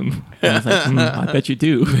like him. And I was like, I bet you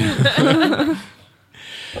do.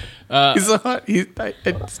 He's so hot.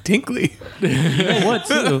 It's tinkly. You know what,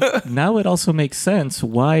 too? Now it also makes sense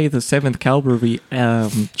why the 7th Cavalry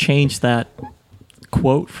changed that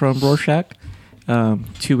quote from Rorschach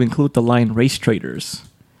to include the line race traders.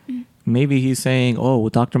 Maybe he's saying, "Oh,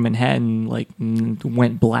 Dr. Manhattan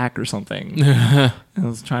went black or something." I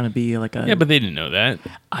was trying to be like a. Yeah, but they didn't know that.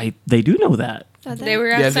 They do know that. They were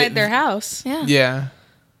Yeah, outside they- their house. yeah. Yeah.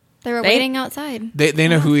 They were They- waiting outside. They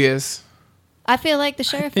know who he is. I feel like the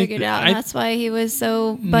sheriff think figured it that- out, and that's why he was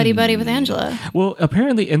so buddy with Angela. Well,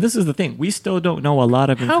 apparently, and this is the thing, we still don't know a lot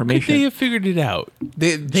of How could information. they have figured it out?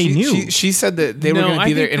 They knew. She said that they were No, going to I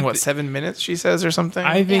be there think in that what 7 minutes? She says or something.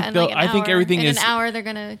 I think Yeah, in they'll- like an I think hour. everything in is. an hour. They're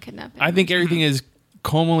gonna kidnap him. I think everything is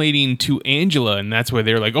culminating to Angela, and that's why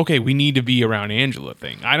they're like, okay, we need to be around Angela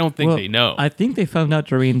thing. I don't think Well, they know. I think they found out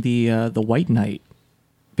during the White Night,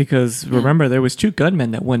 because remember there was 2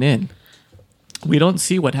 gunmen that went in. We don't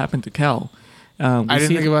see what happened to Cal. We I didn't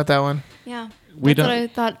see- think about that one. Yeah. We That's what don't- I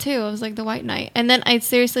thought too. I was like the White Knight. And then I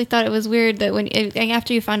seriously thought it was weird that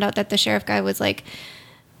after you found out that the sheriff guy was like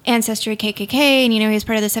Ancestry KKK and he was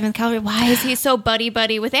part of the 7th Cavalry, why is he so buddy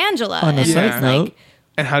with Angela? On a And side it's note,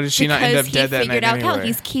 And how did she not end because up dead that he night figured out Cal. anyway?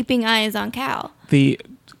 He's keeping eyes on Cal.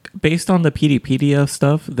 based on the PDpedia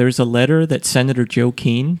stuff, there's a letter that Senator Joe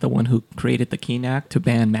Keene, the one who created the Keene Act to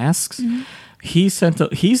ban masks, he's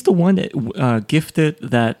the one that gifted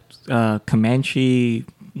that Comanche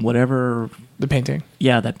whatever. The painting.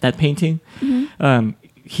 Yeah, that painting.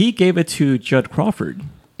 He gave it to Judd Crawford,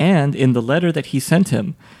 and in the letter that he sent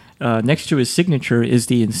him, next to his signature is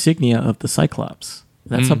the insignia of the Cyclops.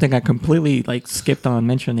 That's something I completely skipped on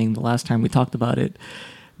mentioning the last time we talked about it.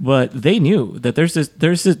 But they knew that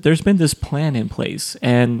there's been this plan in place,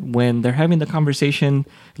 and when they're having the conversation,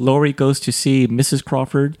 Lori goes to see Mrs.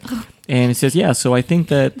 Crawford, and it says, "Yeah, so I think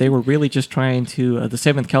that they were really just trying to the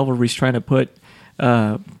 7th Cavalry's trying to put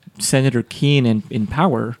Senator Keene in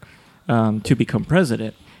power to become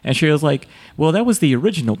president." And she was like, "Well, that was the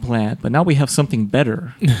original plan, but now we have something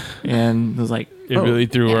better." And it was like, it really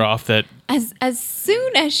threw her off that. As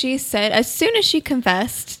soon as she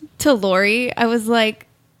confessed to Lori, I was like,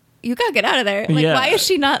 you gotta get out of there. Like, Yeah. why is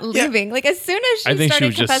she not leaving? Like, as soon as I she think she started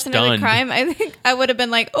was just confessing to the stunned. crime, I think I would have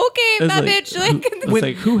been like, okay, It's that like, bitch. Who, it's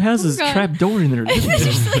like, who has this God. trap door in their living room?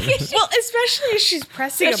 Well, especially as she's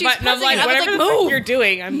pressing Yeah, a she's button. I'm pressing like, it. I was whatever like, the fuck move. you're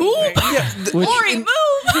doing, I'm moving. Which- Lori,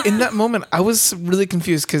 move! In that moment, I was really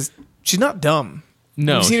confused because she's not dumb.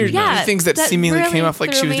 No, We've seen her she's do not. Yeah, things that that seemingly really came off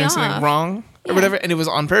like she threw was me doing something off. wrong Yeah. or whatever, and it was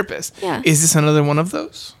on purpose. Yeah. Is this another one of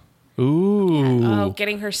those? Ooh, Oh,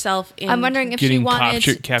 getting herself in. I'm wondering if she Getting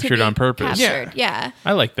wanted captured to be on purpose. Captured. Yeah.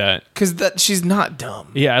 I like that. Because she's not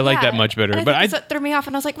dumb. Yeah, I like Yeah. that much better. And But I think that's what threw me off,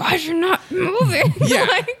 and I was like, why is she not moving? Yeah.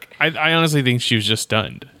 Like, I honestly think she was just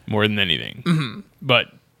stunned more than anything. But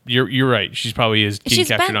you're right. She's probably is getting she's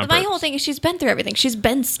captured been. on My purpose. whole thing is she's been through everything. She's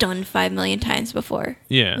been stunned 5 million times before.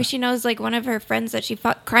 Yeah. I mean, she knows like one of her friends that she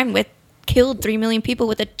fought crime with killed 3 million people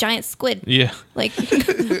with a giant squid. Yeah, Like,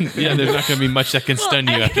 yeah. There's not going to be much that can stun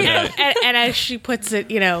you after that. and as she puts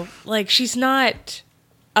it, like she's not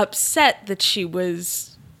upset that she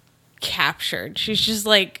was captured. She's just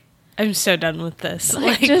like, I'm so done with this.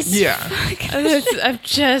 Like, just Yeah. I'm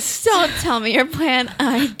just. don't tell me your plan.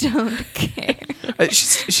 I don't care.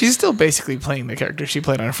 She's still basically playing the character she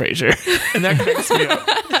played on Frasier, and that cracks me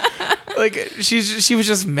up. Like she was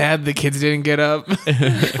just mad the kids didn't get up.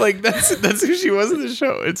 Like that's who she was in the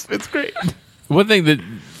show. It's great. One thing that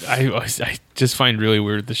I just find really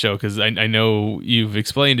weird with the show, because I know you've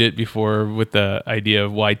explained it before with the idea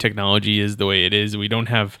of why technology is the way it is. We don't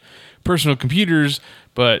have personal computers,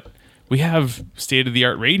 but we have state of the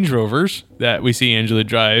art Range Rovers that we see Angela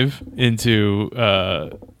drive into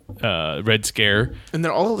Red Scare. And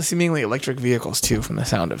they're all seemingly electric vehicles too, from the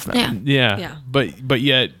sound of them. Yeah. Yeah. But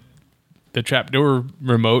yet the trapdoor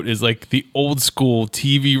remote is like the old school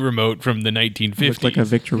TV remote from the 1950s. Looks like a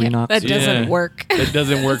Victorinox. That doesn't Yeah. work. That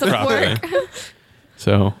doesn't work properly.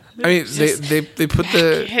 So I mean, they put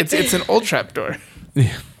it's an old trapdoor.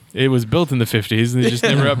 it was built in the 50s and they just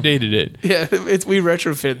never updated it. Yeah, we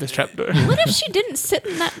retrofitted this trapdoor. What if she didn't sit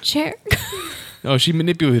in that chair? Oh, she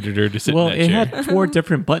manipulated her to sit Well, in that it chair. had 4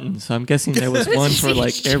 different buttons, so I'm guessing there was one for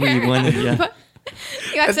like every one. Yeah.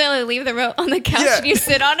 You accidentally leave the remote on the couch Yeah. and you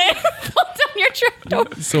sit on it and pull down your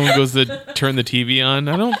trapdoor. Someone goes to turn the TV on.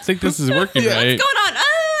 I don't think this is working Yeah. right. What's going on?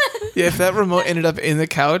 Ah! Yeah, if that remote ended up in the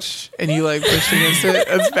couch and you like pushed against it,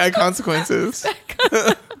 that's bad consequences.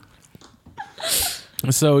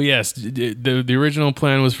 So yes, the original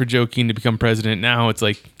plan was for Joe Keane to become president. Now it's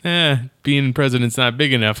like, being president's not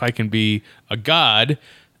big enough. I can be a god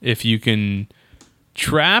if you can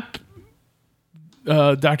trap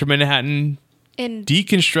Dr. Manhattan, And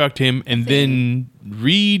deconstruct him, and then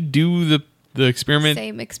redo the experiment,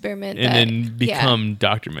 same experiment. and then become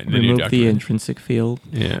Dr. Man. The new Remove Dr. the Man. intrinsic field.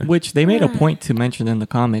 Yeah. Which they made a point to mention in the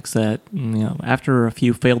comics that, after a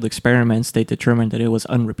few failed experiments, they determined that it was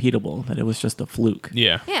unrepeatable, that it was just a fluke.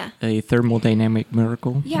 Yeah. Yeah. A thermodynamic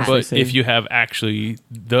miracle. Yeah. as they But say. if you have actually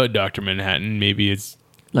the Dr. Manhattan, maybe it's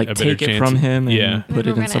like a better take it chance. from him and Yeah. put it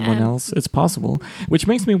We're in gonna someone end. else, it's possible. Which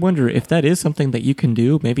makes me wonder if that is something that you can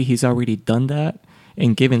do. Maybe he's already done that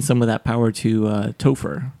and given some of that power to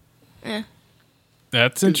Topher.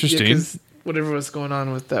 That's Yeah, interesting. 'cause whatever was going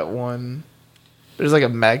on with that one, there's like a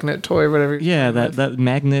magnet toy or whatever. Yeah, that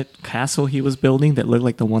magnet castle he was building that looked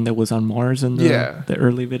like the one that was on Mars in the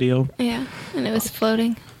early video. Yeah. And it was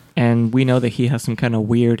floating. And we know that he has some kind of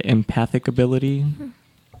weird empathic ability.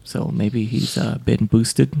 So maybe he's been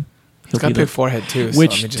boosted. He's got a big forehead too. so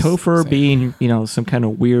Which let me just Topher say. being, some kind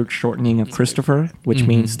of weird shortening of Christopher, which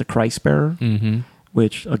means the Christ bearer,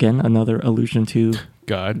 which again another allusion to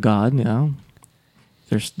God. God.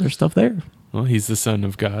 There's stuff there. Well, he's the son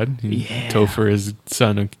of God. Topher is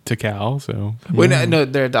son of Tikal, so Wait, no,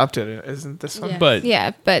 they're adopted, isn't this one? Yeah. but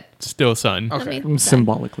Yeah, but still son. Okay. I mean,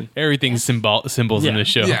 Symbolically, Everything's symbols in Yeah. this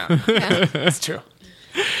show. Yeah, that's true.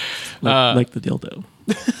 like the dildo.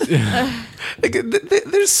 Like,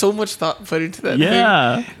 there's so much thought put into that.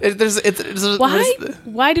 Yeah. Thing. There's Why?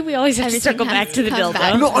 Why do we always have to Everything circle has back to the come dildo?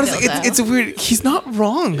 back. No, honestly, Dildo. it's weird. He's not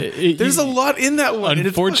wrong. There's a lot in that one. and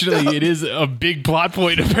it's fucked Unfortunately, up. it is a big plot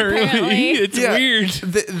point. Apparently, Apparently. it's Yeah.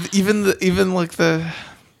 weird. Even like the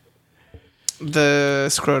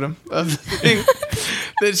scrotum of the thing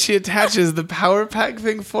that she attaches the power pack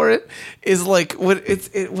thing for it is like what is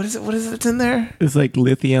it in there? It's like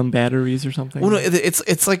lithium batteries or something. Well, no,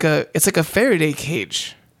 it's like a Faraday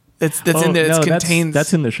cage that's in there. It's contained.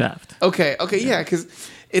 That's in the shaft. Okay, yeah, because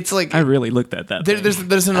it's like I really looked at that. thing.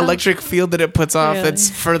 there's an electric field that it puts off Really? that's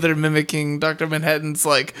further mimicking Dr. Manhattan's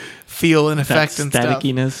like feel and that effect and stuff.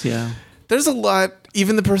 staticiness, yeah. There's a lot.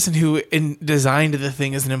 Even the person who designed the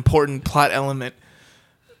thing is an important plot element.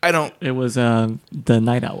 I don't. It was the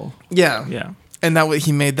Night Owl. Yeah. Yeah. And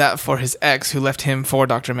he made that for his ex, who left him for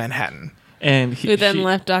Dr. Manhattan. And Who then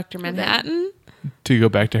left Dr. Manhattan? To go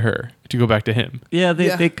back to her, to go back to him. Yeah,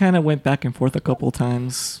 Yeah. they kind of went back and forth a couple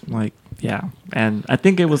times. Like, yeah. And I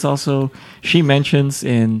think it was also, she mentions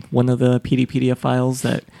in one of the PDpedia files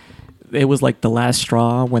that it was like the last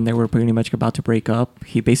straw when they were pretty much about to break up.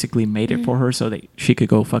 He basically made it for her so that she could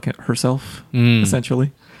go fuck it herself,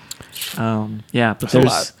 essentially. Yeah, but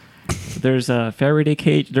That's a there's a Faraday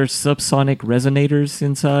cage. There's subsonic resonators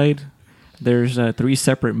inside. There's 3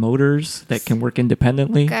 separate motors that can work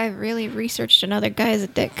independently. guy really researched another guy's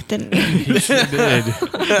dick, didn't he? He sure did.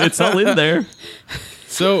 It's all in there.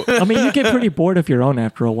 So I mean, you get pretty bored of your own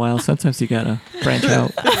after a while. Sometimes you gotta branch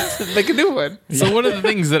out. Make a new one. So one of the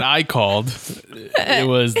things that I called it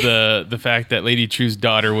was the fact that Lady True's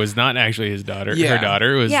daughter was not actually his daughter. Yeah. Her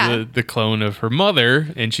daughter was Yeah. the clone of her mother,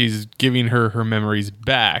 and she's giving her memories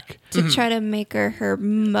back To try to make her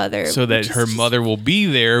mother. so that which is her just mother will be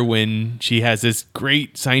there when she has this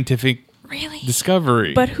great scientific Really?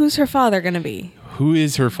 discovery. But who's her father going to be? who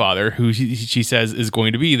is her father? Who she says is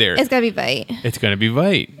going to be there? It's gotta be Vite. It's going to be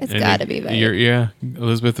Vite. It's And gotta be Vite. Yeah,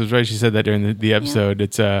 Elizabeth was right. She said that during the episode.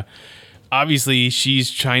 It's obviously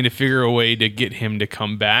she's trying to figure a way to get him to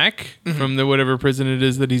come back from the whatever prison it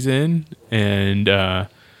is that he's in, and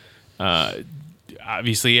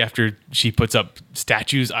obviously after she puts up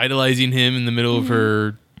statues idolizing him in the middle of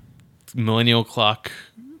her millennial clock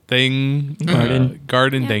thing Garden.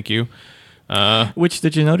 garden. Yeah. Thank you. Which,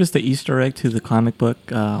 did you notice the Easter egg to the comic book?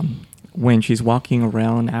 when she's walking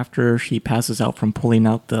around after she passes out from pulling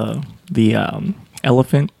out the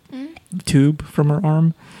elephant tube from her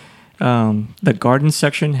arm. The garden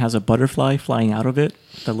section has a butterfly flying out of it,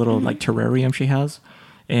 the little like terrarium she has.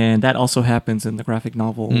 And that also happens in the graphic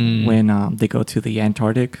novel when they go to the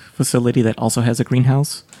Antarctic facility that also has a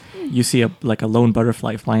greenhouse. You see a lone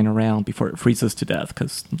butterfly flying around before it freezes to death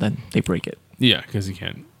because then they break it. Yeah, because you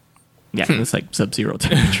can't. Yeah, it's like sub-zero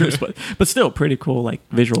temperatures, but still pretty cool, like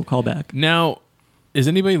visual callback. Now, has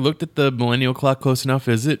anybody looked at the millennial clock close enough?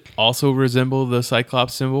 Does it also resemble the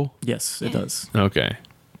Cyclops symbol? Yes, it does. Okay.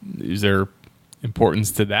 Is there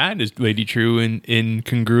importance to that? Is Lady True in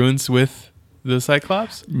congruence with the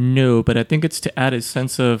Cyclops? No, but I think it's to add a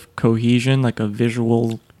sense of cohesion, like a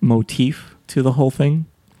visual motif to the whole thing.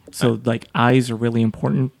 So, like, eyes are really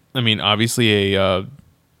important. I mean, obviously a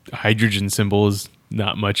hydrogen symbol is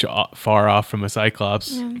not much far off from a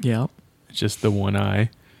Cyclops. Yeah. It's just the one eye.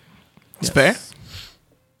 It's fair.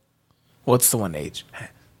 What's the one H?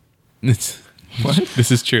 It's what?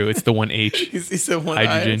 This is true. It's the one H. He said one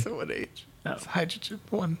Hydrogen. I, I said one H. It's hydrogen.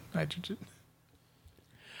 One hydrogen.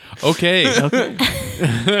 Okay.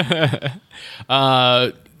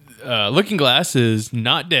 Looking Glass is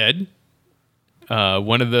not dead.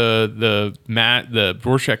 One of the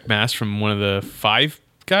Rorschach mask from one of the 5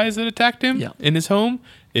 guys that attacked him in his home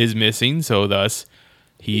is missing. So thus,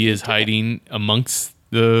 he is hiding amongst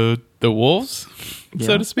the wolves,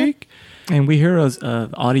 so to speak. And we hear a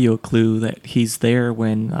audio clue that he's there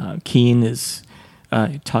when Keen is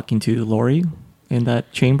talking to Lori in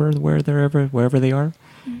that chamber wherever they are.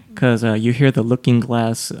 Because you hear the Looking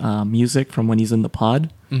Glass music from when he's in the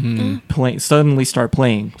pod suddenly start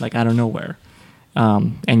playing, like out of nowhere.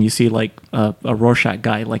 And you see like a Rorschach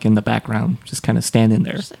guy like in the background, just kind of standing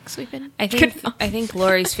there. Just like sweeping. I think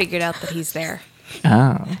Lori's figured out that he's there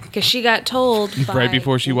Ah, because she got told Right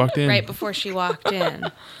before she walked in. Right before she walked in.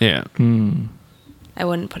 Yeah. I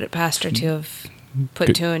wouldn't put it past her to have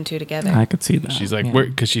put 2 and 2 together. I could see that. She's like, yeah. where?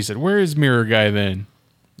 Because she said, "Where is Mirror Guy then?"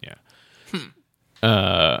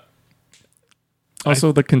 Yeah.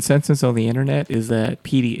 Also, the consensus on the internet is that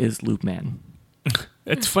Petey is Loop Man.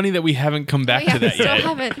 It's funny that we haven't come back to that still yet.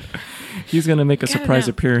 haven't. He's gonna make a Gotta surprise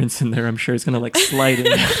know. appearance in there. I'm sure he's gonna like slide in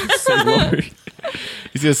and say Lori.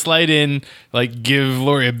 He's gonna slide in, like give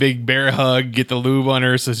Lori a big bear hug, get the lube on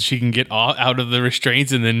her so she can get out of the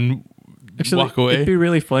restraints, and then Actually, walk away. It'd be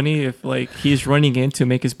really funny if like he's running in to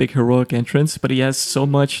make his big heroic entrance, but he has so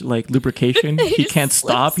much like lubrication he just can't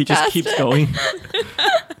stop. He just slips keeps past it. going.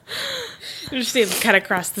 You just see him cut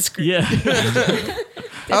across the screen. Yeah.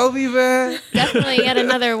 I'll be back. Definitely yet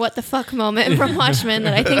another what the fuck moment from Watchmen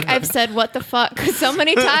that I think I've said what the fuck so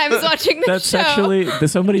many times watching this That's show. actually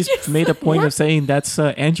somebody's made a point of saying that's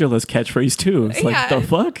Angela's catchatchphrase too. It's like Yeah. the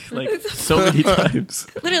fuck, like so many times.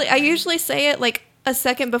 Literally, I usually say it like a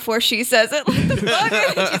second before she says it. Like the fuck?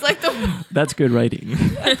 And she's like the That's good writing.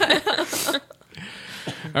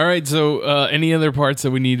 All right. So, any other parts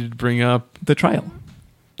that we needed to bring up? The trial.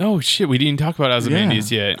 Oh shit, we didn't talk about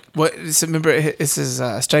Ozymandias yet. What? So remember, this is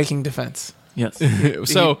striking defense. Yes.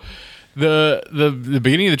 So, the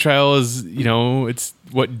beginning of the trial is it's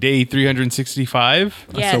what day 365.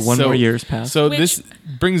 Yes. So one more year's passed. So Which- this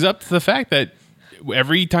brings up the fact that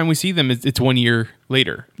every time we see them, it's 1 year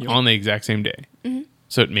later on the exact same day.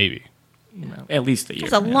 So maybe. At least a year.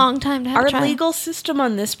 It's a long time to have Our a trial. legal system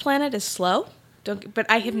on this planet is slow. But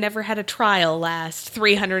I have never had a trial last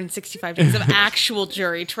 365 days of actual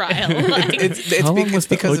jury trial. Like, It's, How long was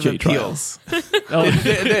the because of OJ trial? appeals. Oh,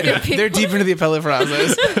 They're deep into the appellate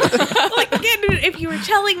process. like again, if you were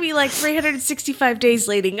telling me like 365 days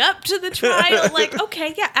leading up to the trial, like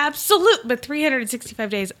okay, yeah, absolute, but 365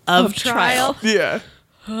 days of trial. Yeah.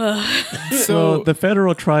 so the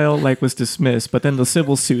federal trial like was dismissed, but then the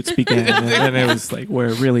civil suits began, and then it was like where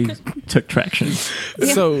it really took traction.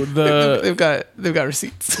 So They've got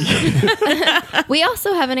receipts. We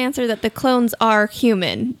also have an answer that the clones are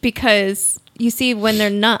human because you see when they're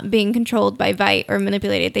not being controlled by Vite or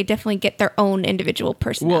manipulated, they definitely get their own individual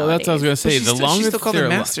personality. well, that's what I was gonna say. She's The still, longer she's still called they're the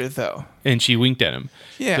alive, master, though. and she winked at him.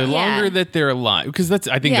 Yeah. The longer Yeah. that they're alive, because that's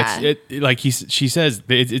I think that's Yeah. it. Like she says,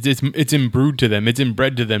 it's imbrued to them. It's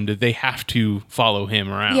inbred to them that they have to follow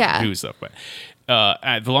him around, Yeah. do stuff. But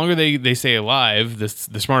the longer they stay alive, the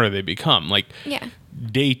smarter they become. Like Yeah.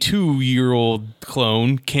 day 2-year-old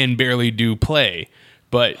clone can barely do play,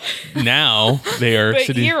 but now they are But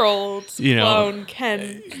sitting. year-old you know, clone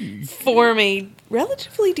can form a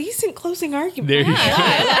relatively decent closing argument. There you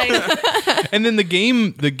Like, And then the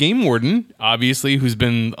game warden, obviously, who's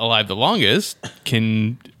been alive the longest,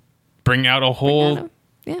 can bring out a whole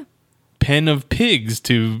Yeah. pen of pigs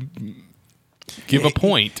to give a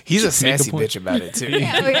point. He's a Just make sassy point. bitch about it too. Oh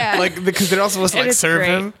yeah. Like because they're all supposed to And like it's serve great.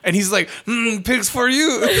 him, and he's like, "Pigs for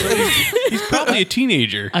you." He's probably a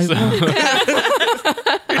teenager. I, so-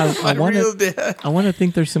 I My want real to. dad. I want to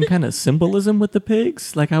think there's some kind of symbolism with the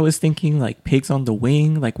pigs. Like I was thinking, like pigs on the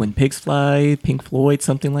wing, like when pigs fly, Pink Floyd,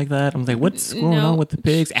 something like that. I'm like, what's going No, on with the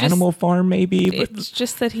pigs? just- Animal Farm, maybe. But It's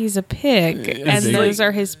just that he's a pig, and they- those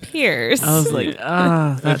are his peers. I was like,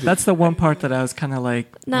 that's the one part that I was kind of like,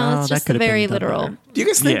 No, it's that just could have been very done literal. better. Do you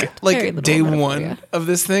guys think Yeah. like Very little day metaphor, one yeah. of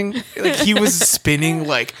this thing, like he was spinning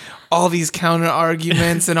like all these counter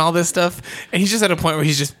arguments and all this stuff, and he's just at a point where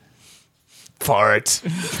he's just fart.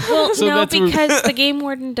 Well, So no, that's where- because the game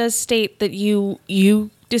warden does state that you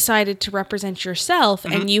decided to represent yourself,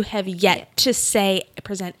 and you have yet to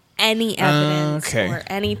present any evidence Okay. or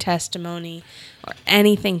any testimony or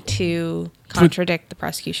anything to contradict the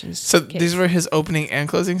prosecution's. So case. these were his opening and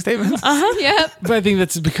closing statements. Yep. But I think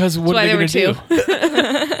that's because what That's are why they there going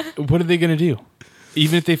to do? What are they going to do?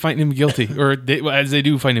 Even if they find him guilty, or as they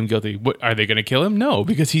do find him guilty, what are they going to kill him? No,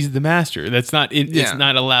 because he's the master. That's not. It's Yeah.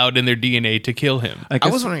 not allowed in their DNA to kill him. I I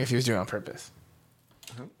guess was wondering if he was doing it on purpose.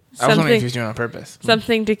 I was wondering if he was doing it on purpose.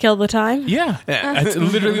 Something to kill the time. Yeah, Yeah. that's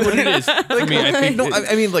literally what it is. I mean, I think No,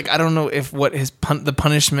 I mean, like, I don't know if what his the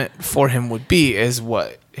punishment for him would be is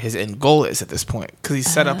what his end goal is at this point, because he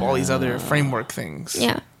set up all these other framework things.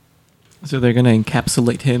 Yeah. so. They're gonna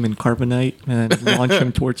encapsulate him in carbonite and launch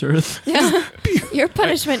him towards Earth. Yeah. Your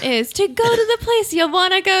punishment is to go to the place you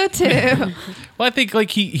want to go to. Well, I think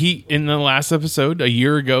like he in the last episode a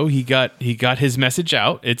year ago he got his message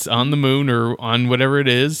out. It's on the moon or on whatever it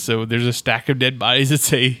is. So there's a stack of dead bodies that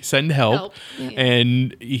say send help, Help. Yeah.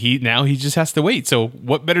 and he just has to wait. So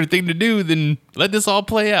what better thing to do than let this all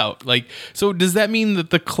play out? Like, so does that mean that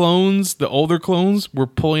the older clones, were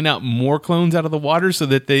pulling out more clones out of the water so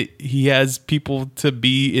that he has people to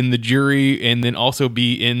be in the jury and then also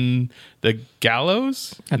be in the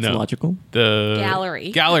gallows? That's No. logical. The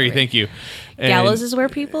Gallery. Thank you. And- Gallows is where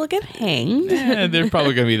people get hanged. yeah, they're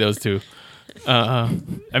probably going to be those two. I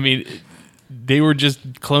mean, they were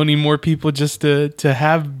just cloning more people just to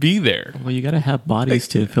be there. Well, you gotta have bodies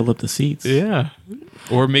to fill up the seats. Yeah.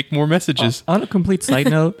 Or make more messages. On a complete side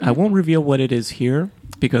note, I won't reveal what it is here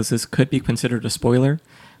because this could be considered a spoiler.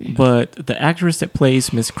 But the actress that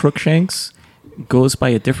plays Miss Crookshanks goes by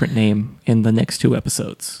a different name in the next 2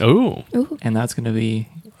 episodes. Oh. And that's going to be,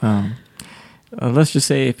 let's just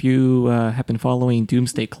say, if you have been following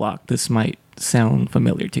Doomsday Clock, this might sound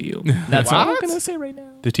familiar to you. That's all I'm What? going to say right now.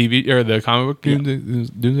 The TV or the comic book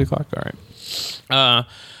Doomsday Clock? All right.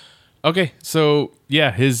 Okay, so yeah,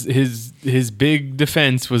 his big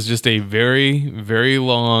defense was just a very, very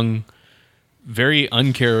long, very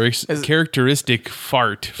uncharacteristic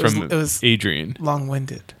fart was- from it was- Adrian.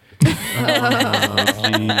 Long-winded.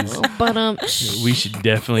 Jeez. But We should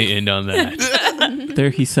definitely end on that.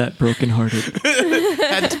 There he sat brokenhearted.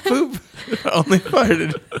 Had to poop. Only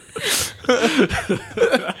farted.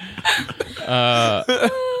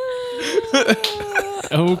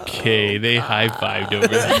 Okay, they high-fived over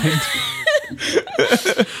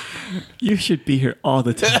that. You should be here all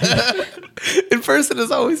the time. In person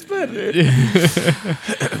is always better.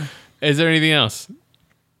 Is there anything else?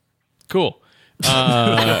 Cool.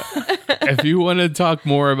 If you want to talk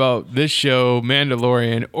more about this show,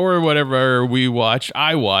 Mandalorian, or whatever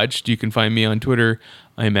I watched, you can find me on Twitter.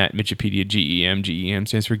 I'm at Mitchipedia, GEM. GEM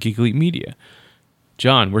stands for Geek Elite Media.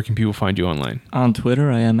 John, where can people find you online? On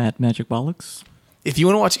Twitter, I am at Magic Bollocks. If you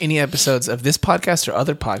want to watch any episodes of this podcast or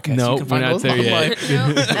other podcasts, No, you can find we're not those there online.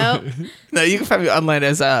 yet. no. No, you can find me online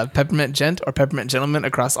as Peppermint Gent or Peppermint Gentleman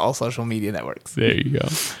across all social media networks. There you go.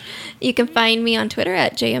 You can find me on Twitter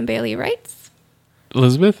at JM Bailey Writes.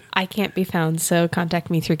 Elizabeth? I can't be found, so contact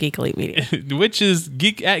me through Geek Elite Media. Which is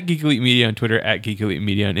Geek Elite Media on Twitter, at Geek Elite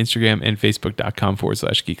Media on Instagram, and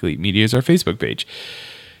Facebook.com/Geek Elite Media is our Facebook page.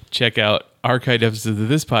 Check out archived episodes of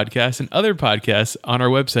this podcast and other podcasts on our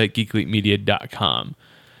website, geekelitemedia.com.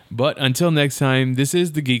 But until next time, this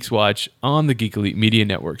is the Geeks Watch on the Geek Elite Media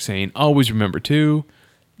Network saying, always remember to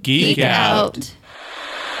geek out.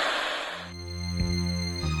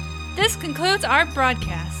 This concludes our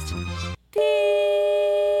broadcast. Beep.